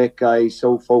 Great guy,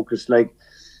 so focused. Like,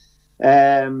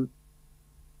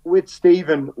 with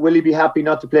Stephen, will he be happy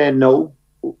not to play? No.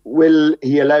 Will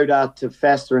he allow that to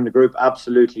fester in the group?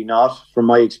 Absolutely not, from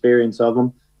my experience of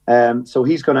him. So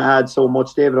he's going to add so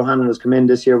much. David O'Hanlon has come in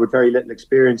this year with very little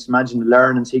experience. Imagine the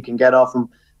learnings he can get off him.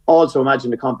 Also,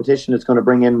 imagine the competition it's going to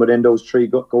bring in within those three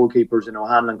goalkeepers in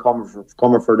O'Hanlon,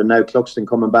 Comerford, and now Cluxton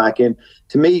coming back in.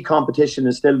 To me, competition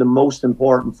is still the most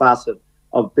important facet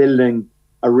of building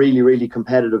a really, really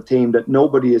competitive team, that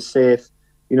nobody is safe.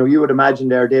 You know, you would imagine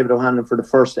there, David O'Hanlon for the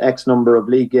first X number of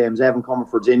league games, Evan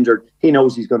Comerford's injured. He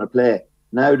knows he's going to play.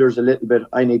 Now there's a little bit,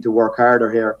 I need to work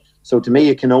harder here. So to me,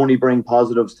 it can only bring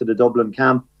positives to the Dublin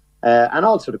camp. And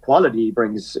also the quality he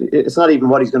brings. It's not even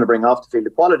what he's going to bring off the field.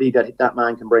 The quality that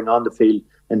man can bring on the field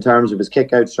in terms of his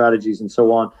kick-out strategies and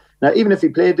so on. Now, even if he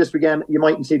played this weekend, you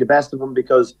mightn't see the best of him,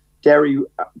 because Derry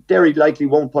likely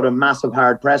won't put a massive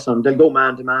hard press on him. They'll go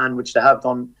man-to-man, which they have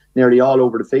done nearly all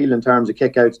over the field in terms of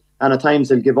kick-outs. And at times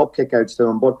they'll give up kick-outs to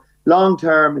him. But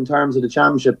long-term, in terms of the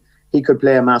championship, he could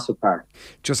play a massive part.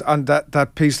 Just on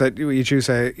that piece that you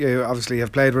say, you obviously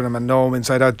have played with him and know him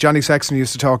inside out. Johnny Sexton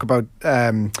used to talk about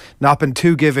not being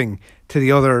too giving to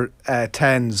the other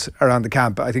 10s around the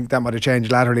camp. I think that might have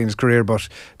changed laterally in his career, but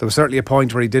there was certainly a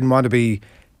point where he didn't want to be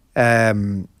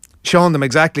showing them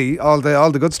exactly all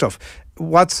the good stuff.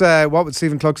 What would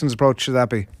Stephen Cluxton's approach to that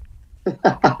be?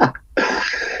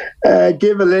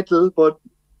 Give a little, but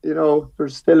you know,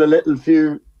 there's still a little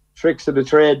few tricks of the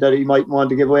trade that he might want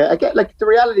to give away. I get, like, the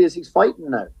reality is he's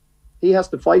fighting now. He has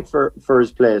to fight for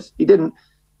his place. He didn't,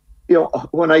 you know,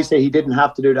 when I say he didn't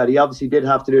have to do that, he obviously did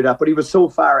have to do that, but he was so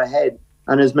far ahead,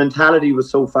 and his mentality was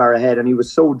so far ahead, and he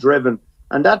was so driven.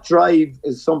 And that drive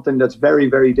is something that's very,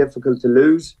 very difficult to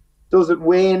lose. Does it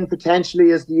wane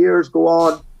potentially as the years go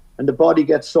on and the body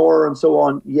gets sore and so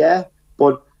on? Yeah,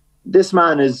 but this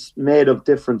man is made of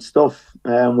different stuff,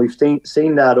 and we've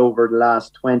seen that over the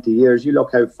last 20 years. You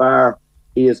look how far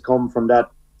he has come from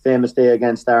that famous day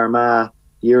against Armagh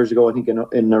years ago. I think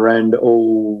in around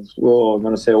I'm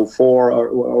going to say 04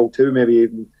 or 02 maybe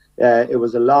even. It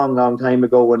was a long, long time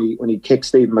ago when he kicked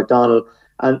Stephen McDonnell.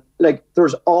 And like,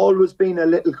 there's always been a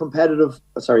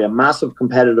massive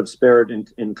competitive spirit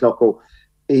in Clucko.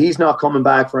 He's not coming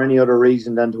back for any other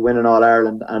reason than to win an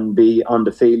All-Ireland and be on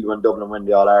the field when Dublin win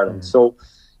the All-Ireland. So,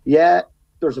 yeah,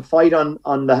 there's a fight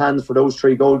on the hands for those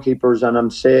three goalkeepers, and I'm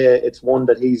saying it's one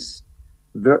that he's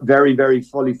very, very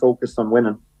fully focused on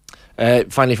winning.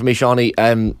 Finally for me,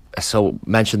 Seanie, so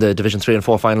mentioned the Division 3 and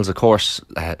 4 finals, of course.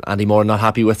 Andy Moore not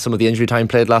happy with some of the injury time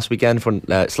played last weekend when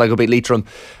Sligo beat Leitrim,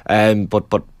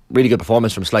 but really good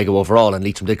performance from Sligo overall, and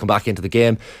Leitrim did come back into the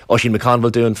game. Oisin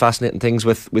McConville doing fascinating things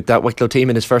with that Wicklow team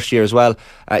in his first year as well.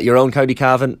 Your own County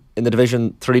Cavan in the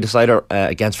Division 3 decider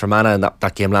against Fermanagh in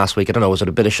that game last week. I don't know, was it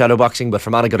a bit of shadow boxing, but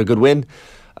Fermanagh got a good win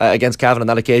against Cavan on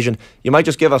that occasion. You might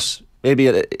just give us maybe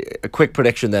a quick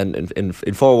prediction then in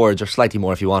 4 words, or slightly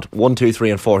more if you want. 1, 2,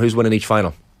 3 and 4. Who's winning each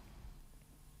final?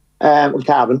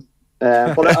 Cavan.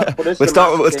 We'll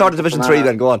start at Division 3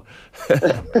 then, go on.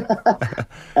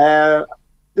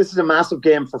 This is a massive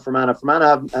game for Fermanagh.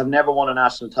 Fermanagh have never won a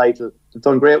national title. They've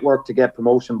done great work to get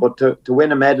promotion, but to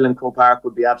win a medal in Croke Park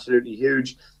would be absolutely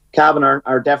huge. Cavan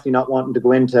are definitely not wanting to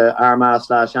go into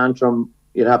Armagh/Antrim.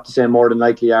 You'd have to say more than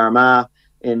likely Armagh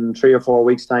in 3 or 4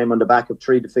 weeks' time on the back of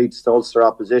 3 defeats to Ulster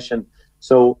opposition.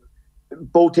 So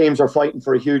both teams are fighting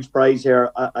for a huge prize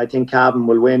here. I think Cavan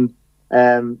will win.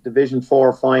 Division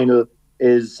 4 final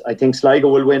is, I think Sligo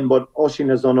will win, but Oisin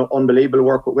has done unbelievable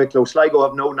work with Wicklow. Sligo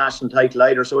have no national title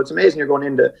either, so it's amazing you're going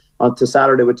into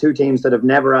Saturday with 2 teams that have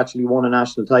never actually won a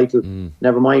national title,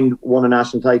 never mind won a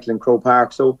national title in Croke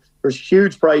Park. So there's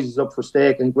huge prizes up for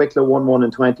stake. I think Wicklow won one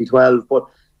in 2012, but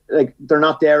like, they're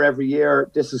not there every year.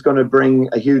 This is going to bring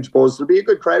a huge buzz. There'll be a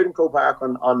good crowd in Croke Park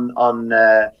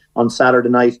on Saturday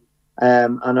night,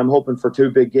 and I'm hoping for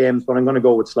 2 big games, but I'm going to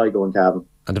go with Sligo and Cavan.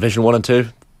 And Division 1 and 2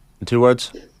 in 2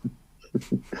 words?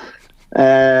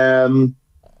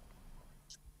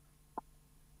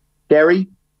 Derry,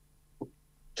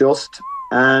 just,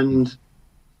 and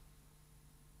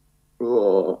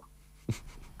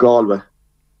Galway.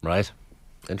 Right,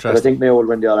 interesting. But I think Mayo will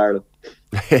win the All-Ireland.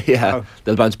 Yeah,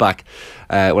 they'll bounce back.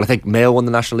 Well, I think Mayo won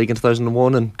the National League in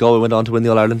 2001 and Galway went on to win the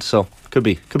All-Ireland, so could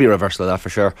be a reversal of that for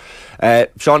sure.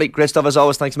 Seanie, great stuff as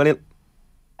always, thanks a million.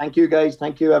 Thank you guys,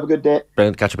 thank you, have a good day.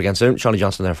 Brilliant, catch up again soon. Seanie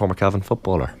Johnston there, former Cavan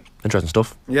footballer. Interesting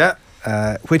stuff. Yeah.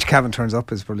 Which Cavan turns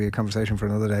up is probably a conversation for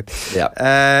another day.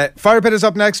 Yeah. Firepit is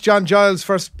up next. John Giles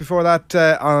first. Before that,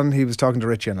 he was talking to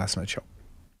Richie on last night's show.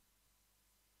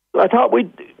 I thought we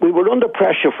were under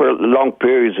pressure for long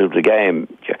periods of the game,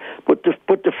 but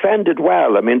defended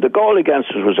well. I mean, the goal against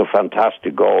us was a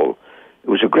fantastic goal. It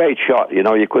was a great shot. You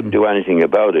know, you couldn't do anything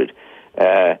about it.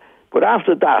 But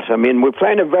after that, I mean, we're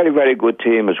playing a very, very good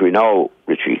team, as we know,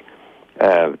 Richie.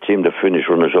 Team that finished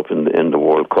runners-up in the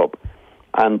World Cup.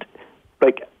 And,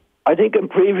 like, I think in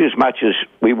previous matches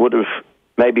we would have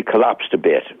maybe collapsed a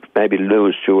bit, maybe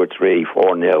lose 2 or 3,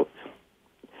 4-0.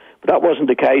 But that wasn't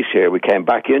the case here. We came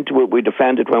back into it. We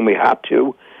defended when we had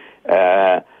to,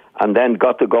 and then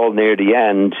got the goal near the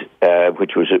end,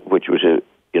 which was a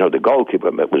you know, the goalkeeper,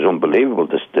 it was unbelievable.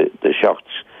 The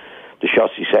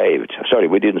shots he saved. Sorry,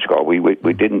 we didn't score.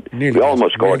 We didn't. We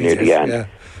almost scored near the end,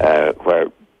 where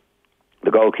the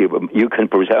goalkeeper, you can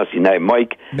pronounce his name,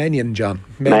 Mike Mannion, John.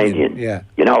 Mannion. Yeah.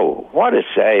 You know, what a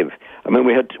save. I mean,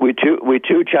 we had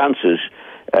two chances.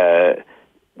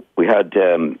 We had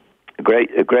a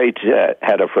great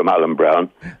header from Alan Brown,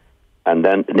 and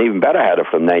then an even better header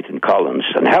from Nathan Collins.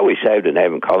 And how we saved a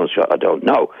Nathan Collins shot, I don't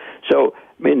know. So,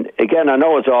 I mean, again, I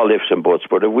know it's all ifs and buts,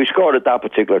 but if we scored at that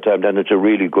particular time, then it's a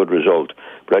really good result.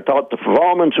 But I thought the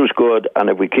performance was good, and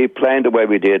if we keep playing the way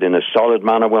we did in a solid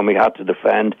manner when we had to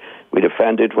defend, we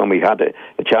defended. When we had a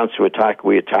chance to attack,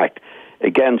 we attacked.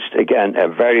 Against, again, a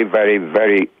very, very,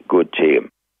 very good team.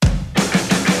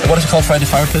 What is it called?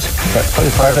 Firepit?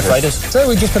 Firepit Fridays? So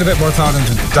we just put a bit more thought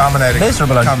into dominating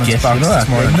miserable comments box this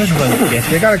morning.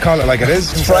 You gotta call it like it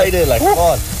is. It's Friday, like, come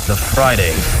on. The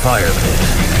Friday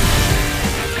Firepit.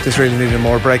 This really needed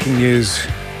more breaking news.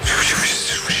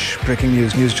 Breaking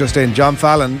news just in. John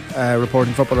Fallon,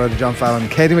 reporting football writer John Fallon.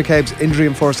 Katie McCabe's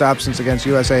injury-enforced absence against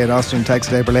USA in Austin,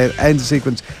 Texas, April 8 ends a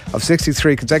sequence of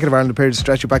 63 consecutive Ireland periods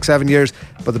stretching back 7 years.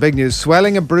 But the big news,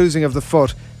 swelling and bruising of the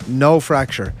foot, no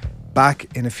fracture.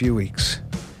 Back in a few weeks.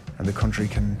 And the country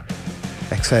can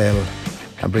exhale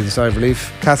and breathe a sigh of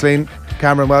relief. Kathleen,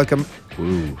 Cameron, welcome.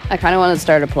 Ooh. I kind of wanted to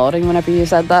start applauding whenever you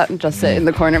said that and just sit in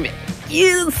the corner and be,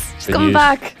 yes, she's coming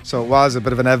back. So it was a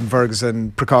bit of an Evan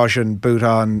Ferguson precaution, boot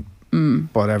on,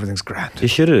 but everything's grand. You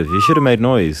should have made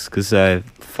noise, because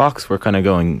Fox were kind of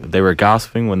going, they were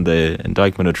gasping when the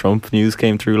indictment of Trump news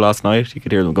came through last night. You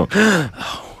could hear them going,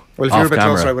 oh, well, if you were a bit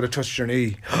closer, I would have touched your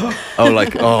knee.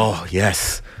 Oh,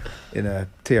 yes. In a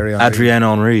Thierry Adrian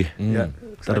Henry. Yeah,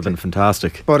 exactly. That'd have been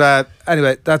fantastic. But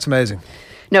anyway, that's amazing.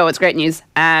 No, it's great news.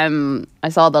 I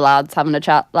saw the lads having a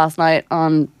chat last night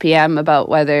on PM about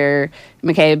whether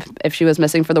McCabe, if she was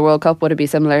missing for the World Cup, would it be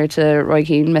similar to Roy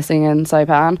Keane missing in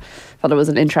Saipan? Thought it was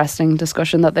an interesting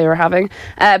discussion that they were having.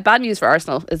 Bad news for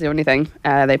Arsenal is the only thing.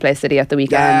 They play City at the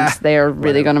weekend. Yeah, they are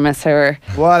really going to miss her.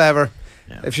 Whatever.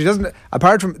 Yeah. If she doesn't,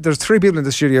 apart from, there's 3 people in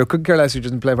the studio, couldn't care less who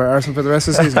doesn't play for Arsenal for the rest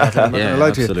of the season. I'm not going to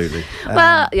lie to you. Absolutely.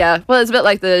 Well, it's a bit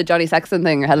like the Johnny Sexton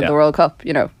thing ahead of the World Cup,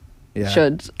 you know. Yeah.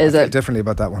 Is it differently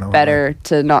about that one? Better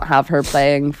to not have her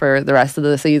playing for the rest of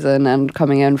the season and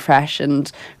coming in fresh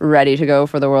and ready to go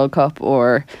for the World Cup,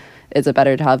 or is it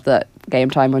better to have that game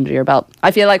time under your belt?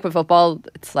 I feel like with football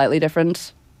it's slightly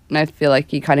different, and I feel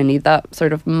like you kind of need that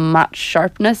sort of match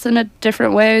sharpness in a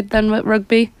different way than with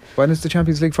rugby. When is the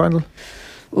Champions League final?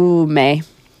 Ooh, May.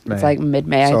 It's like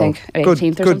mid-May, so I think,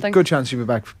 18th or something. Good chance you'll be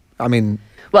back. I mean,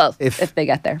 well, if they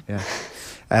get there. Yeah.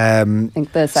 I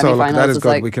think the semi-finals that is good.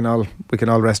 Like, we can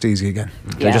all rest easy again.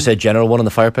 Can I just say general one on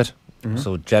the Firepit? Mm-hmm.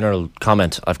 So general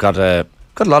comment. I've got a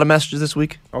lot of messages this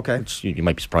week. Okay, which you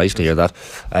might be surprised to hear that.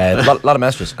 A lot of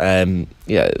messages. Some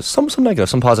negative,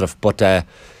 some positive, but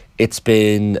it's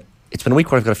been a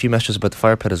week where I've got a few messages about the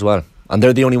Firepit as well, and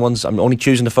they're the only ones. I'm only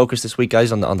choosing to focus this week,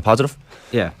 guys, on the positive.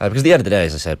 Yeah, because at the end of the day,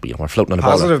 as I said, we're floating on a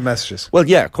ball. Positive messages. Well,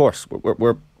 yeah, of course,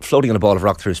 we're floating on a ball of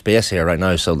rock through space here right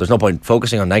now, so there's no point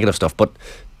focusing on negative stuff, but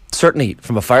certainly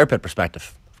from a Firepit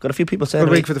perspective, I've got a few people saying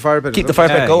good week for the Firepit. Keep the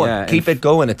Firepit going. Keep it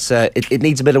going. It's it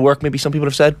needs a bit of work, maybe some people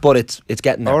have said, but it's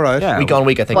getting there. All right. Week on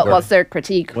week, I think. What's their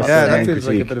critique? That feels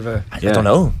like a bit of a. I don't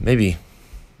know. Maybe.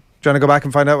 Do you want to go back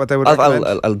and find out what they would recommend?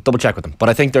 I'll double check with them, but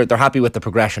I think they're happy with the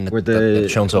progression that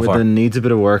they've shown so far. There needs a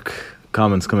bit of work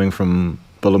comments coming from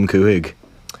Bullum Coohig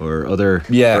or other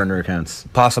burner accounts.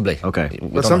 Possibly. Okay.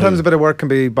 But sometimes a bit of work can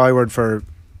be byword for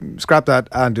scrap that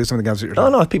and do something else.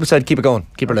 No, people said keep it going,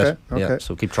 keep it lit. Okay. Yeah,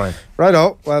 so keep trying.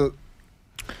 Righto, well,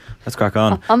 let's crack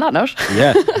on. On that note,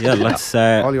 let's.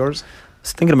 All yours. I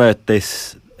was thinking about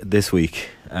this week.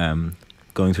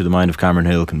 Going through the mind of Cameron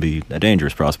Hill can be a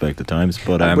dangerous prospect at times,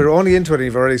 but we're only into it and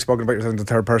you've already spoken about yourself in the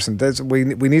third person. We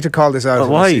need to call this out.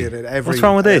 Why? What's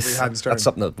wrong with this? That's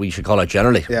something that we should call out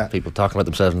generally. Yeah. People talking about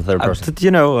themselves in the third person.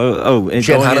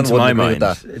 Going into my mind.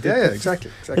 Yeah,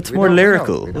 exactly. It's more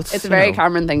lyrical. It's a very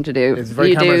Cameron thing to do.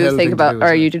 You do think about,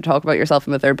 or you do talk about yourself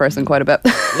in the third person quite a bit.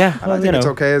 Yeah, I think it's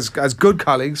okay as good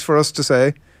colleagues for us to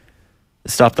say.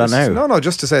 stop that now? No,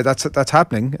 just to say that's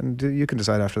happening, and you can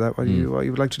decide after that what you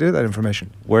would like to do with that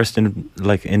information. Worst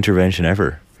intervention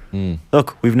ever.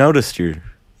 Look, we've noticed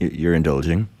you're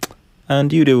indulging,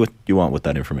 and you do what you want with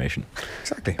that information.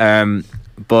 Exactly.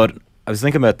 But I was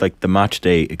thinking about the match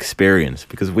day experience,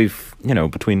 because we've,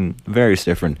 between various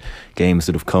different games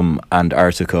that have come and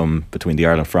are to come between the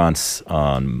Ireland-France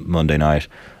on Monday night,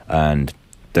 and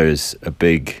there's a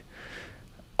big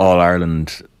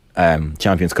All-Ireland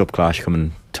Champions Cup clash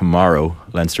coming tomorrow,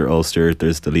 Leinster-Ulster.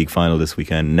 There's the league final this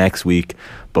weekend. Next week,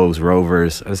 Bows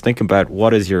Rovers. I was thinking about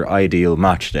what is your ideal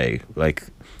match day,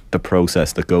 the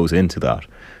process that goes into that.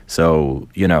 So,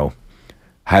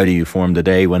 how do you form the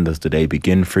day? When does the day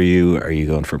begin for you? Are you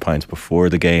going for pints before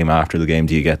the game, after the game?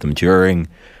 Do you get them during?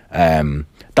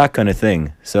 That kind of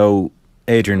thing. So,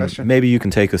 Adrian, maybe you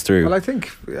can take us through. Well, I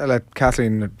think I'll let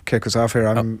Kathleen kick us off here.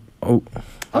 I'm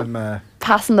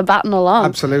passing the baton along.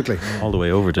 Absolutely. All the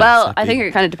way over to Well, I think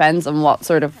it kind of depends on what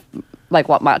sort of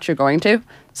what match you're going to.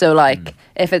 So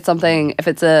if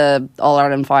it's a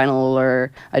All-Ireland final,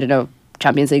 or I don't know,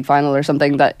 Champions League final or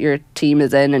something that your team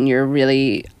is in and you're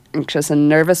really anxious and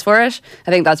nervous for it,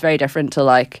 I think that's very different to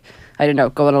I don't know,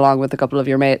 going along with a couple of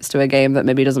your mates to a game that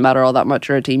maybe doesn't matter all that much,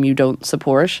 or a team you don't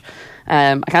support.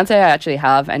 I can't say I actually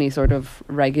have any sort of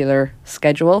regular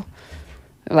schedule.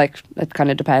 It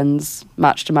kind of depends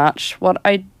match to match what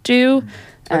I do.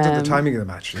 Depends on the timing of the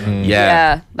match.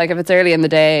 Yeah. If it's early in the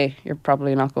day, you're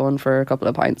probably not going for a couple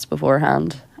of pints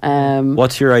beforehand.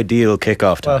 What's your ideal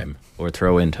kickoff time or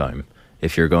throw-in time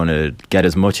if you're going to get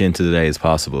as much into the day as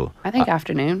possible? I think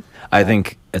afternoon. I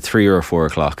think a 3 or 4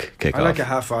 o'clock kickoff. I like a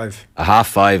 5:30. A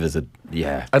 5:30 is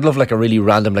I'd love a really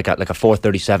random like a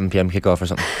 4:37 p.m. kickoff or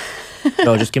something.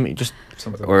 No, just give me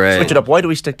or switch it up. Why do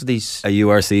we stick to these? A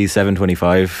URC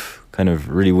 7:25 kind of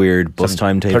really weird bus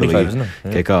timetable. 35, isn't it?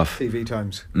 Yeah. Kickoff. TV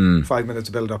times. 5 minutes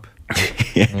of build up.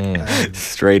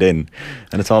 Straight in,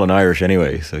 and it's all in Irish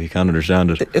anyway, so you can't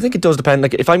understand it. I think it does depend.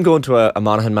 If I'm going to a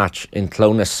Monaghan match in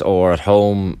Clonus or at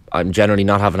home, I'm generally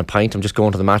not having a pint. I'm just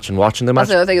going to the match and watching the match.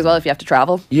 That's the other thing as well. If you have to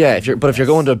travel. Yeah, if you're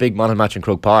going to a big Monaghan match in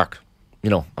Croke Park,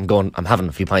 I'm having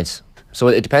a few pints. So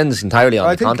it depends entirely on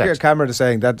the context. I think Cameron is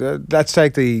saying that let's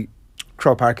take the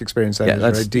Croke Park experience then.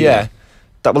 That's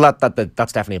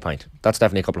definitely a pint. That's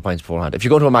definitely a couple of pints beforehand. If you're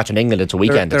going to a match in England, it's a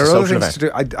weekend. It's a social event. There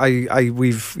are other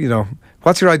things to do.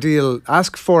 What's your ideal?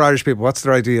 Ask 4 Irish people what's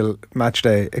their ideal match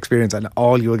day experience, and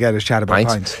all you will get is chat about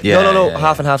pints. No,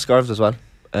 half and half scarves as well.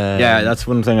 That's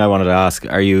one thing I wanted to ask.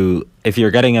 If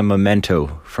you're getting a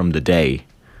memento from the day,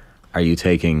 are you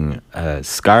taking a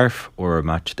scarf or a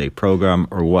match day program,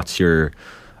 or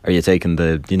are you taking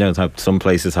how some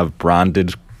places have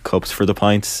branded cups for the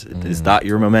pints? Is that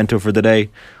your memento for the day?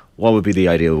 What would be the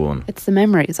ideal one? It's the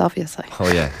memories, obviously. Oh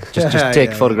yeah, just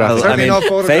take photographs.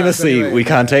 Famously, anyway. We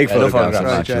can't take photographs of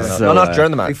matches. Right, no, not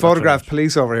during the match. We photograph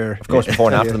police over here. Of course, before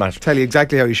and after the match. Tell you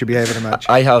exactly how you should behave in a match.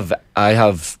 I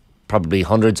have probably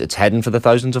hundreds. It's heading for the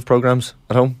thousands of programs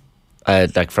at home.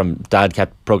 From Dad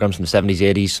kept programs from the 70s,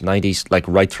 80s, 90s,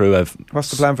 right through. What's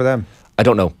the plan for them? I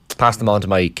don't know. Pass them on to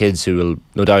my kids, who will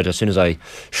no doubt, as soon as I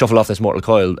shuffle off this mortal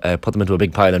coil, put them into a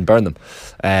big pile and burn them,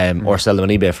 or sell them on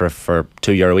eBay for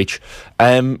 €2 each.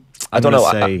 I don't know.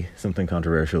 Say something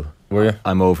controversial. Were you?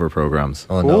 I'm over programs.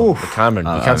 Oh no, Cameron,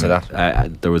 you can't say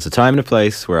that. There was a time and a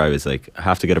place where I was like, I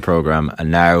have to get a program,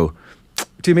 and now.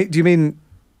 Do you mean?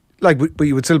 But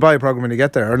you would still buy a program when you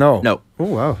get there, or no? No. Oh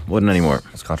wow, wouldn't anymore.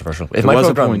 It's controversial. If my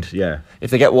program,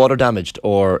 if they get water damaged,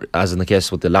 or as in the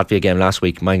case with the Latvia game last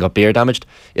week, mine got beer damaged,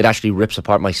 it actually rips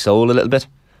apart my soul a little bit.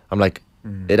 I'm like,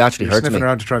 it actually hurts me. Sniffing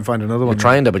around to try and find another one. You're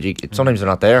trying to, but sometimes they're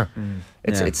not there.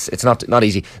 It's not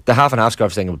easy. The half and half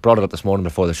scarf thing, we brought it up this morning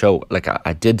before the show.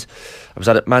 I was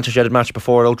at a Manchester United match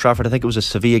before at Old Trafford. I think it was a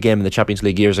Sevilla game in the Champions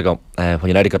League years ago, when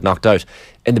United got knocked out.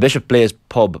 In the Bishop Blaze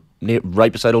pub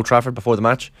right beside Old Trafford before the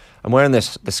match, I'm wearing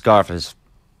this scarf. Is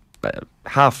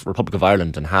half Republic of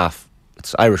Ireland and half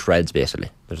it's Irish Reds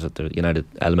basically. There's a United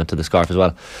element to the scarf as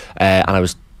well, and I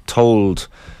was told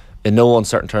in no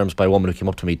uncertain terms by a woman who came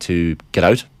up to me to get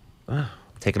out,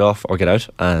 take it off or get out,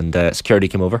 and security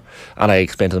came over, and I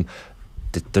explained to them,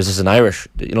 this is an Irish,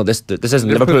 this isn't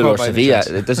Liverpool or Sevilla,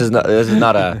 this is not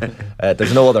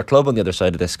there's no other club on the other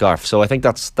side of this scarf. So I think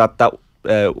that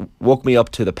woke me up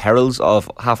to the perils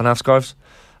of half and half scarves,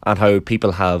 and how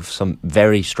people have some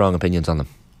very strong opinions on them.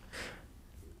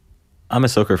 I'm a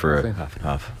sucker for a half and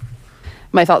half.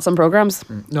 My thoughts on programs?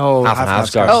 No, half and half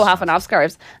scarves. Oh, half and half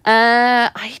scarves.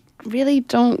 I really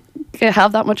don't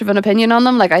have that much of an opinion on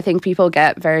them. Like, I think people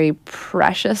get very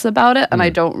precious about it, and I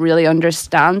don't really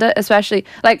understand it. Especially,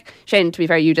 like, Shane, to be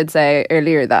fair, you did say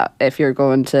earlier that if you're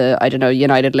going to, I don't know,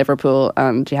 United Liverpool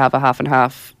and you have a half and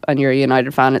half and you're a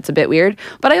United fan, it's a bit weird.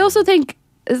 But I also think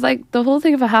it's like the whole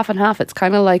thing of a half and half, it's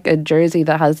kind of like a jersey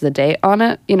that has the date on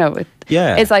it, you know.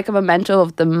 It's like a memento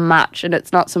of the match, and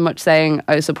it's not so much saying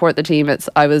I support the team, it's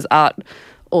I was at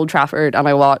Old Trafford and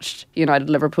I watched United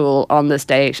Liverpool on this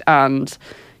date, and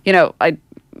you know,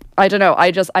 I don't know,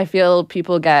 I feel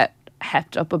people get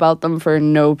hepped up about them for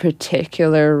no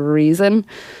particular reason.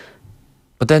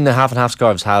 But then the half and half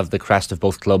scarves have the crest of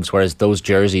both clubs, whereas those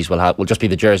jerseys will just be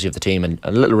the jersey of the team and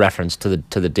a little reference to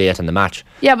the date and the match.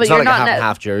 Yeah, but it's you're not like a half and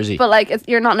half jersey. But like,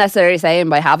 you're not necessarily saying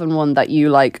by having one that you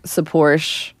like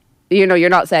support. You know, you're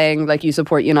not saying like you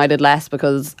support United less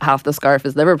because half the scarf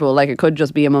is Liverpool. Like, it could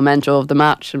just be a memento of the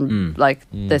match, and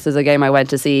this is a game I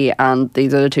went to see, and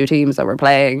these are the two teams that were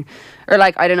playing. Or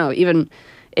like, I don't know, even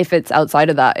if it's outside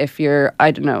of that, if you're,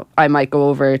 I don't know, I might go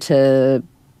over to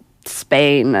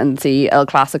Spain and see El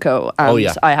Clasico,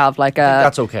 and I have like a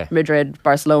that's okay. Madrid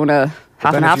Barcelona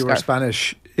half and half if you scarf. were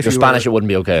Spanish, if you're Spanish, it wouldn't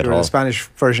be okay at all. The Spanish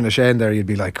version of Shane there, you'd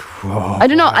be like, whoa. I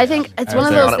don't know, I think it's one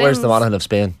of those things, where's the Monaghan of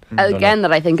Spain? Again,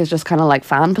 that I think is just kind of like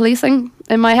fan policing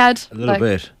in my head. A little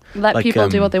bit. Let like, people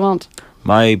do what they want.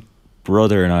 My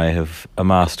brother and I have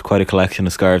amassed quite a collection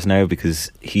of scarves now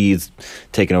because he's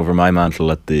taken over my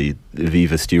mantle at the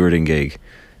Viva stewarding gig.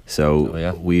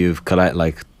 So we've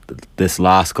like this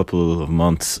last couple of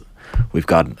months, we've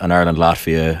got an Ireland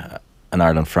Latvia, an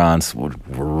Ireland France. We're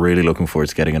really looking forward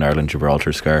to getting an Ireland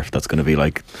Gibraltar scarf. That's going to be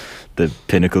like the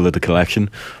pinnacle of the collection.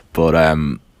 But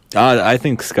I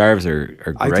think scarves are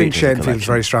great. I think Shane feels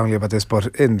very strongly about this,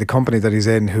 but in the company that he's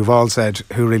in, who've all said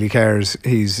who really cares,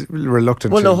 he's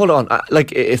reluctant. Well, no, hold on.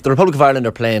 Like, if the Republic of Ireland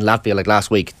are playing Latvia like last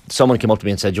week, someone came up to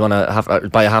me and said, "Do you want to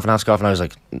buy a half and half scarf?" And I was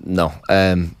like, "No."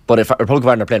 But if Republic of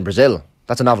Ireland are playing Brazil,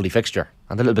 that's a novelty fixture,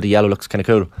 and a little bit of yellow looks kind of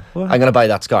cool. I'm going to buy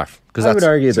that scarf because I would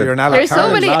argue that there's so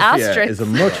many asterisks. Is a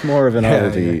much more of a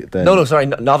novelty than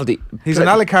novelty. He's an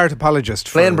a la carte apologist.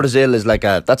 Playing Brazil is like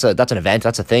that's an event,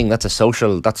 that's a thing, that's a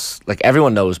social. That's like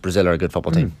everyone knows Brazil are a good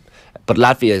football team. But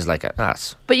Latvia is like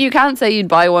ass. But you can't say you'd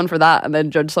buy one for that and then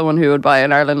judge someone who would buy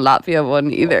an Ireland Latvia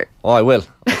one either. Oh, I will.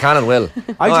 I can and will.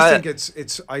 I just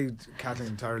think Kathleen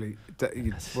entirely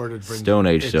worded Stone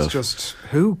Age stuff. It's just,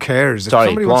 who cares?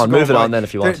 Sorry, go on, move it on then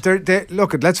if you want.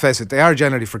 Look, let's face it, they are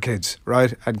generally for kids,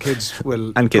 right? And kids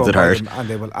will and kids at heart, and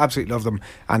they will absolutely love them.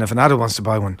 And if an adult wants to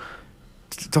buy one,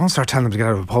 don't start telling them to get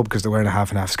out of a pub because they're wearing a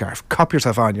half and half scarf. Cop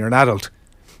yourself on. You're an adult.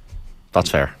 That's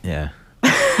fair. Yeah.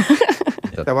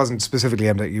 That wasn't specifically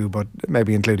aimed at you, but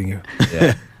maybe including you.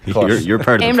 Yeah, you're part of aimed the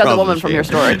problem. Aimed at the woman from your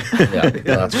story. Yeah,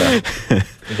 that's fair.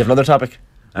 You have another topic?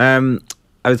 I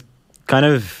was kind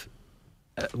of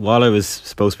while I was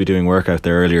supposed to be doing work out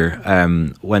there earlier,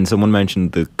 when someone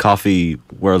mentioned the coffee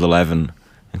World 11,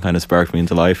 it kind of sparked me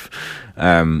into life.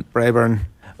 Brayburn.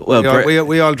 Well,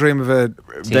 we all dream of a.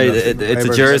 It's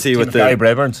a jersey with the Gary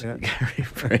Brayburns. Yeah. Gary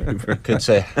Brayburn. Could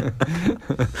say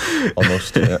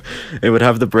almost. Yeah. It would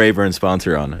have the Brayburn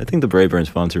sponsor on. I think the Brayburn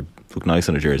sponsor looked nice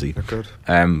on a jersey. They're good.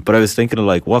 But I was thinking of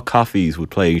like what coffees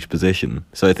would play each position.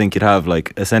 So I think you'd have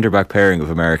like a centre back pairing of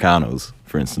Americanos,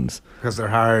 for instance, because they're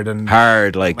hard,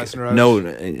 like no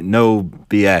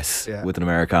BS with an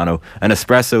Americano. An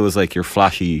espresso is like your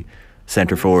flashy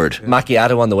centre forward.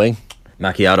 Macchiato on the wing.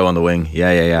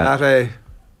 Yeah.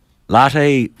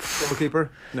 Latte. Goalkeeper?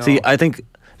 No. See, I think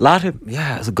latte,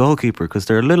 as a goalkeeper, because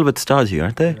they're a little bit stodgy,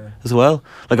 aren't they? Yeah. As well,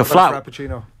 like a flat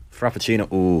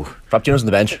Frappuccino. Ooh, Frappuccino's on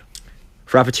the bench.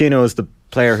 Frappuccino is the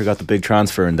player who got the big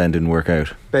transfer and then didn't work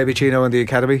out. Baby Chino in the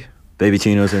academy. Baby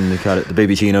Chinos in the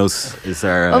Baby Chinos is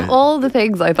our of all the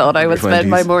things I thought I would 20s.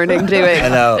 spend my morning doing. I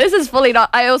know. This is fully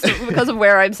not. I also, because of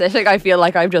where I'm sitting, I feel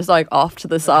like I'm just like off to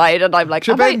the side, and I'm like,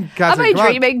 am I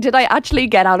dreaming? Did I actually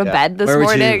get out of bed this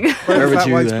morning? Where would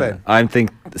you? I think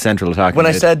central attack. When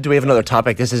I said, do we have another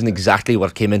topic? This isn't exactly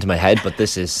what came into my head, but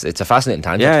it's a fascinating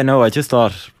tangent. Yeah, no, I just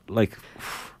thought like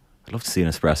I'd love to see an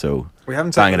espresso. We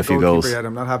haven't banging a few goals yet.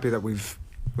 I'm not happy that we've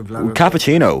landed.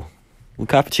 Cappuccino. Will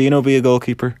Cappuccino be a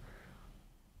goalkeeper?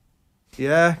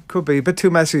 Yeah, could be. A bit too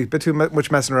messy, bit too much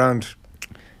messing around.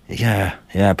 Yeah,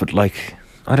 but like,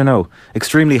 I don't know,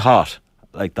 extremely hot.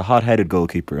 Like the hot-headed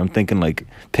goalkeeper. I'm thinking like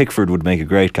Pickford would make a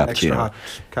great cappuccino. Extra hot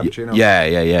cappuccino.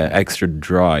 Yeah. Extra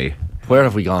dry. Where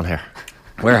have we gone here?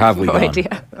 Where have we no gone?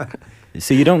 idea.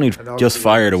 See, you don't need just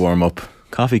fire to warm up.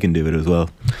 Coffee can do it as well.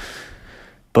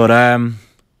 But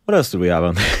what else did we have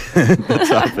on the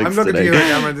topics I'm looking today? at you,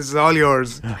 Cameron. This is all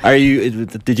yours.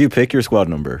 Did you pick your squad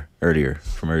number earlier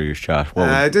from earlier's chat?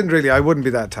 I didn't really. I wouldn't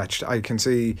be that attached. I can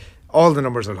see All the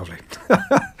numbers are lovely.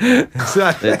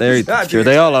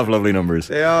 They all have lovely numbers.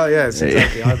 They are, yes,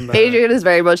 exactly. Adrian is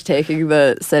very much taking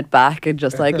the sit back and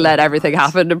just like let everything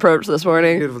happen approach this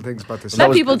morning. Beautiful things about this.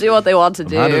 Let people do what they want to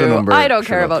do. I don't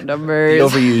care about numbers.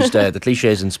 The overused, the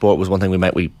cliches in sport was one thing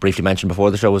we briefly mentioned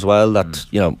before the show as well. That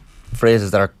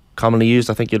phrases that are commonly used.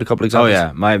 I think you had a couple of examples.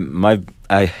 Oh yeah,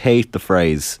 I hate the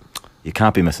phrase. You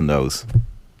can't be missing those.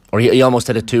 Or you almost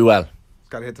hit it too well.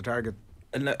 Got to hit the target.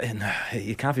 No,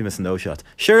 you can't be missing those shots.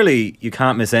 Surely you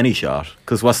can't miss any shot,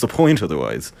 because what's the point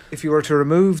otherwise? If you were to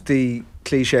remove the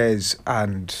cliches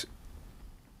and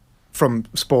from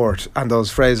sport and those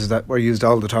phrases that were used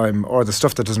all the time, or the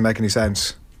stuff that doesn't make any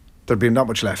sense, there'd be not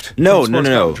much left. No.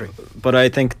 But I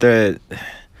think there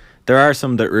are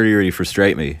some that really, really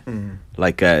frustrate me.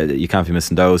 Like you can't be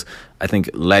missing those. I think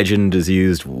legend is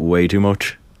used way too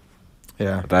much.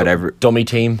 Yeah. About every dummy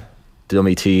team,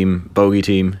 bogey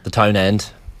team, the town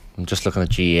end. I'm just looking at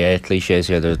GAA cliches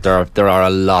here. There are a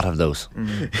lot of those.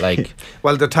 Like,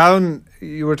 well, the town.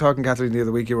 You were talking, Kathleen, the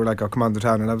other week. You were like, "Oh, come on, the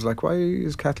town," and I was like, "Why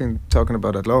is Kathleen talking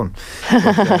about Athlone?"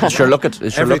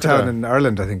 Every town in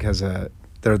Ireland, I think, has they're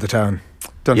the town.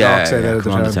 Dundalk say they're the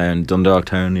town. Dundalk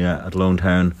Town, Athlone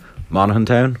Town, Monaghan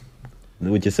Town.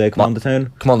 Would you say come on the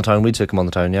town? Come on the town. We'd say come on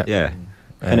the town. Yeah.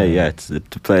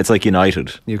 It's like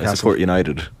United. Newcastle. I support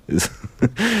United. It's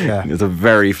a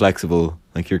very flexible.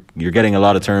 Like you're getting a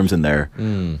lot of terms in there.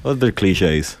 Other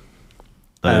cliches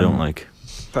that I don't like.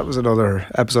 That was another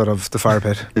episode of the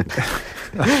Firepit.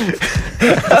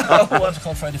 What's it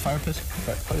called? Friday Firepit?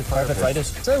 Firepit Fridays.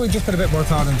 So we just put a bit more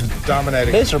thought into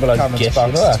dominating miserable comments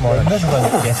box this morning.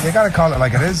 You gotta call it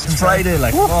like it is. It's Friday,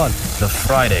 like come on. The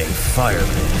Friday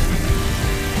Firepit.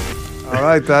 All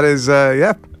right, that is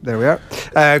there we are.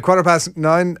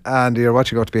 9:15, and you're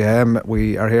watching OTB AM.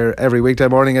 We are here every weekday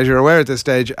morning, as you're aware at this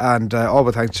stage, and all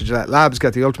but thanks to Gillette Labs.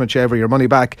 Get the ultimate shaver, your money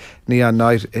back. Neon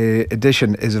Night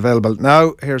edition is available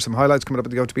now. Here's some highlights coming up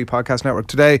at the OTB Podcast Network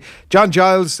today. John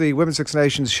Giles, the Women's Six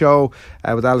Nations show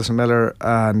with Alison Miller,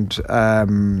 and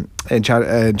in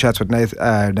chats with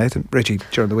Nathan Ritchie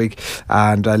during the week,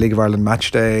 and League of Ireland Match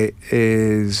Day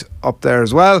is up there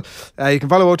as well. You can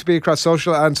follow OTB across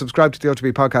social and subscribe to the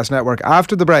OTB Podcast Network.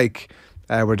 After the break,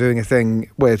 we're doing a thing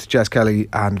with Jess Kelly,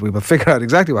 and we will figure out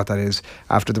exactly what that is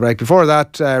after the break. Before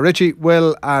that, Richie,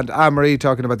 Will and Anne-Marie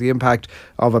talking about the impact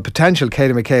of a potential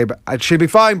Katie McCabe. She'll be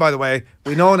fine, by the way.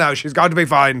 We know now she's got to be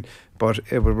fine, but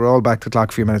it will roll back the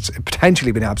clock a few minutes.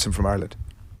 Potentially been absent from Ireland.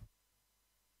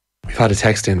 We've had a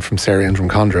text in from Sarah Andrew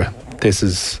Condra. This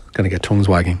is going to get tongues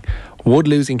wagging. Would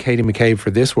losing Katie McCabe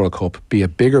for this World Cup be a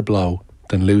bigger blow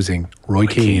than losing Roy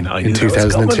Keane in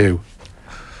 2002?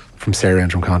 From Sarah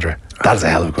Andrew Condra. That is a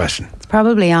hell of a question. It's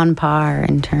probably on par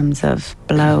in terms of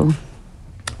blow.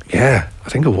 Yeah, I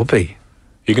think it would be.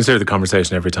 You consider the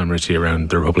conversation every time, Richie,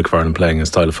 around the Republic of Ireland playing a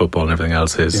style of football and everything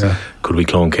else is, could we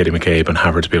clone Katie McCabe and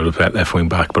have her to be able to play left wing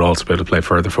back but also be able to play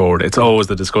further forward? It's always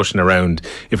the discussion around,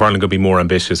 if Ireland could be more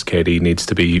ambitious, Katie needs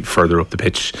to be further up the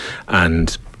pitch,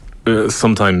 and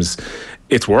sometimes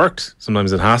it's worked,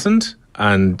 sometimes it hasn't.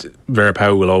 And Vera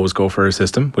Pauw will always go for her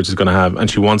system, which is going to have,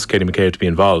 and she wants Katie McCabe to be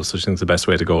involved, so she thinks the best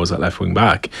way to go is that left wing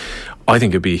back. I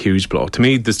think it'd be a huge blow. To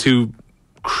me, there's two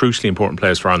crucially important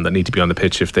players for Ireland that need to be on the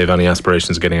pitch if they have any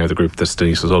aspirations of getting out of the group. That's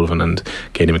Denise O'Sullivan and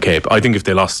Katie McCabe. I think if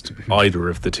they lost either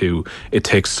of the two, it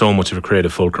takes so much of a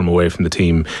creative fulcrum away from the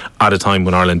team at a time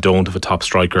when Ireland don't have a top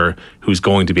striker who's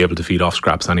going to be able to feed off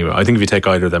scraps anyway. I think if you take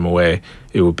either of them away,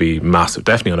 it would be massive,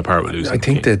 definitely on a par with losing. I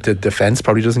think the defence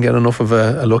probably doesn't get enough of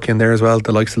a look in there as well.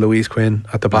 The likes of Louise Quinn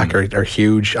at the back are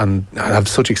huge and have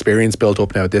such experience built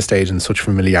up now at this stage and such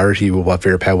familiarity with what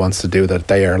Vera Pauw wants to do that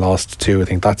they are lost too. I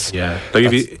think that's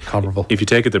comparable. If you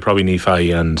take it, they probably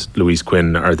Nephi and Louise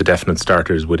Quinn are the definite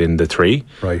starters within the three,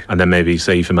 right? And then maybe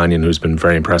Saoirse Mannion, who's been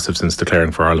very impressive since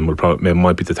declaring for Ireland,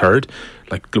 might be the third.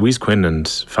 Like Louise Quinn and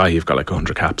Fahy have got like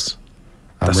 100 caps.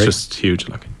 That's just huge.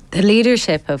 Like the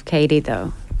leadership of Katie,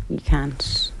 though, you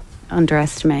can't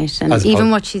underestimate, and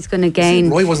even what she's going to gain.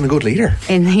 Roy wasn't a good leader.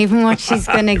 And even what she's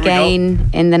going to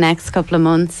gain in the next couple of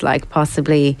months, like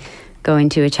possibly going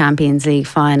to a Champions League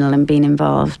final and being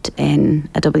involved in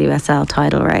a WSL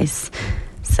title race.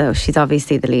 So she's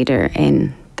obviously the leader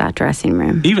in that dressing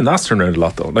room. Even that's turned around a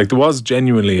lot though. Like there was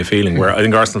genuinely a feeling where I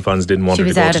think Arsenal fans didn't want her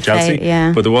to go to Chelsea,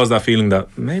 but there was that feeling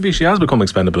that maybe she has become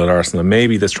expendable at Arsenal and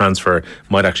maybe this transfer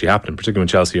might actually happen, particularly when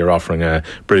Chelsea are offering a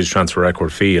British transfer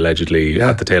record fee allegedly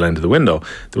at the tail end of the window.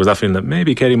 There was that feeling that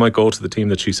maybe Katie might go to the team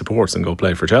that she supports and go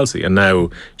play for Chelsea, and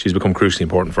now she's become crucially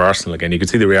important for Arsenal again. You could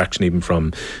see the reaction even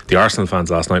from the Arsenal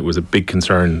fans last night was a big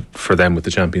concern for them with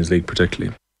the Champions League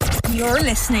particularly. You're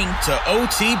listening to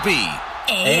OTB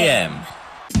AM.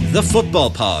 The Football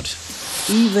Pod.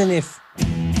 even if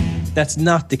that's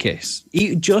not the case,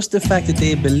 just the fact that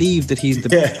they believe that he's the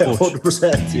best coach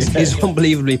 100%, is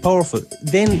unbelievably powerful.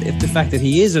 Then, if the fact that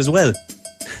he is as well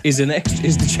is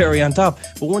the cherry on top.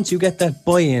 But once you get that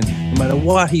buy-in, no matter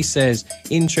what he says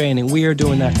in training, we are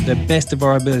doing that to the best of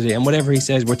our ability, and whatever he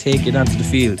says, we're taking it onto the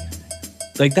field.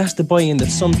 Like, that's the buy-in that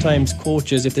sometimes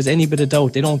coaches, if there's any bit of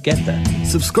doubt, they don't get that.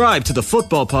 Subscribe to the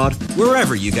Football Pod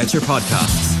wherever you get your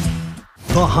podcasts.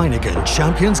 The Heineken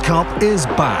Champions Cup is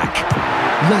back.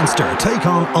 Leinster take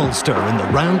on Ulster in the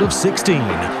round of 16,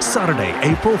 Saturday,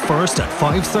 April 1st at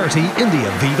 5:30 in the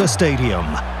Aviva Stadium.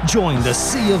 Join the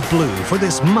Sea of Blue for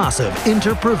this massive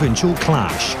inter-provincial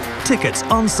clash. Tickets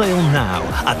on sale now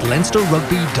at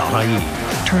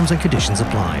leinsterrugby.ie. Terms and conditions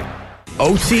apply.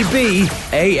 OTB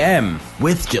AM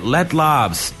with Gillette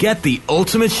Labs. Get the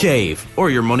ultimate shave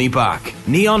or your money back.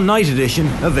 Neon Night Edition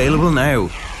available now.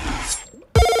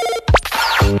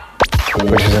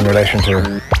 Which is in relation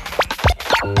to...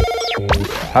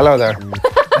 Hello there.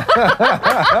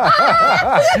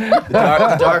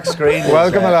 the dark screen.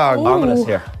 Welcome along. Ominous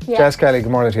here. Yeah. Jess Kelly,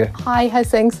 good morning to you. Hi, how's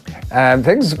things?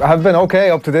 Things have been okay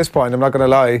up to this point, I'm not going to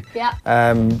lie. Yeah.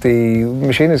 The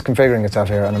machine is configuring itself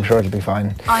here and I'm sure it'll be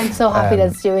fine. I'm so happy that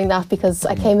it's doing that because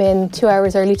I came in 2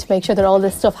 hours early to make sure that all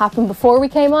this stuff happened before we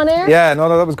came on air. Yeah,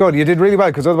 no, that was good. You did really well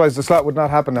because otherwise the slot would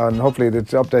not happen now, and hopefully it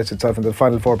updates itself in the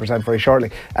final 4% very shortly.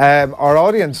 Our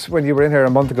audience, when you were in here a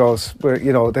month ago,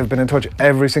 they've been in touch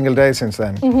every single day since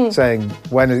then, saying,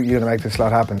 when are you going to make this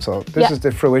slot happen? So this is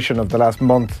the fruition of the last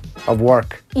month of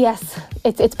work. Yes,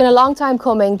 it's been a long time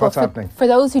coming. What's happening? For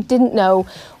those who didn't know,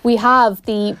 we have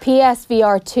the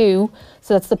PSVR 2,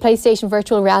 so that's the PlayStation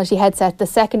Virtual Reality headset, the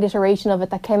second iteration of it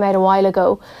that came out a while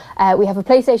ago. We have a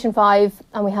PlayStation 5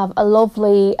 and we have a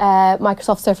lovely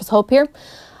Microsoft Surface Hub here.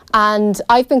 And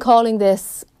I've been calling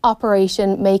this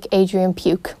Operation Make Adrian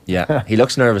Puke. Yeah, he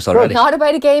looks nervous already. It's not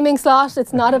about a gaming slot,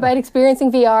 it's not about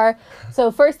experiencing VR.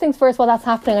 So first things first, while that's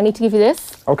happening, I need to give you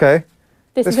this. Okay.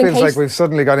 This feels like we've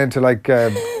suddenly gone into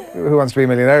Who Wants to Be a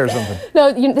Millionaire or something.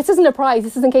 No, this isn't a prize.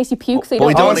 This is in case you puke, so you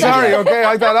don't. Oh, sorry. Okay,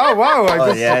 I thought. Oh,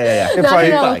 wow. Yeah.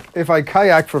 If I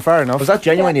kayaked for far enough. Was that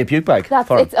genuinely a puke bag?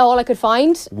 It's all I could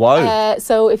find. Wow.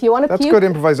 So if you want to puke, that's good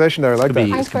improvisation there. I like that.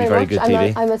 Thanks very very much. good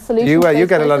TV. I'm a solution. You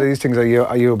get a lot of these things. Are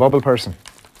you a bubble person?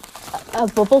 A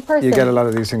bubble person? You get a lot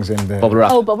of these things in the... Bubble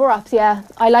wrap. Oh, bubble wraps, yeah.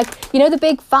 I like, the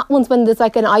big fat ones when there's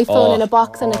like an iPhone in a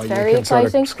box and it's very exciting.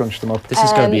 Sort of scrunch them up. This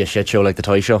is going to be a shit show like the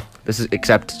toy show.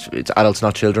 Except it's adults,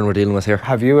 not children we're dealing with here.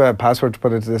 Have you a password to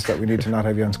put into this that we need to not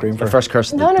have you on screen for? The first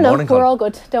curse. No, we're all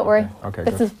good. Don't worry. Okay,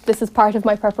 this is part of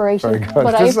my preparation. Very good.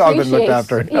 But this has all been looked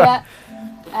after. Yeah.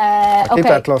 Keep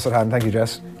that close at hand. Thank you,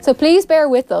 Jess. So please bear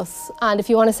with us, and if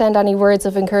you want to send any words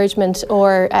of encouragement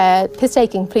or piss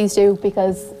taking, please do,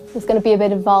 because there's going to be a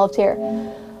bit involved here.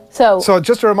 So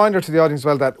just a reminder to the audience as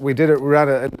well that we ran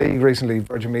a league recently,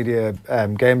 Virgin Media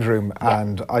Games Room,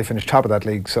 and I finished top of that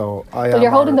league. So you're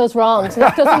holding those wrong, so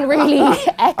that doesn't really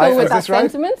echo with that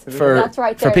sentiment. That's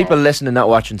right. For people listening, not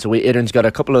watching, so Adrian's got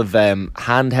a couple of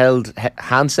handheld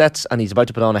handsets, and he's about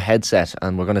to put on a headset,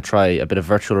 and we're going to try a bit of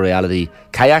virtual reality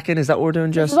kayaking. Is that what we're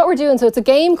doing, Jess? This is what we're doing. So it's a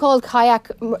game called Kayak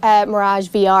Mirage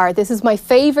VR. This is my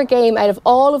favourite game out of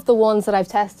all of the ones that I've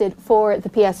tested for the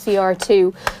PSVR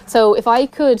 2. So if I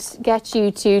could get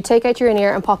you to take out your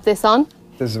in-ear and pop this on.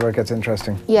 This is where it gets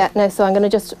interesting. Yeah, no, so I'm going to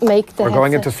just make the We're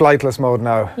going into flightless mode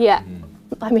now. Yeah.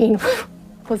 I mean,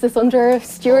 was this under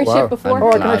stewardship before? Oh,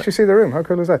 I can actually see the room. How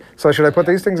cool is that? So should I put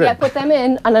these things in? Yeah, put them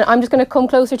in, and then I'm just going to come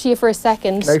closer to you for a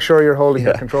second. Make sure you're holding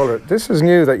the controller. This is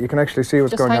new that you can actually see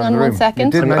what's going on in the room. Just hang on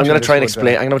 1 second. I'm going to try and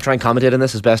explain. I'm going to try and commentate on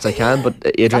this as best I can, but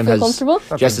Adrian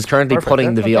Jess is currently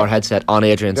putting the VR headset on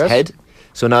Adrian's head.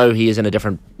 So now he is in a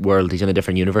different world. He's in a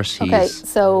different universe.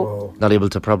 He's not able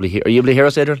to probably hear. Are you able to hear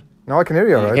us, Adrian? No, I can hear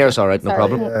you all right. Hear us all right, no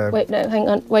problem. Wait, no, hang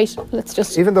on. Wait, let's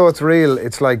just... Even though it's real,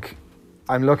 it's like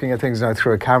I'm looking at things now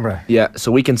through a camera. Yeah, so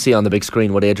we can see on the big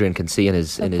screen what Adrian can see in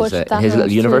his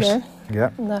little universe. Yeah.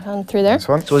 And that hand through there. This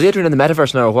one. So is Adrian in the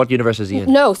metaverse now, or what universe is he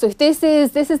in? No, so this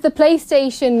is the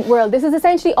PlayStation world. This is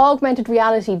essentially augmented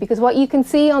reality, because what you can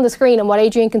see on the screen and what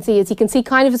Adrian can see is he can see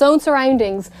kind of his own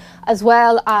surroundings, as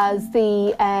well as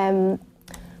the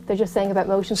they're just saying about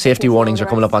motion. Safety warnings are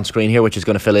coming up on screen here, which is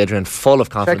going to fill Adrian full of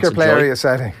confidence. Check your play area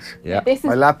settings. Yeah.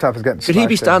 My laptop is getting Should he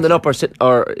be standing up or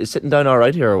is sitting down all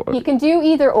right here? You can do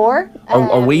either or.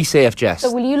 Are we safe, Jess?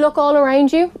 So will you look all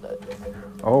around you?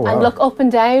 Oh, wow. And look up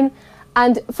and down.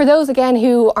 And for those, again,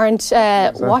 who aren't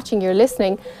watching, you're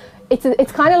listening,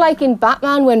 It's kind of like in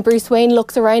Batman when Bruce Wayne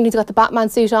looks around, he's got the Batman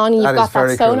suit on, and you've got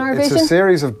that sonar vision. It's a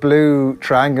series of blue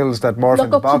triangles that morph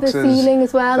into boxes to the ceiling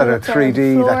as well, that are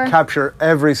 3D, that capture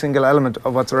every single element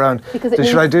of what's around.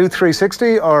 Should I do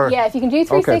 360 or? Yeah, if you can do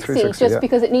 360,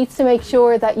 because it needs to make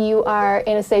sure that you are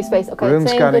in a safe space. Okay, room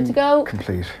scanning, good to go.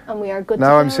 Complete. And we are good now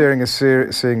to go. Now I'm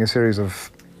seeing a series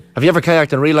of. Have you ever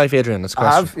kayaked in real life, Adrian? That's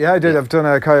I have, yeah, I did. I've done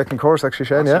a kayaking course actually,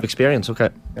 Shane. Lots of experience, okay.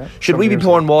 Yeah, should we be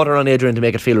pouring water on Adrian to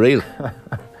make it feel real?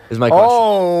 Is my question.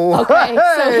 Oh, okay,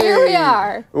 so here we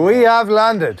are. We have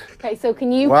landed. Okay, so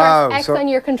can you press X on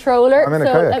your controller? I'm in a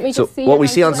kayak. Let me just see. What we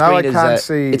see on screen is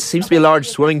see. It seems to be a large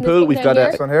swimming pool. We've got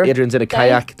Adrian's in a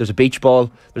kayak. There's a beach ball.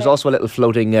 There's also a little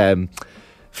floating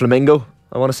flamingo,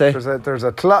 I want to say.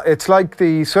 It's like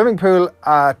the swimming pool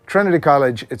at Trinity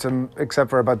College. Except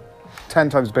for about 10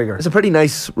 times bigger. It's a pretty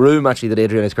nice room actually that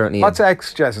Adrian is currently in. What's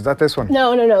X, Jess? Is that this one?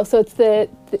 No. So it's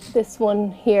this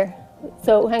one here.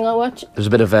 So hang on, watch. There's a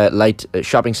bit of light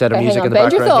shopping centre music in the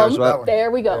background here as well.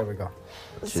 There we go.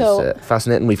 Which is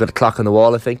fascinating. We've got a clock on the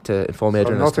wall, I think, to inform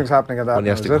Adrian. Nothing's happening at that when he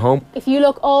has to go home. If you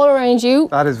look all around you.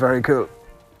 That is very cool.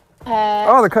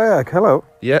 The kayak. Hello.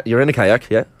 Yeah, you're in a kayak.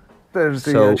 Yeah. There's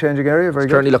the changing area. Very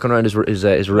good. Currently looking around his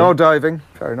room. No diving.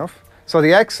 Fair enough. So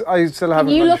the X, I still haven't.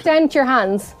 Can you look down at your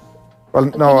hands? Well,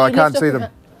 no, I can't see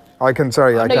them. I can.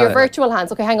 Sorry, I can't. No, your virtual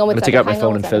hands. Okay, hang on. I'm going to take out my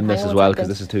phone and film this as well because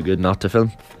this is too good not to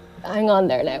film. Hang on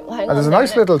there now. Hang on. There's a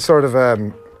nice little sort of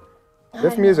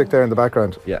riff music there in the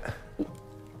background. Yeah.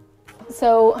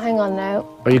 So hang on now.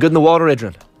 Are you good in the water,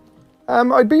 Adrian?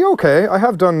 I'd be okay. I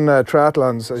have done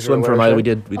triathlons. Swim for a mile. We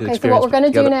did experience. So what we're going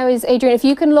to do now is, Adrian, if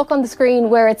you can look on the screen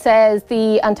where it says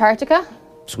the Antarctica.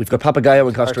 So we've got Papagayo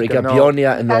in Costa Rica,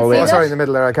 Bionia in Norway. Oh, sorry, in the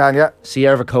middle there. I can. Yeah.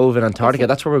 Sierra Cove in Antarctica.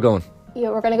 That's where we're going. Yeah,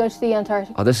 we're going to go to the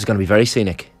Antarctica. Oh, this is going to be very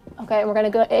scenic. Okay, and we're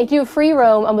going to do a free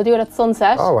roam, and we'll do it at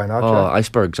sunset. Oh, why not? Oh,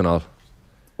 icebergs and all.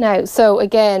 Now, so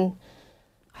again,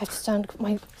 I have to stand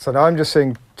my. So now I'm just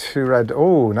seeing two red.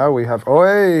 Oh, now we have. Oh,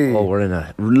 hey. Oh, we're in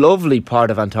a lovely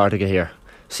part of Antarctica here.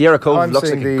 Sierra Cove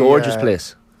looks like a gorgeous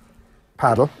place.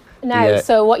 Paddle. Now,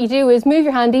 so what you do is move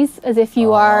your handies as if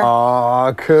you are.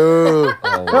 Oh, cool.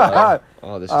 Oh, wow.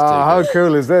 Oh, this is how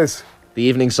cool is this? The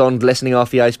evening sun glistening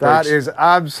off the icebergs. That is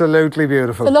absolutely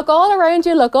beautiful. So look all around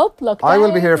you, look up, look down. I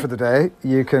will be here for the day.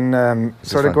 You can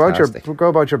sort of go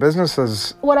about your business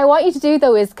as. What I want you to do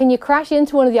though is, can you crash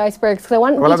into one of the icebergs? Because I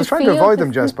want. Well, I was trying to avoid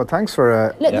them, Jess, but thanks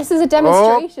for. Look, this is a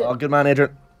demonstration. Oh, good man,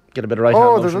 Adrian. Get a bit of right hand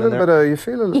motion. There's a little bit of, you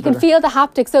feel a little bit. You can feel the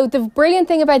haptic. So the brilliant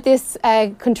thing about this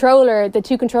controller, the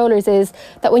two controllers, is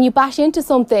that when you bash into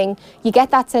something, you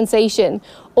get that sensation.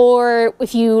 Or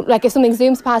if something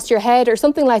zooms past your head or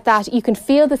something like that, you can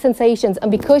feel the sensations. And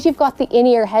because you've got the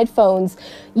in-ear headphones,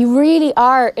 you really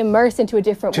are immersed into a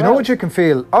different world. Do you know what you can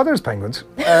feel? Oh, there's penguins.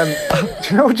 Do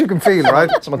you know what you can feel, right?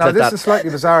 Now, this is slightly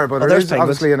bizarre, but it is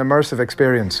obviously an immersive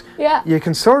experience. Yeah. You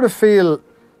can sort of feel.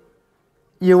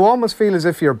 You almost feel as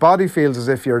if your body feels as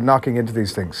if you're knocking into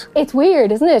these things. It's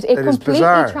weird, isn't it? It completely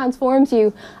transforms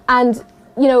you. And,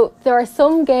 you know, there are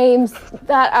some games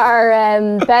that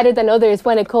are better than others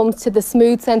when it comes to the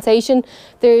smooth sensation.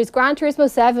 There's Gran Turismo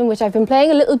 7, which I've been playing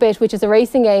a little bit, which is a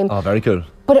racing game. Oh, very cool.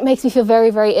 But it makes me feel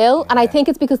very, very ill. And I think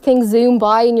it's because things zoom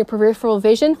by in your peripheral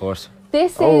vision. Of course.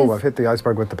 I've hit the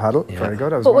iceberg with the paddle. Yeah. Very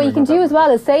good. But what you can do as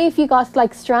well is, say if you got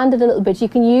stranded a little bit, you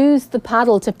can use the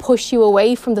paddle to push you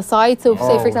away from the side. So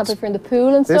say, for example, if you're in the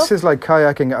pool and stuff. This is like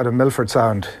kayaking out of Milford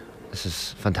Sound. This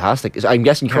is fantastic. I'm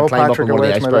guessing you can't climb up on one of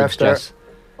the icebergs, Jess.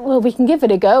 Well, we can give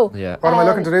it a go. Yeah. What am I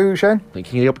looking to do, Shane?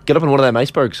 Can you get up on one of them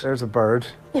icebergs? There's a bird.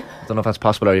 I don't know if that's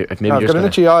possible, or if maybe I've got an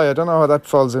itchy eye. I don't know how that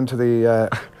falls into the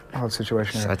whole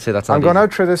situation here. I'd say that's not I'm going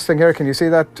out through this thing here. Can you see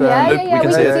that? Yeah, we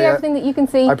can see everything that you can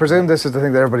see. I presume this is the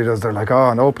thing that everybody does. They're like,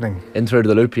 an opening. In through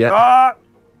the loop, yeah.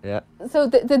 Yeah. So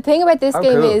the thing about this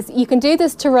game is you can do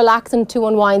this to relax and to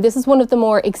unwind. This is one of the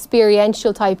more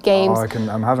experiential type games.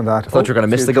 I'm having that. I thought you were going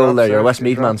to miss the goal there. You're a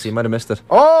Westmeath man, so you might have missed it.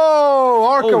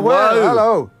 Oh, Orca whale.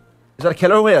 Hello. Is that a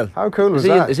killer whale? How cool was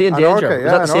that? Is he in danger? Was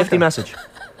that the safety message?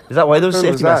 Is that why there was a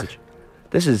safety message?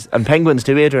 This is, and penguins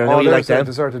too, Adrian. I know you like them. There's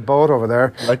a deserted boat over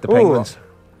there. I like the penguins.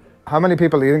 How many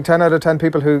people? Do you think 10 out of 10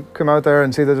 people who come out there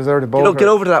and see the deserted boat? Get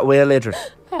over to that whale, Adrian.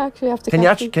 I actually have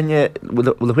to.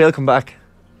 Will the whale come back?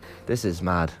 This is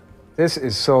mad. This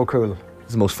is so cool.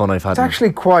 It's the most fun I've had. It's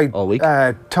actually quite all week.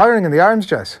 Tiring in the arms,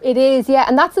 Jess. It is, yeah,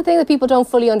 and that's the thing that people don't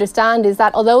fully understand is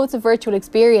that although it's a virtual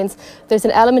experience, there's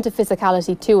an element of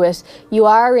physicality to it. You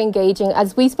are engaging,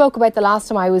 as we spoke about the last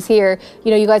time I was here.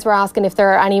 You know, you guys were asking if there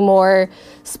are any more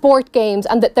sport games,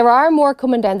 and that there are more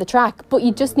coming down the track. But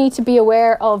you just need to be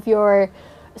aware of your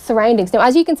surroundings. Now,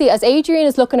 as you can see, as Adrian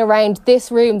is looking around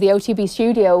this room, the OTB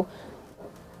studio,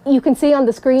 you can see on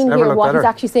the screen here what he's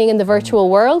actually seeing in the virtual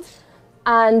world.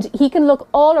 And he can look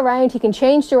all around, he can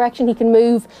change direction, he can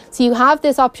move. So you have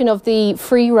this option of the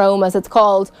free roam, as it's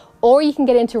called, or you can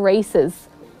get into races.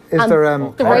 Is there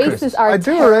the races are I'd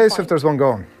do a race if there's one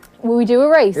going. Will we do a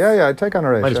race? Yeah, I'd take on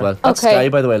a race. Might as well. That sky,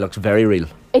 by the way, looks very real.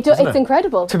 It's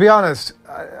incredible. To be honest,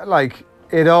 like,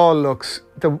 it all looks...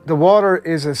 The water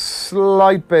is a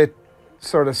slight bit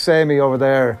sort of samey over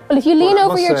there. Well, if you lean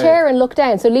over your chair and look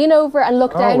down, so lean over and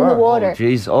look down in the water.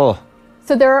 Jeez,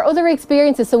 So there are other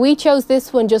experiences. So we chose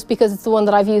this one just because it's the one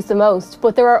that I've used the most.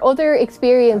 But there are other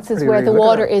experiences where the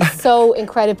water is so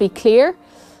incredibly clear.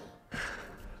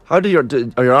 How are your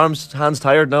hands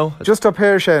tired now? Just up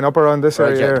here, Shane, up around this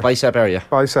area. Yeah, the bicep area.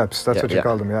 Biceps, that's what you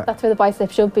call them, yeah. That's where the bicep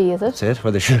should be, is it? That's it,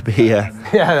 where they should be, yeah.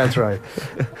 Yeah, that's right.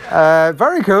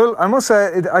 Very cool. I must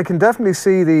say, I can definitely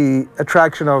see the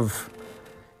attraction of...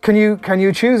 Can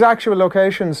you choose actual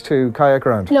locations to kayak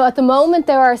around? No, at the moment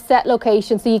there are set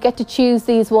locations, so you get to choose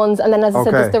these ones, and then as I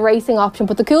said, there's the racing option.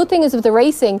 But the cool thing is with the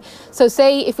racing, so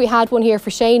say if we had one here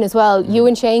for Shane as well, you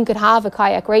and Shane could have a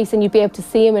kayak race and you'd be able to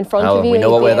see him in front of you. We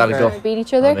know what way that'll go. Beat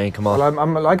each other. I mean, come on. Well,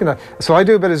 I'm liking that. So I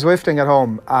do a bit of Zwifting at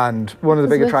home, and one of the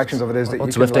big attractions of it is that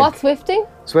What's you can... What's Zwifting?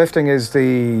 Zwifting is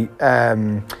the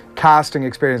casting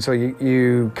experience. So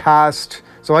you cast...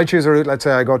 So I choose a route, let's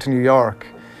say I go to New York,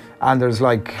 and there's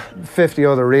like 50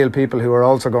 other real people who are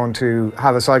also going to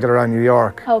have a cycle around New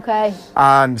York. Okay.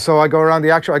 And so I go around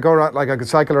I could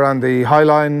cycle around the High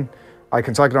Line, I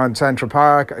can cycle around Central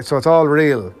Park, so it's all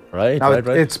real. Right, now right.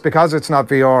 It's because it's not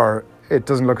VR, it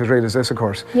doesn't look as real as this, of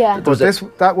course. Yeah. But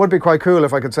that would be quite cool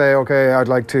if I could say, okay, I'd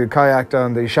like to kayak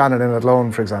down the Shannon in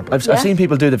Athlone, for example. I've seen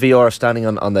people do the VR standing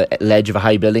on the ledge of a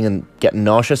high building and getting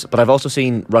nauseous, but I've also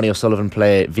seen Ronnie O'Sullivan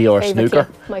play VR snooker,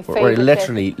 where he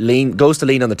literally goes to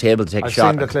lean on the table to take a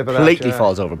shot and completely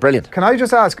falls over. Brilliant. Can I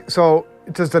just ask, so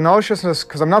does the nauseousness,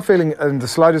 because I'm not feeling in the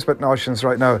slightest bit nauseous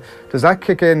right now, does that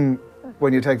kick in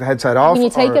when you take the headset off? When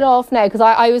you take it off now, because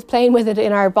I was playing with it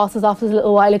in our boss's office a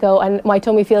little while ago, and my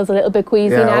tummy feels a little bit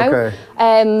queasy now. Okay.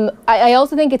 I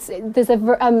also think there's a...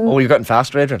 you're getting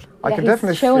faster, Adrian. I can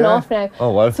definitely showing off now. Oh,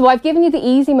 wow. So I've given you the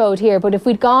easy mode here, but if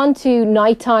we'd gone to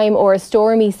nighttime or a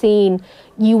stormy scene,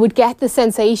 you would get the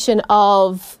sensation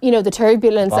of, the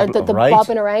turbulence or the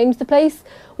bobbing around the place,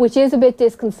 which is a bit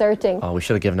disconcerting. Oh, we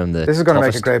should have given him the... This is going to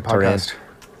make a great podcast.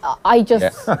 I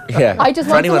just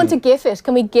want someone to gif it.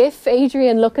 Can we gif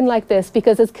Adrian looking like this?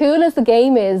 Because as cool as the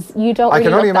game is, you don't. I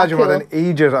can only imagine what an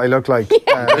idiot I look like.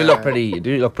 You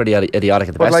do look pretty idiotic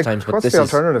at the best times. But what's this the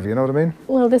alternative? You know what I mean?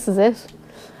 Well, this is it.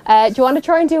 Do you want to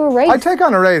try and do a race? I'd take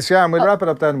on a race, yeah, and we'll wrap it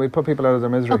up then. We'll put people out of their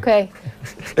misery. Okay.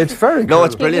 It's very cool. No,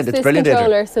 it's brilliant. It's brilliant,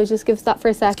 Adrian. So just give us that for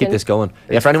a second. Let's keep this going.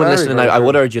 Yeah, for anyone listening now, I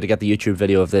would urge you to get the YouTube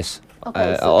video of this.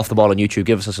 Off the ball on YouTube.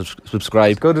 Give us a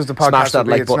subscribe. As good as the podcast Smash that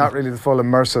like it's button. not really the full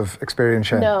immersive experience,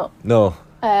 Shane. No.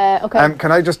 Okay.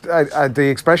 Can I just the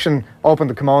expression "open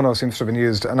the kimono" seems to have been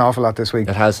used an awful lot this week.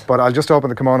 It has. But I'll just open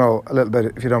the kimono a little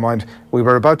bit, if you don't mind. We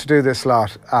were about to do this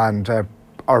slot, and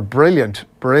our brilliant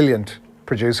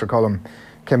producer Colm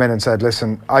came in and said,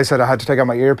 "Listen, I said I had to take out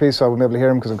my earpiece so I wouldn't be able to hear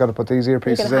him because I've got to put these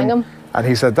earpieces in." And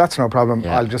he said, "That's no problem.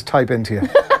 I'll just type into you."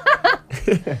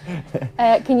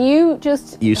 Can you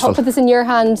just put this in your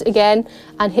hand again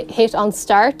and hit on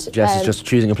start? Jess is just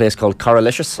choosing a place called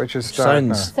Coralicious, which is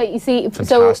sounds. So you see,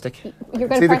 fantastic. So you're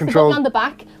going to press the button on the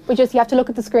back, but you have to look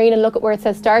at the screen and look at where it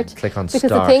says start. Click on because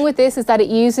start. The thing with this is that it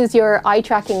uses your eye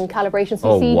tracking calibration.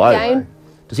 So you see down.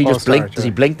 Does he just blink? Does he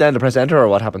blink then to press enter, or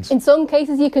what happens? In some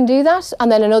cases you can do that, and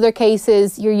then in other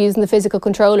cases you're using the physical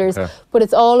controllers. But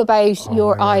it's all about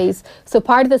your eyes. So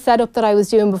part of the setup that I was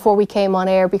doing before we came on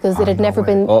air, because it had never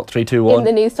been 3, 2, 1. in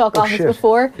the News Talk office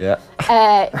before, Yeah.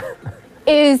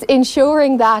 is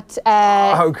ensuring that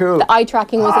cool. the eye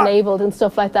tracking was enabled and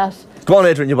stuff like that. Come on,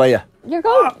 Adrian, you buy ya. You're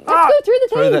going. Let's go through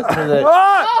the thing.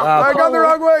 I got the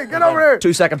wrong way. Get over here.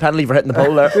 2-second penalty for hitting the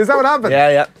pole there. Is that what happened?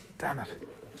 Yeah. Damn it.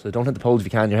 So don't hit the poles if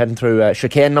you can. You're heading through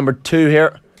chicane number 2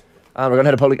 here. And we're going to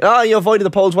hit a pole. Oh, you avoided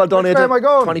the poles. Well done, Adrian. Where am I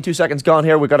going? 22 seconds gone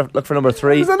here. We've got to look for number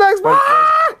 3. Where's the next one?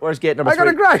 Where's gate number 3? I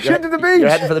got to crash into the beach. You're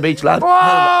heading for the beach, lad.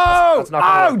 Whoa! That's not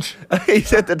Ouch! He's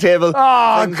hit the table.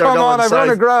 Oh, come on. I've run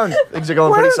aground. Things are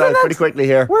going pretty quickly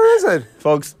here. Where is it?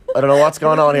 Folks, I don't know what's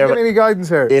going on here. Give me any guidance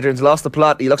here. Adrian's lost the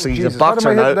plot. He looks like he's a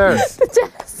boxer now.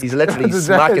 He's literally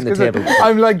smacking the table.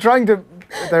 I'm like trying to...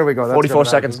 There we go. That's 44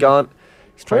 seconds gone.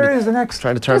 Where is the next?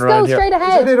 Trying to turn just around go straight here.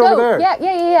 ahead. Is it over there?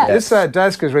 Yeah. This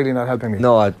desk is really not helping me.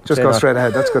 No, I'd just go straight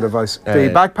ahead. That's good advice. The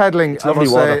backpedaling, I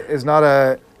must say, is not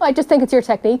a... I just think it's your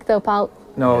technique, though, pal.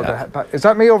 No, is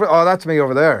that me over? Oh, that's me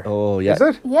over there. Oh, yeah. Is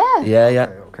it? Yeah. Yeah.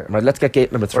 Right, let's get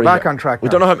gate number 3. We're back on track. We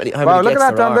don't know how many. Wow, look at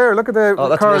that down there. Look at the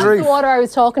coral reef. That's the water I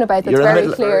was talking about. That's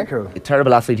very clear. Very cool. A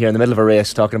terrible athlete here in the middle of a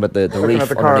race talking about the Looking reef. at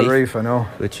the coral reef, I know.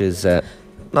 Which is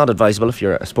not advisable if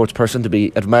you're a sports person to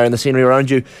be admiring the scenery around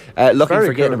you. Looking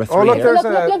for gate number 3. Oh, look, here.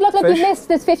 look, you missed.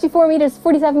 There's 54 metres,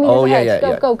 47 metres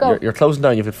ahead. Go. You're closing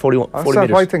down. You've got 40 That's metres.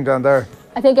 that white thing down there.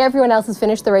 I think everyone else has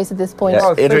finished the race at this point.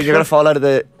 Yeah. Adrian, you're going to fall out of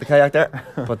the kayak there,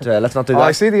 but let's not do that.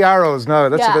 I see the arrows now.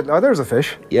 That's a bit. Oh, there's a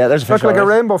fish. Yeah, there's a fish. Looks like a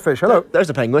rainbow fish. Hello. There's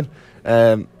a penguin.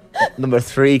 Number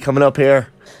 3 coming up here.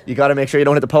 You got to make sure you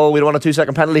don't hit the pole. We don't want a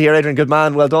 2-second penalty here, Adrian. Good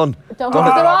man. Well done. Don't hit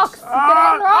the rocks. Get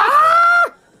on the rocks.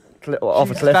 Off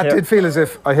a cliff that here. did feel as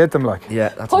if I hit them like. Yeah,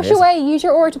 that's push amazing. away. Use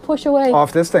your oar to push away.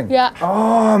 Off this thing. Yeah.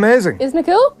 Oh, amazing. Isn't it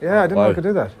cool? Yeah, I didn't know I could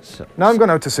do that. Now I'm going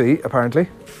out to sea, apparently.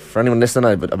 For anyone listening,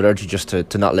 I would urge you just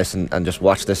to not listen and just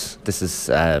watch this. This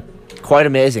is quite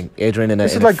amazing, Adrian.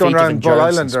 This is like going around Bull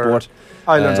Island or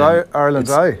Ireland's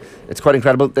Eye. It's quite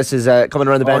incredible. This is coming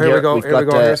around the bend here. here. We go. We've Here we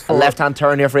got go. a left-hand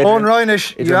turn here for Adrian. Owen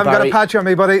Reinish, you haven't got a patch on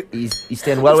me, buddy. He's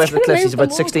staying well away from the cliffs. He's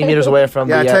about 16 metres away from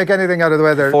the take anything out of the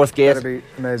way there. 4th gate. Be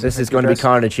amazing. This is going to be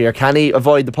carnage here. Can he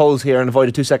avoid the poles here and avoid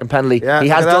a 2-second penalty? Yeah, he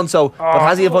has done so, but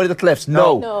has he avoided the cliffs?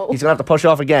 No. He's going to have to push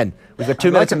off again. We've got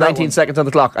 2 minutes and 19 seconds on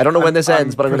the clock. I don't know when this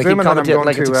ends, but I'm going to keep commentating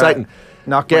like it's exciting.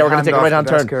 We're going to take a right-hand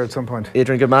turn at some point.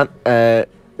 Adrian, good man.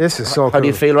 This is so cool. How do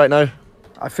you feel right now?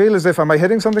 I feel as if, am I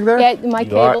hitting something there? Yeah, my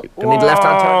cable. You need a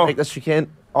left-hand turn. Take this chicane.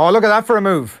 Oh, look at that for a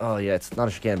move. Oh, yeah, it's not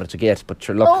a chicane, but it's a gate. But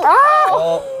sure, look.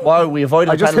 Wow, we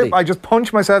avoided the penalty. I just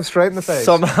punched myself straight in the face.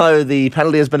 Somehow the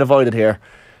penalty has been avoided here.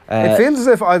 It feels as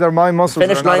if either my muscles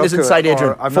finish line is inside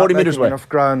Adrian. 40 metres away. Enough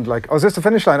ground. Is this the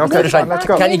finish line? Okay, finish line. Let's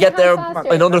go. Can you get there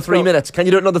in under 3 minutes? Can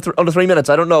you do it in under 3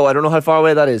 minutes? I don't know. I don't know how far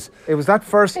away that is. It was that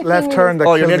first left turn that.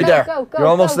 Oh, you're nearly there. You're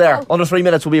almost there. Under 3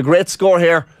 minutes will be a great score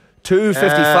here.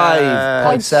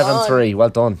 2:55.73. Well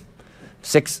done.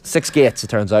 Six gates, it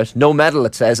turns out. No medal,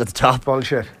 it says at the top.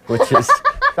 Bullshit. Which is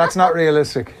that's not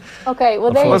realistic. Okay,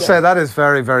 well there you go. I'll say that is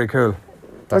very, very cool.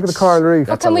 Look at the coral reef.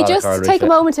 Can we just take a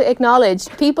moment to acknowledge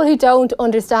people who don't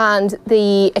understand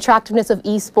the attractiveness of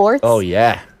esports? Oh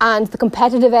yeah. And the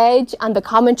competitive edge and the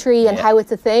commentary and how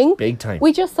it's a thing. Big time.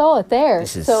 We just saw it there.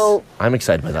 I'm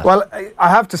excited by that. Well, I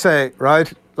have to say,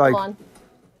 right, Go on.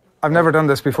 I've never done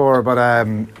this before, but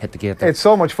hit the gate. It's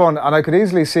so much fun, and I could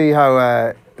easily see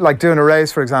how, doing a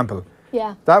race, for example.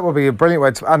 Yeah. That would be a brilliant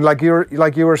way to, and like you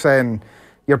were saying,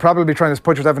 you're probably trying to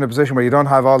put yourself in a position where you don't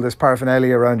have all this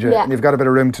paraphernalia around you, and you've got a bit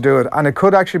of room to do it, and it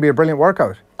could actually be a brilliant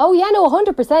workout. Oh yeah, no,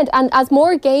 100%. And as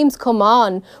more games come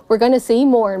on, we're going to see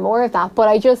more and more of that. But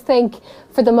I just think,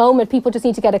 for the moment, people just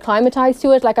need to get acclimatized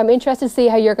to it. Like, I'm interested to see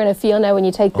how you're going to feel now when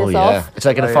you take this off. It's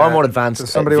like in a far more advanced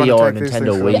VR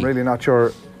Nintendo Wii. I'm really not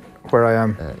sure where I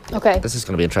am. Okay. This is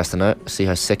going to be interesting now. See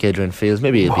how sick Adrian feels.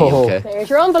 Maybe he'll be okay. There's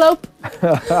your envelope. Do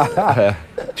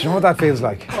you know what that feels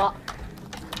like? What?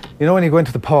 You know when you go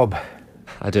into the pub?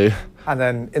 I do. And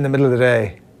then in the middle of the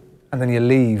day, and then you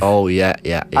leave. Oh, yeah.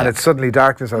 And it's suddenly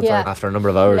darkness outside. Yeah. After a number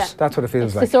of hours. Yeah. That's what it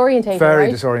feels like. Disorientating, Very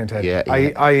right? disorientating. Yeah.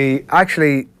 I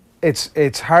actually,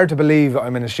 it's hard to believe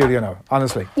I'm in a studio now,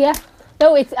 honestly. Yeah.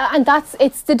 No, it's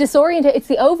it's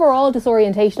the overall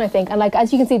disorientation, I think. And like,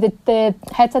 as you can see, the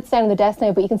headset's down on the desk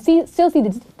now, but you can still see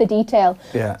the detail.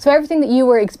 Yeah. So everything that you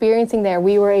were experiencing there,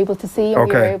 we were able to see and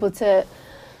we were able to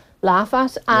laugh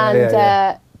at.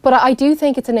 And but I do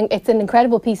think it's an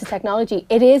incredible piece of technology.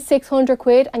 It is 600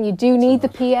 quid, and you do need the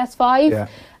PS5.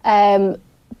 Yeah.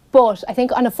 But I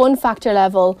think on a fun factor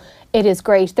level, it is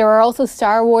great. There are also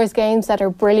Star Wars games that are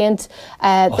brilliant.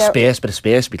 Bit of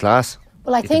space, be class.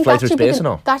 Well, I think that should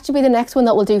be the next one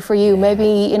that we'll do for you.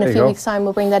 Maybe in a few weeks' time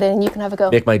we'll bring that in and you can have a go.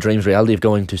 Make my dreams reality of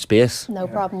going to space. No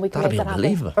problem. We can That'd make be that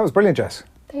unbelievable. happen. That was brilliant, Jess.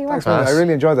 There you are. I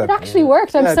really enjoyed that. It actually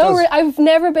worked. I've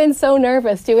never been so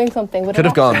nervous doing something. But could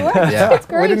have gone. Yeah. It's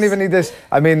great. We didn't even need this.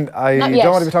 I mean, I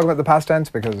don't want to be talking about the past tense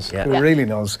because who really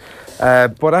knows?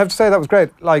 But I have to say that was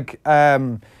great. Like,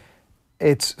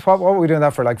 it's what were we doing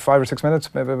that for? Like 5 or 6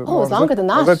 minutes, maybe a bit more. Oh, it was longer than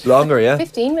that. Was it longer? Yeah,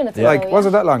 15 minutes. Like, was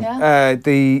it that long? Yeah.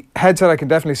 The headset, I can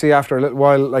definitely see after a little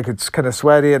while, like it's kind of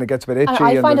sweaty and it gets a bit itchy. And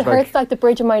I find it hurts like the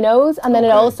bridge of my nose, and then it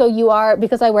also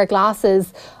because I wear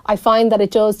glasses, I find that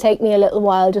it does take me a little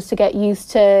while just to get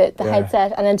used to the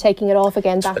headset, and then taking it off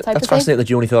again. That type of thing. That's fascinating that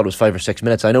you only thought it was 5 or 6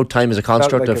 minutes. I know time is a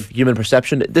construct of human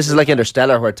perception. This is like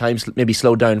Interstellar, where time's maybe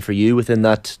slowed down for you within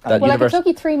that universe. Like, it took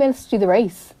you 3 minutes to do the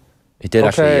race. It did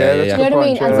actually, You know what I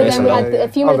mean? And so then we had a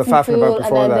few minutes in the pool,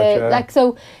 and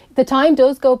then The time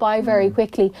does go by very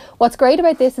quickly. What's great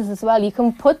about this is as well, you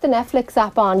can put the Netflix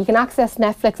app on, you can access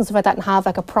Netflix and stuff like that and have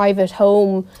like a private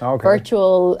home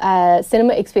virtual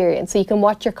cinema experience. So you can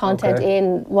watch your content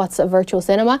in what's a virtual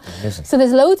cinema. Amazing. So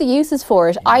there's loads of uses for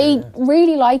it. I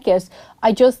really like it.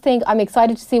 I just think I'm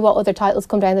excited to see what other titles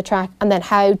come down the track and then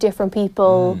how different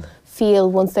people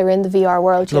feel once they're in the VR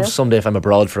world. I'd love someday if I'm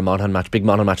abroad for a Monaghan match, big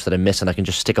Monaghan match that I miss, and I can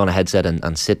just stick on a headset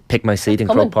and sit, pick my seat in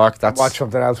Croke Park. That's watch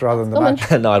something else rather than the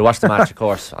match. No, I'd watch the match, of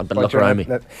course. I'd look around me.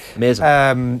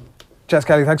 Amazing. Jess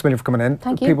Kelly, thanks a million for coming in.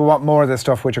 Thank you. People want more of this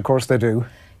stuff, which of course they do.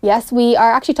 Yes, we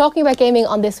are actually talking about gaming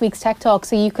on this week's Tech Talk,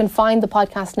 so you can find the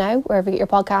podcast now wherever you get your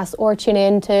podcasts, or tune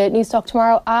in to News Talk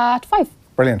tomorrow at 5.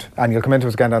 Brilliant. And you'll come into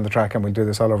us again down the track and we'll do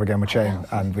this all over again with Shane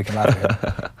and we can laugh at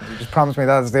him. You just promise me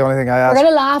that is the only thing I ask. We're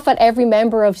going to laugh at every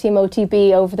member of Team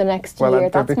OTB over the next year.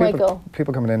 That's my goal.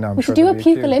 People coming in now. We should do a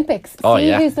puke Olympics.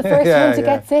 See who's the first one to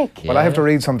get sick. Well, I have to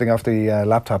read something off the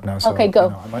laptop now. So, okay, go.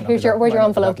 Where's your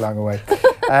envelope? Long away.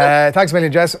 Thanks a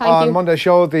million, Jess. On Monday's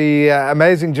show, the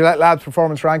amazing Gillette Labs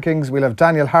performance rankings. We'll have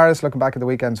Daniel Harris looking back at the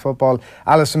weekend's football.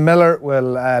 Alison Miller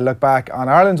will look back on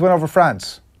Ireland's win over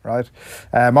France. Right,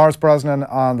 Maurice Brosnan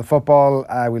on the football.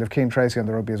 We'll have Keane Tracy on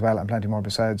the rugby as well, and plenty more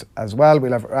besides as well.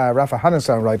 We'll have Rafa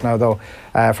Honingstein right now, though,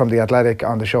 from The Athletic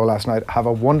on the show last night. Have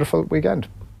a wonderful weekend.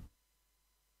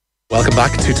 Welcome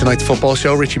back to tonight's football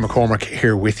show. Richie McCormack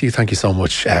here with you. Thank you so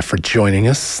much for joining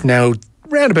us. Now,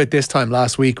 around about this time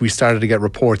last week, we started to get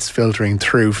reports filtering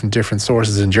through from different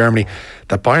sources in Germany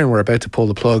that Bayern were about to pull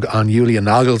the plug on Julian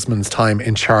Nagelsmann's time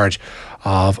in charge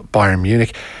of Bayern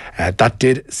Munich. That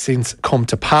did since come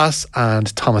to pass,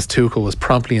 and Thomas Tuchel was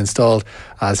promptly installed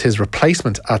as his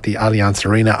replacement at the Allianz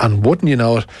Arena. And wouldn't you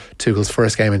know it, Tuchel's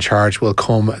first game in charge will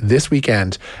come this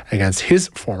weekend against his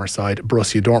former side,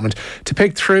 Borussia Dortmund. To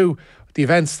pick through the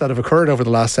events that have occurred over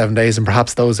the last 7 days and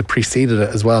perhaps those that preceded it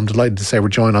as well, I'm delighted to say we're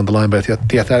joined on the line by the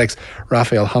Athletic's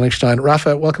Rafa Honingstein.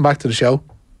 Rafa, welcome back to the show.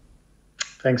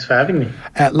 Thanks for having me.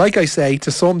 Like I say,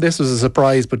 to some this was a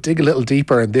surprise, but dig a little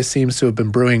deeper and this seems to have been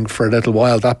brewing for a little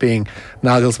while, that being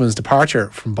Nagelsmann's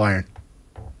departure from Bayern.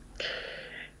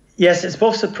 Yes, it's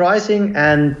both surprising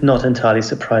and not entirely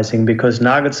surprising, because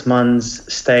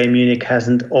Nagelsmann's stay in Munich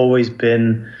hasn't always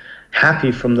been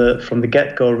happy from the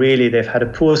get-go, really. They've had a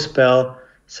poor spell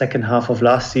second half of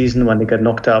last season when they got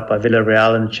knocked out by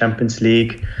Villarreal in the Champions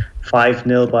League,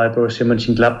 5-0 by Borussia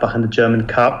Mönchengladbach in the German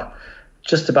Cup.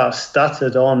 Just about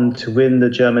stuttered on to win the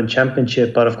German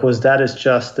Championship, but of course that is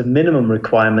just the minimum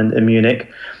requirement in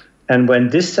Munich. And when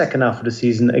this second half of the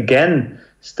season again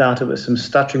started with some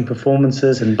stuttering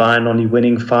performances and Bayern only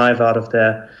winning 5 out of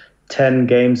their 10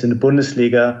 games in the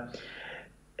Bundesliga,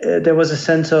 there was a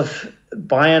sense of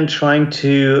Bayern trying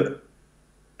to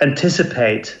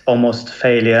anticipate almost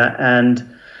failure and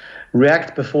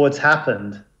react before it's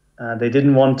happened. They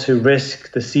didn't want to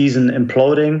risk the season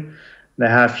imploding. They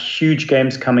have huge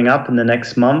games coming up in the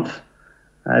next month.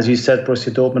 As you said,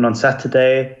 Borussia Dortmund on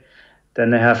Saturday. Then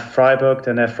they have Freiburg.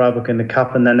 Then they have Freiburg in the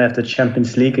Cup. And then they have the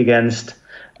Champions League against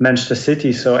Manchester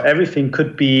City. So everything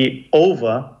could be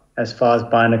over as far as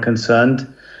Bayern are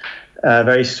concerned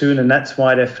very soon. And that's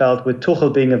why they felt with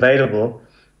Tuchel being available,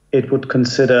 it would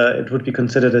be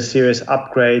considered a serious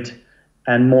upgrade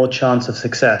and more chance of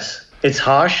success. It's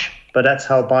harsh, but that's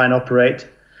how Bayern operate.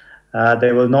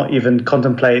 They will not even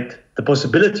contemplate the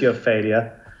possibility of failure,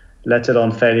 let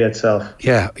alone failure itself.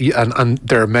 Yeah, and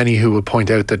there are many who would point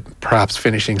out that perhaps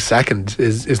finishing second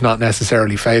is not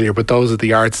necessarily failure, but those are the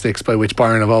yardsticks by which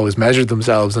Bayern have always measured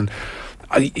themselves. And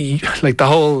like the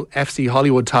whole FC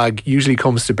Hollywood tag usually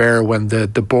comes to bear when the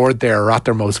board there are at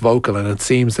their most vocal, and it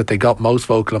seems that they got most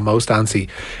vocal and most antsy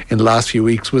in the last few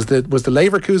weeks. Was the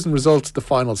Leverkusen results the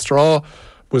final straw?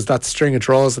 Was that string of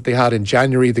draws that they had in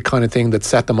January the kind of thing that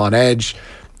set them on edge?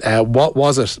 What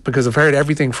was it? Because I've heard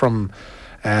everything from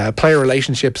player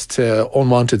relationships to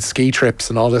unwanted ski trips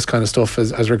and all this kind of stuff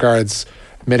as regards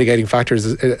mitigating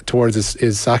factors towards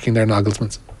is sacking their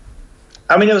Nagelsmann.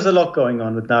 I mean, there was a lot going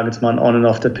on with Nagelsmann on and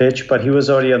off the pitch, but he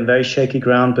was already on very shaky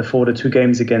ground before the 2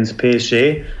 games against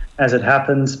PSG. As it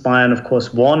happens, Bayern, of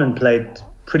course, won and played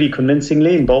pretty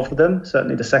convincingly in both of them,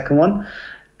 certainly the second one.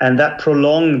 And that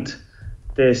prolonged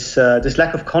this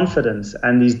lack of confidence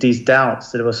and these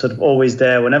doubts that were sort of always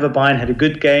there. Whenever Bayern had a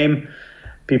good game,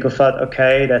 people felt,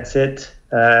 okay, that's it,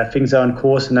 things are on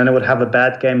course, and then they would have a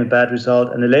bad game, a bad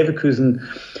result. And the Leverkusen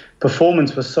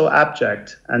performance was so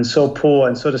abject and so poor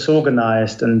and so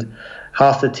disorganized, and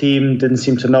half the team didn't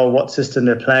seem to know what system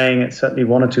they're playing. It certainly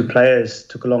 1 or 2 players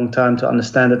took a long time to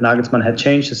understand that Nagelsmann had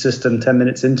changed the system 10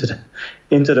 minutes into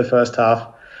the first half,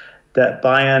 that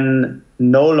Bayern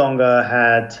no longer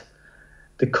had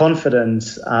the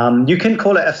confidence. You can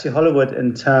call it FC Hollywood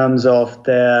in terms of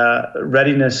their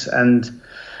readiness and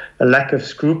a lack of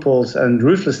scruples and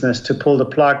ruthlessness to pull the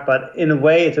plug, but in a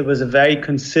way it was a very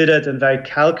considered and very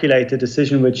calculated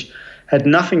decision, which had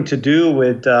nothing to do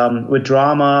with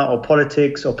drama or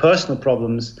politics or personal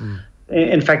problems.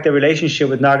 In fact, the relationship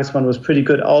with Nagelsmann was pretty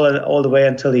good all the way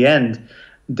until the end.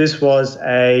 This was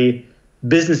a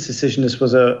business decision. This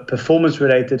was a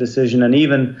performance-related decision, and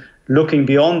even looking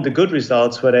beyond the good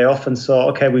results, where they often saw,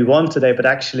 okay, we won today, but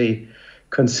actually,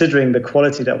 considering the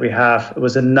quality that we have, it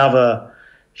was another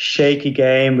shaky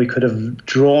game. We could have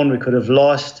drawn, we could have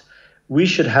lost. We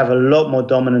should have a lot more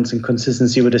dominance and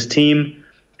consistency with this team,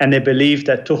 and they believe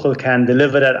that Tuchel can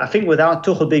deliver that. I think without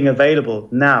Tuchel being available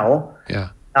now,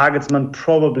 Nagelsmann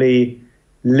probably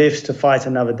lives to fight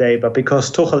another day, but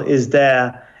because Tuchel is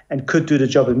there and could do the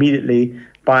job immediately,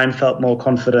 Bayern felt more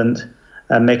confident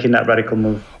making that radical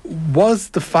move. Was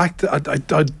the fact that,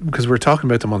 because we're talking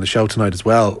about them on the show tonight as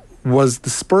well, was the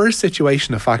Spurs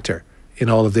situation a factor in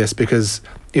all of this? Because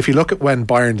if you look at when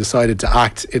Bayern decided to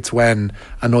act, it's when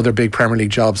another big Premier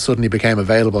League job suddenly became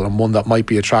available, and one that might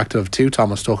be attractive to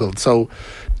Thomas Tuchel. So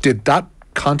did that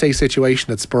Conte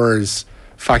situation at Spurs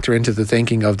factor into the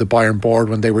thinking of the Bayern board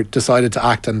when they were decided to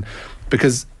act? And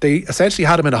because they essentially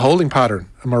had him in a holding pattern,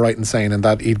 am I right in saying, and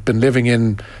that he'd been living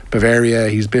in Bavaria,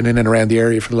 he's been in and around the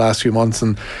area for the last few months,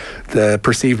 and the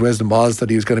perceived wisdom was that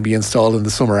he was going to be installed in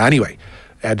the summer anyway.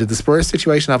 Did the Spurs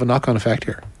situation have a knock-on effect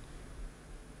here?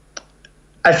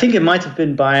 I think it might have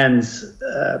been Bayern's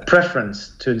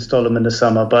preference to install him in the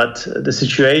summer, but the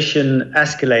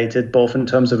escalated both in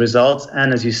terms of results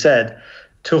and, as you said,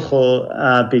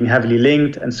 Tuchel being heavily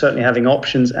linked and certainly having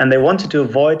options. And they wanted to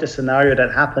avoid the scenario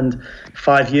that happened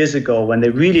 5 years ago when they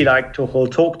really liked Tuchel,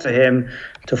 talked to him,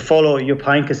 to follow Jupp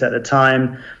Heynckes at the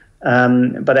time.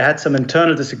 But they had some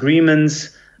internal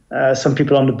disagreements. Some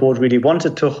people on the board really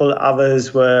wanted Tuchel,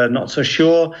 others were not so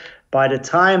sure. By the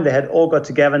time they had all got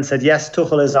together and said, yes,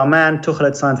 Tuchel is our man, Tuchel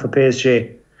had signed for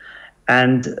PSG.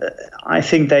 And I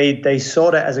think they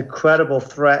saw that as a credible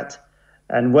threat.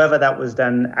 And whether that was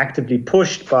then actively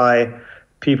pushed by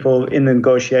people in the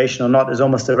negotiation or not is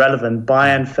almost irrelevant.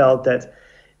 Bayern felt that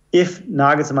if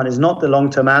Nagelsmann is not the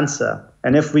long-term answer,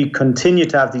 and if we continue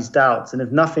to have these doubts, and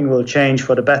if nothing will change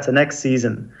for the better next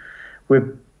season,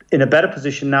 we're in a better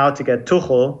position now to get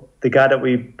Tuchel, the guy that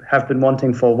we have been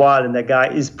wanting for a while, and that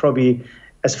guy is probably,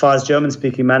 as far as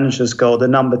German-speaking managers go, the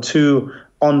number 2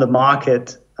 on the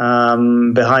market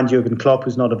behind Jurgen Klopp,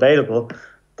 who's not available,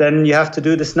 then you have to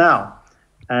do this now.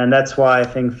 And that's why I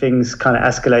think things kind of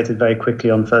escalated very quickly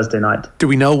on Thursday night. Do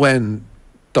we know when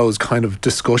those kind of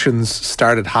discussions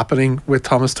started happening with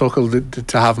Thomas Tuchel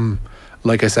to have him,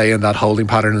 like I say, in that holding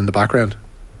pattern in the background?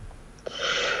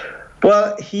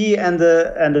 Well, he and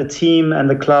the team and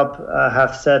the club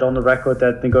have said on the record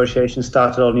that negotiations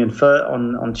started only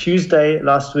on Tuesday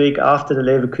last week after the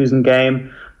Leverkusen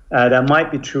game. That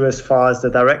might be true as far as the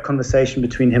direct conversation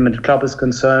between him and the club is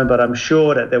concerned, but I'm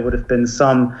sure that there would have been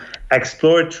some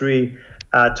exploratory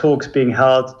talks being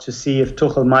held to see if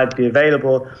Tuchel might be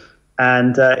available.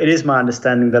 And it is my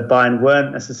understanding that Bayern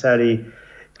weren't necessarily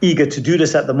eager to do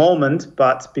this at the moment,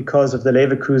 but because of the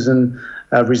Leverkusen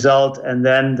result and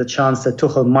then the chance that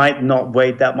Tuchel might not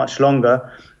wait that much longer,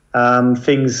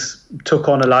 things took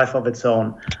on a life of its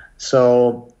own.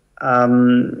 So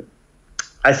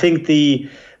I think the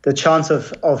chance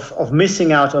of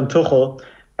missing out on Tuchel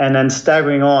and then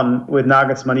staggering on with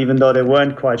Nagelsmann, even though they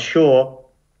weren't quite sure,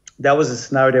 that was a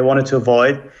scenario they wanted to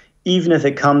avoid, even if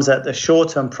it comes at the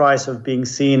short-term price of being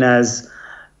seen as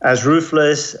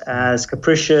ruthless, as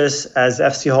capricious, as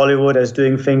FC Hollywood, as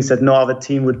doing things that no other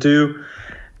team would do.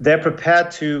 They're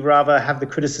prepared to rather have the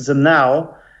criticism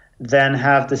now than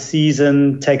have the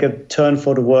season take a turn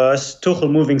for the worse,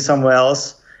 Tuchel moving somewhere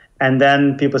else, and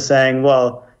then people saying,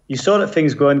 well, you saw that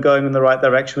things weren't going in the right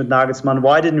direction with Nagelsmann.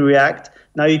 Why didn't you react?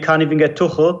 Now you can't even get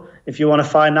Tuchel. If you want to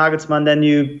fire Nagelsmann, then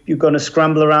you're going to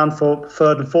scramble around for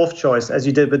third and fourth choice, as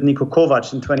you did with Niko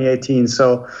Kovac in 2018.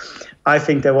 So I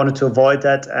think they wanted to avoid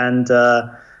that. And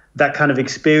that kind of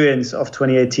experience of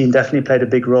 2018 definitely played a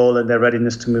big role in their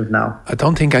readiness to move now. I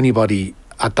don't think anybody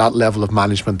at that level of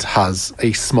management has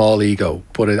a small ego,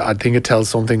 but I think it tells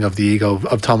something of the ego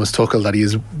of Thomas Tuchel that he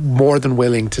is more than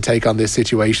willing to take on this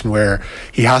situation where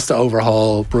he has to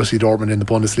overhaul Borussia Dortmund in the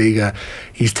Bundesliga.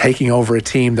 He's taking over a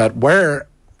team that were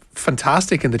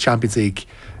fantastic in the Champions League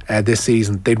this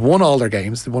season. They'd won all their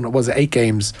games. They won, it was 8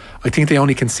 games. I think they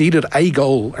only conceded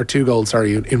 2 goals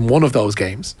in one of those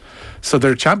games. So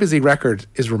their Champions League record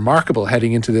is remarkable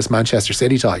heading into this Manchester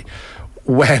City tie.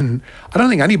 when I don't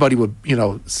think anybody would,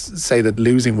 say that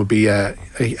losing would be a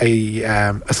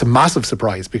massive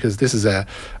surprise, because this is a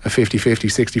 50-50,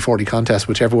 60-40 contest,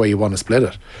 whichever way you want to split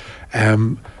it.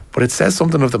 But it says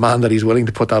something of the man that he's willing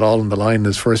to put that all on the line in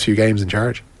his first few games in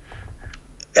charge.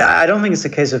 I don't think it's a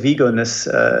case of ego in this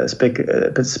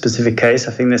specific case.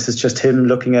 I think this is just him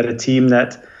looking at a team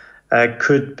that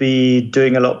could be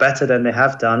doing a lot better than they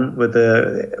have done, with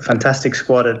a fantastic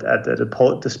squad at their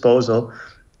disposal.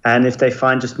 And if they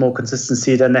find just more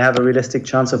consistency, then they have a realistic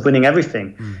chance of winning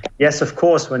everything. Yes, of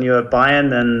course, when you're at Bayern,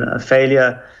 then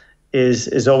failure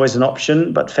is always an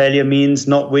option, but failure means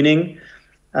not winning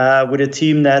with a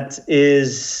team that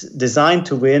is designed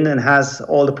to win and has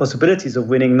all the possibilities of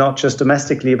winning, not just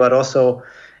domestically, but also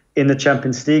in the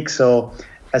Champions League. So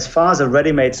as far as a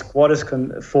ready-made squad is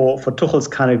for Tuchel's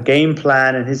kind of game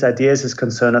plan and his ideas is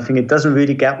concerned, I think it doesn't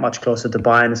really get much closer to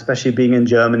Bayern, especially being in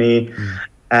Germany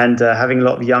and having a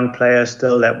lot of young players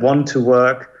still that want to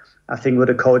work. I think with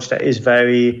a coach that is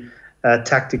very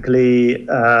tactically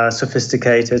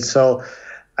sophisticated. So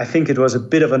I think it was a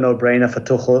bit of a no-brainer for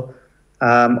Tuchel.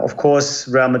 Of course,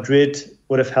 Real Madrid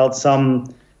would have held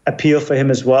some appeal for him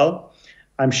as well,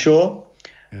 I'm sure.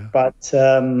 Yeah. But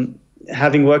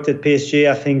having worked at PSG,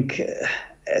 I think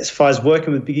as far as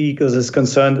working with big egos is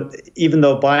concerned, even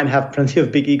though Bayern have plenty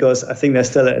of big egos, I think they're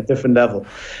still at a different level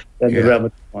than the Real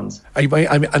Madrid ones.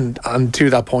 And to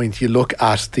that point, you look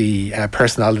at the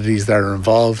personalities that are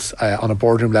involved on a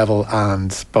boardroom level,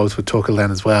 and both with Tuchel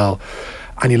then as well.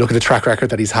 And you look at the track record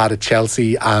that he's had at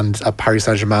Chelsea and at Paris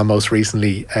Saint-Germain most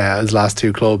recently, his last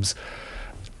two clubs.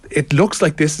 It looks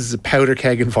like this is a powder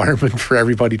keg environment for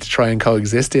everybody to try and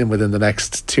coexist in within the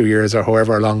next 2 years, or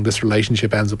however long this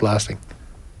relationship ends up lasting.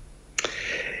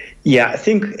 Yeah, I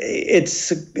think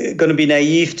it's going to be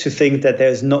naive to think that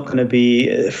there's not going to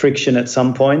be friction at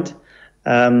some point.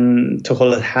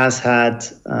 Tuchel has had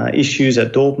issues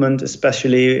at Dortmund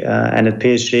especially, and at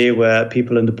PSG, where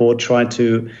people on the board try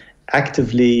to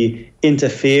actively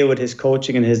interfere with his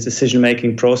coaching and his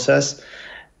decision-making process.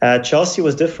 Chelsea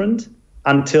was different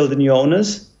until the new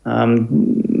owners.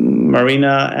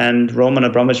 Marina and Roman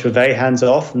Abramovich were very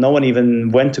hands-off. No one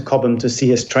even went to Cobham to see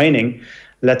his training,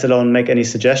 let alone make any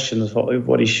suggestions of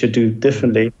what he should do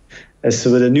differently.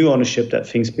 So with the new ownership, that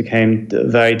things became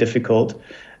very difficult.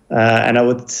 And I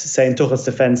would say in Tuchel's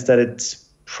defense that it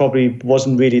probably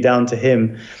wasn't really down to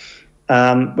him.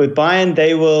 With Bayern,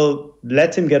 they will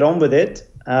let him get on with it.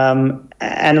 And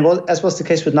as was the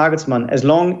case with Nagelsmann, as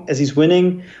long as he's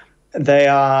winning, they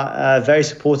are very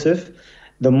supportive.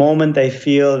 The moment they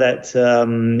feel that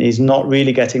he's not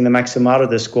really getting the maximum out of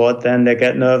the squad, then they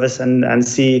get nervous and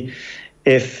see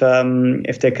if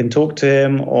they can talk to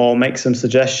him or make some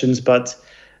suggestions. But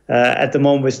at the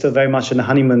moment, we're still very much in a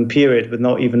honeymoon period with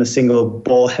not even a single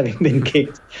ball having been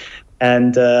kicked.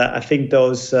 And I think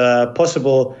those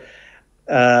possible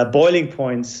boiling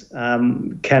points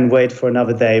can wait for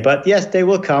another day. But yes, they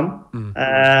will come.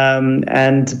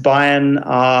 And Bayern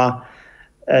are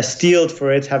steeled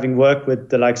for it, having worked with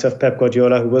the likes of Pep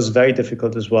Guardiola, who was very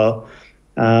difficult as well.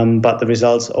 But the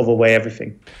results overweigh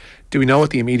everything. Do we know what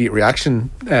the immediate reaction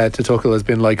to Tuchel has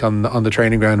been like on the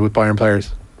training ground with Bayern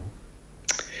players?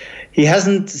 He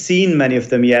hasn't seen many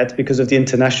of them yet because of the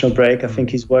international break. I think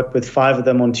he's worked with 5 of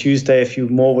them on Tuesday. A few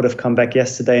more would have come back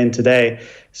yesterday and today.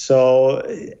 So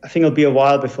I think it'll be a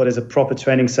while before there's a proper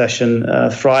training session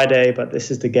Friday, but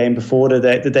this is the game before the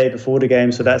day before the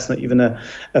game. So that's not even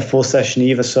a full session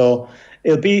either. So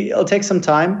it'll take some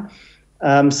time.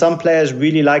 Some players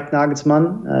really like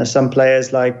Nagelsmann. Some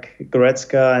players like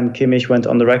Goretzka and Kimmich went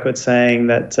on the record saying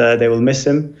that they will miss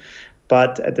him.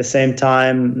 But at the same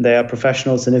time, they are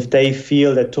professionals. And if they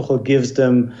feel that Tuchel gives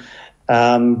them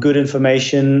good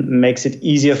information, makes it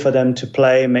easier for them to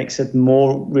play, makes it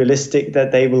more realistic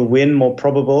that they will win, more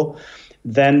probable,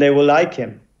 then they will like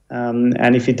him.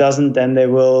 And if he doesn't, then they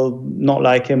will not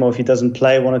like him. Or if he doesn't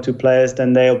play 1 or 2 players,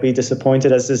 then they'll be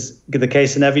disappointed, as is the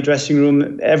case in every dressing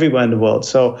room everywhere in the world.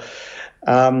 So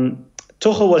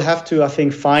Tuchel will have to, I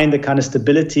think, find the kind of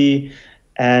stability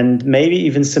and maybe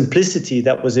even simplicity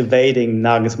that was evading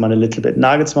Nagelsmann a little bit.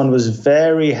 Nagelsmann was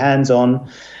very hands-on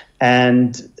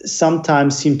and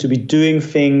sometimes seemed to be doing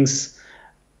things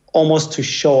almost to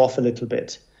show off a little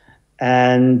bit.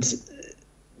 And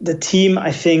the team,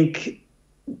 I think,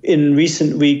 in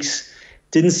recent weeks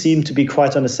didn't seem to be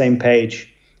quite on the same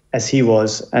page as he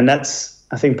was. And that's,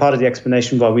 I think, part of the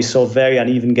explanation why we saw very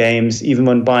uneven games. Even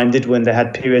when Bayern did win, they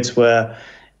had periods where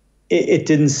it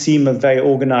didn't seem a very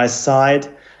organized side.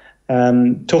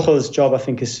 Tuchel's job, I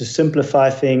think, is to simplify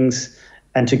things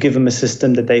and to give him a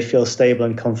system that they feel stable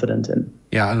and confident in.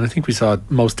 Yeah, and I think we saw it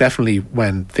most definitely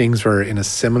when things were in a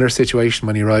similar situation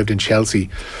when he arrived in Chelsea.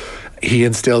 He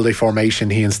instilled a formation,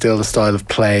 he instilled a style of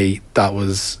play that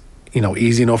was,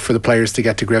 easy enough for the players to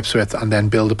get to grips with and then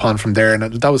build upon from there.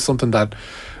 And that was something that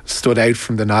stood out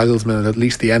from the Nagelsmann, at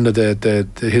least the end of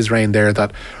his reign there,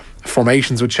 that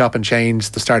formations would chop and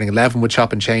change, the starting 11 would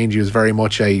chop and change. He was very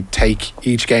much a take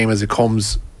each game as it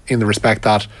comes, in the respect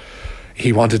that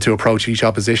he wanted to approach each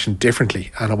opposition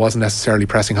differently, and it wasn't necessarily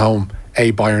pressing home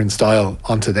a Bayern style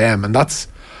onto them. And I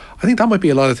think that might be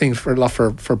a lot of things for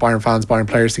Bayern fans, Bayern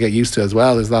players to get used to as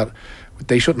well, is that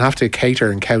they shouldn't have to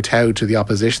cater and kowtow to the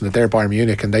opposition, that they're Bayern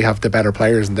Munich and they have the better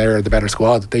players and they're the better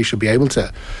squad, that they should be able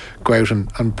to go out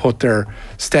and put their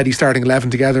steady starting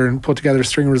 11 together and put together a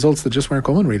string of results that just weren't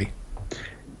coming really.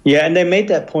 Yeah, and they made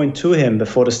that point to him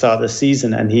before the start of the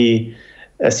season, and he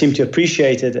seemed to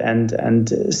appreciate it and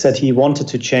said he wanted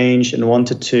to change and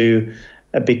wanted to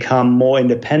become more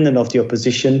independent of the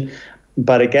opposition.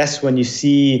 But I guess when you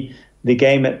see the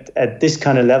game at this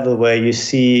kind of level, where you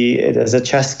see it as a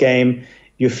chess game,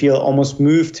 you feel almost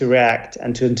moved to react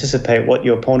and to anticipate what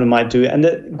your opponent might do. And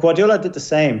Guardiola did the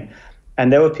same.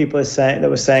 And there were people that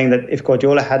were saying that if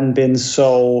Guardiola hadn't been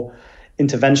so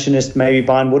interventionist, maybe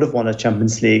Bayern would have won a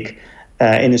Champions League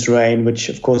in his reign, which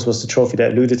of course was the trophy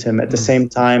that eluded him. At the same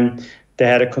time, they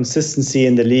had a consistency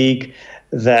in the league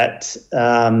that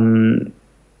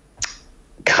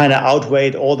kind of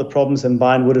outweighed all the problems, and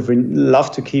Bayern would have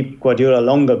loved to keep Guardiola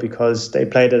longer because they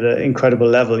played at an incredible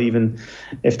level, even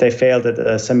if they failed at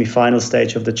the semi-final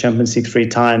stage of the Champions League 3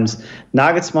 times.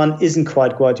 Nagelsmann isn't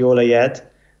quite Guardiola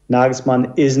yet.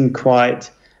 Nagelsmann isn't quite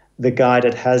the guy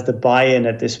that has the buy-in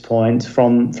at this point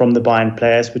from the Bayern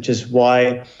players, which is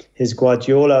why his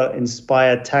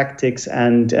Guardiola-inspired tactics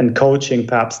and coaching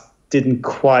perhaps didn't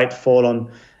quite fall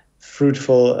on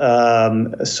fruitful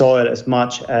soil as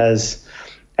much as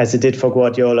it did for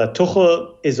Guardiola.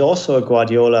 Tuchel is also a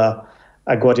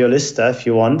Guardiolista, if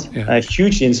you want,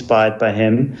 hugely inspired by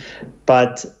him.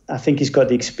 But I think he's got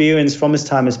the experience from his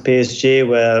time as PSG,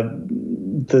 where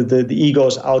the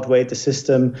egos outweighed the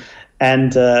system,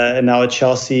 and now at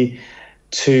Chelsea,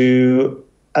 to,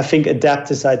 I think, adapt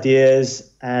his ideas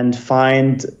and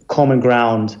find common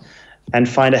ground and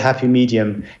find a happy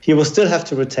medium. He will still have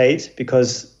to rotate,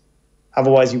 because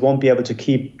otherwise he won't be able to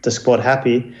keep the squad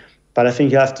happy. But I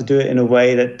think you have to do it in a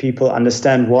way that people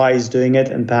understand why he's doing it,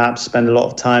 and perhaps spend a lot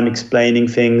of time explaining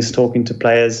things, talking to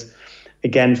players.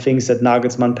 Again, things that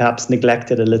Nagelsmann perhaps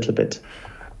neglected a little bit.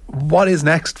 What is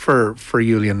next for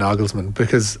Julian Nagelsmann?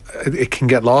 Because it can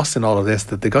get lost in all of this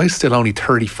that the guy's still only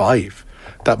 35,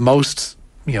 that most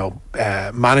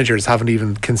managers haven't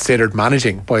even considered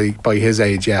managing by his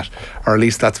age yet, or at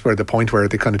least that's where the point where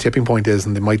the kind of tipping point is,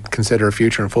 and they might consider a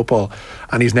future in football.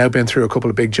 And he's now been through a couple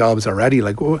of big jobs already.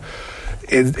 Like,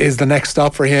 is the next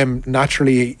stop for him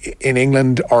naturally in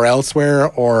England or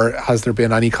elsewhere, or has there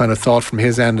been any kind of thought from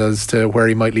his end as to where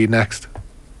he might lead next?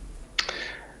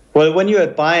 Well, when you're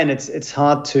at Bayern, it's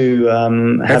hard to have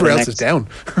everywhere else is down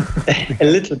a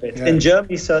little bit. In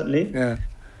Germany, certainly. Yeah.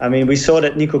 I mean, we saw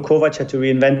that Niko Kovac had to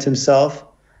reinvent himself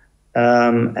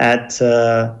at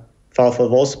VfL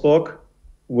Wolfsburg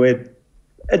with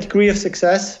a degree of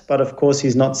success, but of course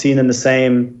he's not seen in the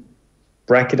same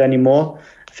bracket anymore.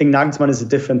 I think Nagelsmann is a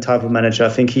different type of manager. I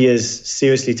think he is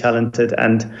seriously talented,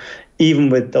 and even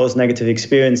with those negative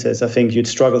experiences, I think you'd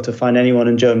struggle to find anyone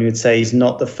in Germany who'd say he's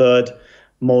not the third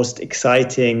most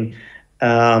exciting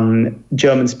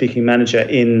German-speaking manager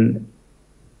in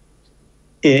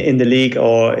the league,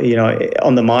 or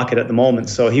on the market at the moment.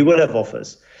 So he will have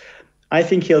offers. I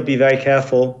think he'll be very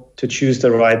careful to choose the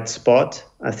right spot.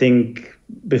 I think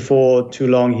before too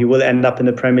long he will end up in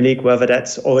the Premier League, whether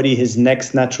that's already his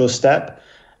next natural step.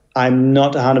 I'm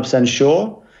not 100%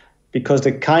 sure, because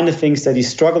the kind of things that he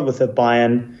struggled with at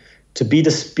Bayern, to be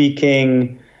the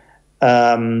speaking,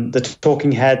 the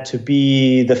talking head, to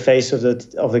be the face of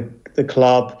the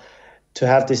club, to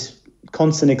have this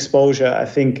constant exposure. I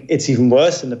think it's even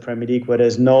worse in the Premier League, where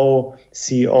there's no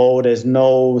CEO, there's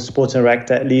no sports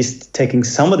director, at least taking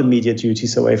some of the media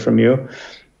duties away from you.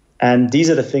 And these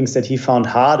are the things that he found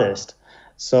hardest.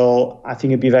 So I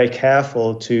think he'd be very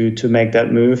careful to make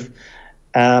that move.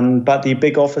 But the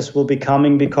big offers will be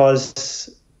coming, because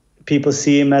people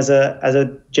see him as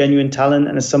a genuine talent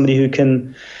and as somebody who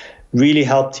can really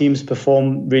help teams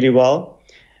perform really well.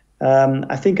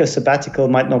 I think a sabbatical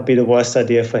might not be the worst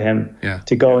idea for him,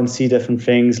 to go and see different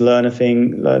things, learn a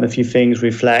few things,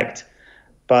 reflect.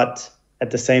 But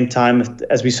at the same time,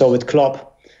 as we saw with Klopp,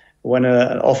 when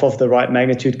an offer of the right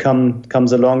magnitude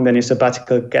comes along, then his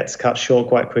sabbatical gets cut short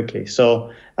quite quickly.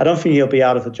 So I don't think he'll be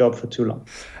out of the job for too long.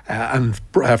 And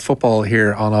football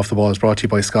here on Off the Ball is brought to you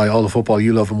by Sky. All the football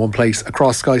you love in one place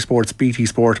across Sky Sports, BT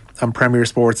Sport and Premier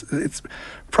Sports. It's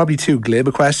probably too glib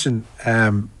a question,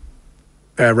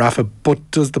 Rafa,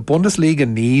 but does the Bundesliga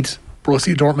need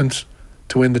Borussia Dortmund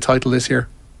to win the title this year?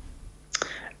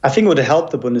 I think it would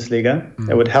help the Bundesliga.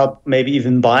 It would help maybe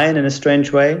even Bayern in a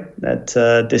strange way, that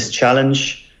this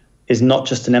challenge is not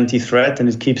just an empty threat, and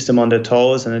it keeps them on their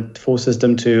toes and it forces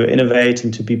them to innovate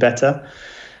and to be better.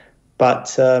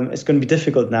 But it's going to be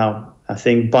difficult now. I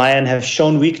think Bayern have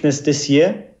shown weakness this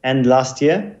year and last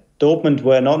year. Dortmund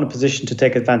were not in a position to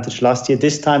take advantage last year.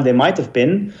 This time they might have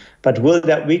been, but will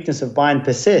that weakness of Bayern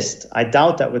persist? I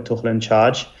doubt that with Tuchel in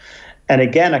charge. And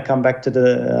again, I come back to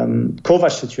the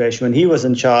Kovac situation. When he was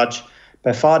in charge,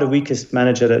 by far the weakest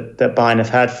manager that Bayern have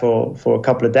had for a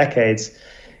couple of decades.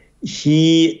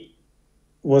 He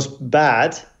was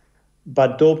bad,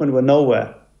 but Dortmund were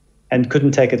nowhere and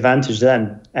couldn't take advantage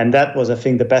then. And that was, I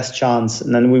think, the best chance.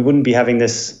 And then we wouldn't be having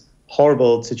this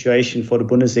horrible situation for the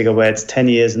Bundesliga where it's 10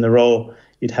 years in a row.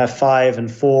 You'd have 5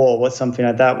 and 4 or something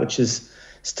like that, which is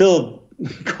still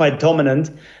quite dominant,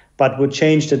 but would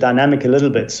change the dynamic a little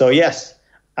bit. So yes,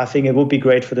 I think it would be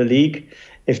great for the league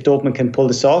if Dortmund can pull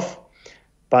this off.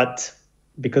 But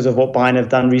because of what Bayern have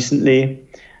done recently,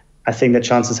 I think the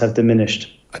chances have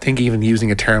diminished. I think even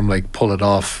using a term like pull it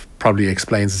off probably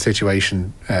explains the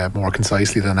situation more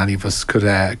concisely than any of us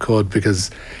could, because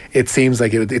it seems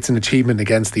like it's an achievement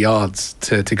against the odds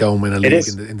to go and win a league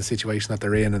in the situation that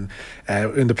they're in and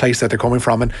in the place that they're coming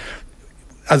from. And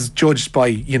as judged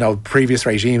by previous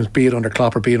regimes, be it under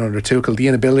Klopp or be it under Tuchel, the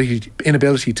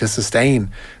inability to sustain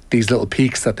these little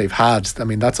peaks that they've had, I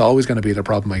mean, that's always going to be their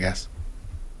problem, I guess.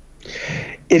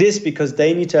 It is, because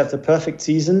they need to have the perfect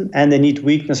season and they need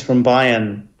weakness from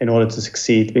Bayern in order to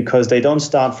succeed, because they don't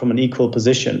start from an equal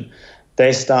position.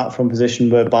 They start from a position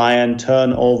where Bayern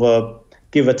turn over,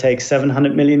 give or take,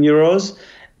 700 million euros,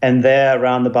 and they're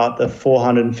around about the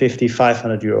 450,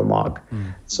 500 euro mark.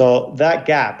 So that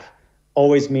gap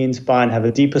always means Bayern have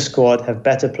a deeper squad, have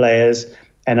better players,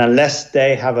 and unless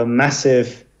they have a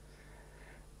massive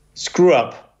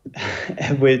screw-up,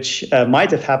 which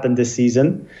might have happened this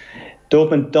season,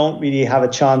 Dortmund don't really have a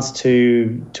chance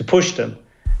to push them.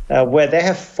 Where they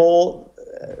have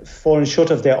fallen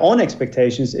short of their own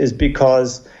expectations is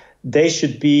because they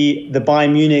should be the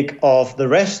Bayern Munich of the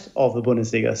rest of the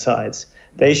Bundesliga sides.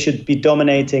 They should be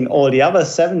dominating all the other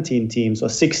 17 teams, or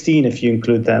 16 if you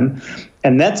include them.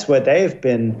 And that's where they've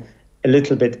been a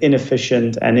little bit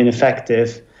inefficient and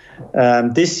ineffective.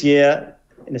 This year,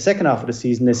 in the second half of the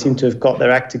season, they seem to have got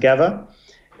their act together.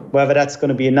 Whether that's going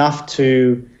to be enough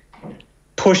to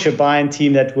push a Bayern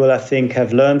team that will, I think,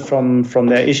 have learned from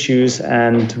their issues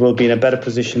and will be in a better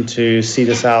position to see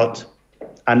this out,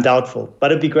 I'm doubtful.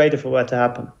 But it'd be great if it were to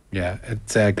happen. Yeah,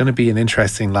 it's going to be an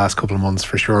interesting last couple of months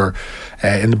for sure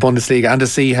in the Bundesliga, and to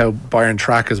see how Bayern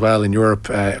track as well in Europe,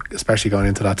 especially going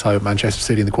into that tie with Manchester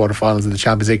City in the quarterfinals in the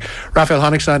Champions League. Rafa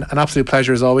Honingstein, an absolute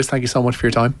pleasure as always. Thank you so much for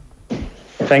your time.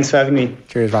 Thanks for having me.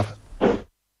 Cheers, Rafa.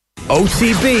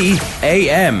 OTB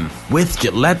AM with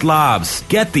Gillette Labs.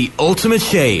 Get the ultimate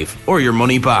shave or your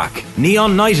money back.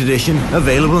 Neon Night Edition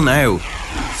available now.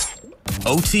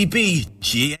 OTB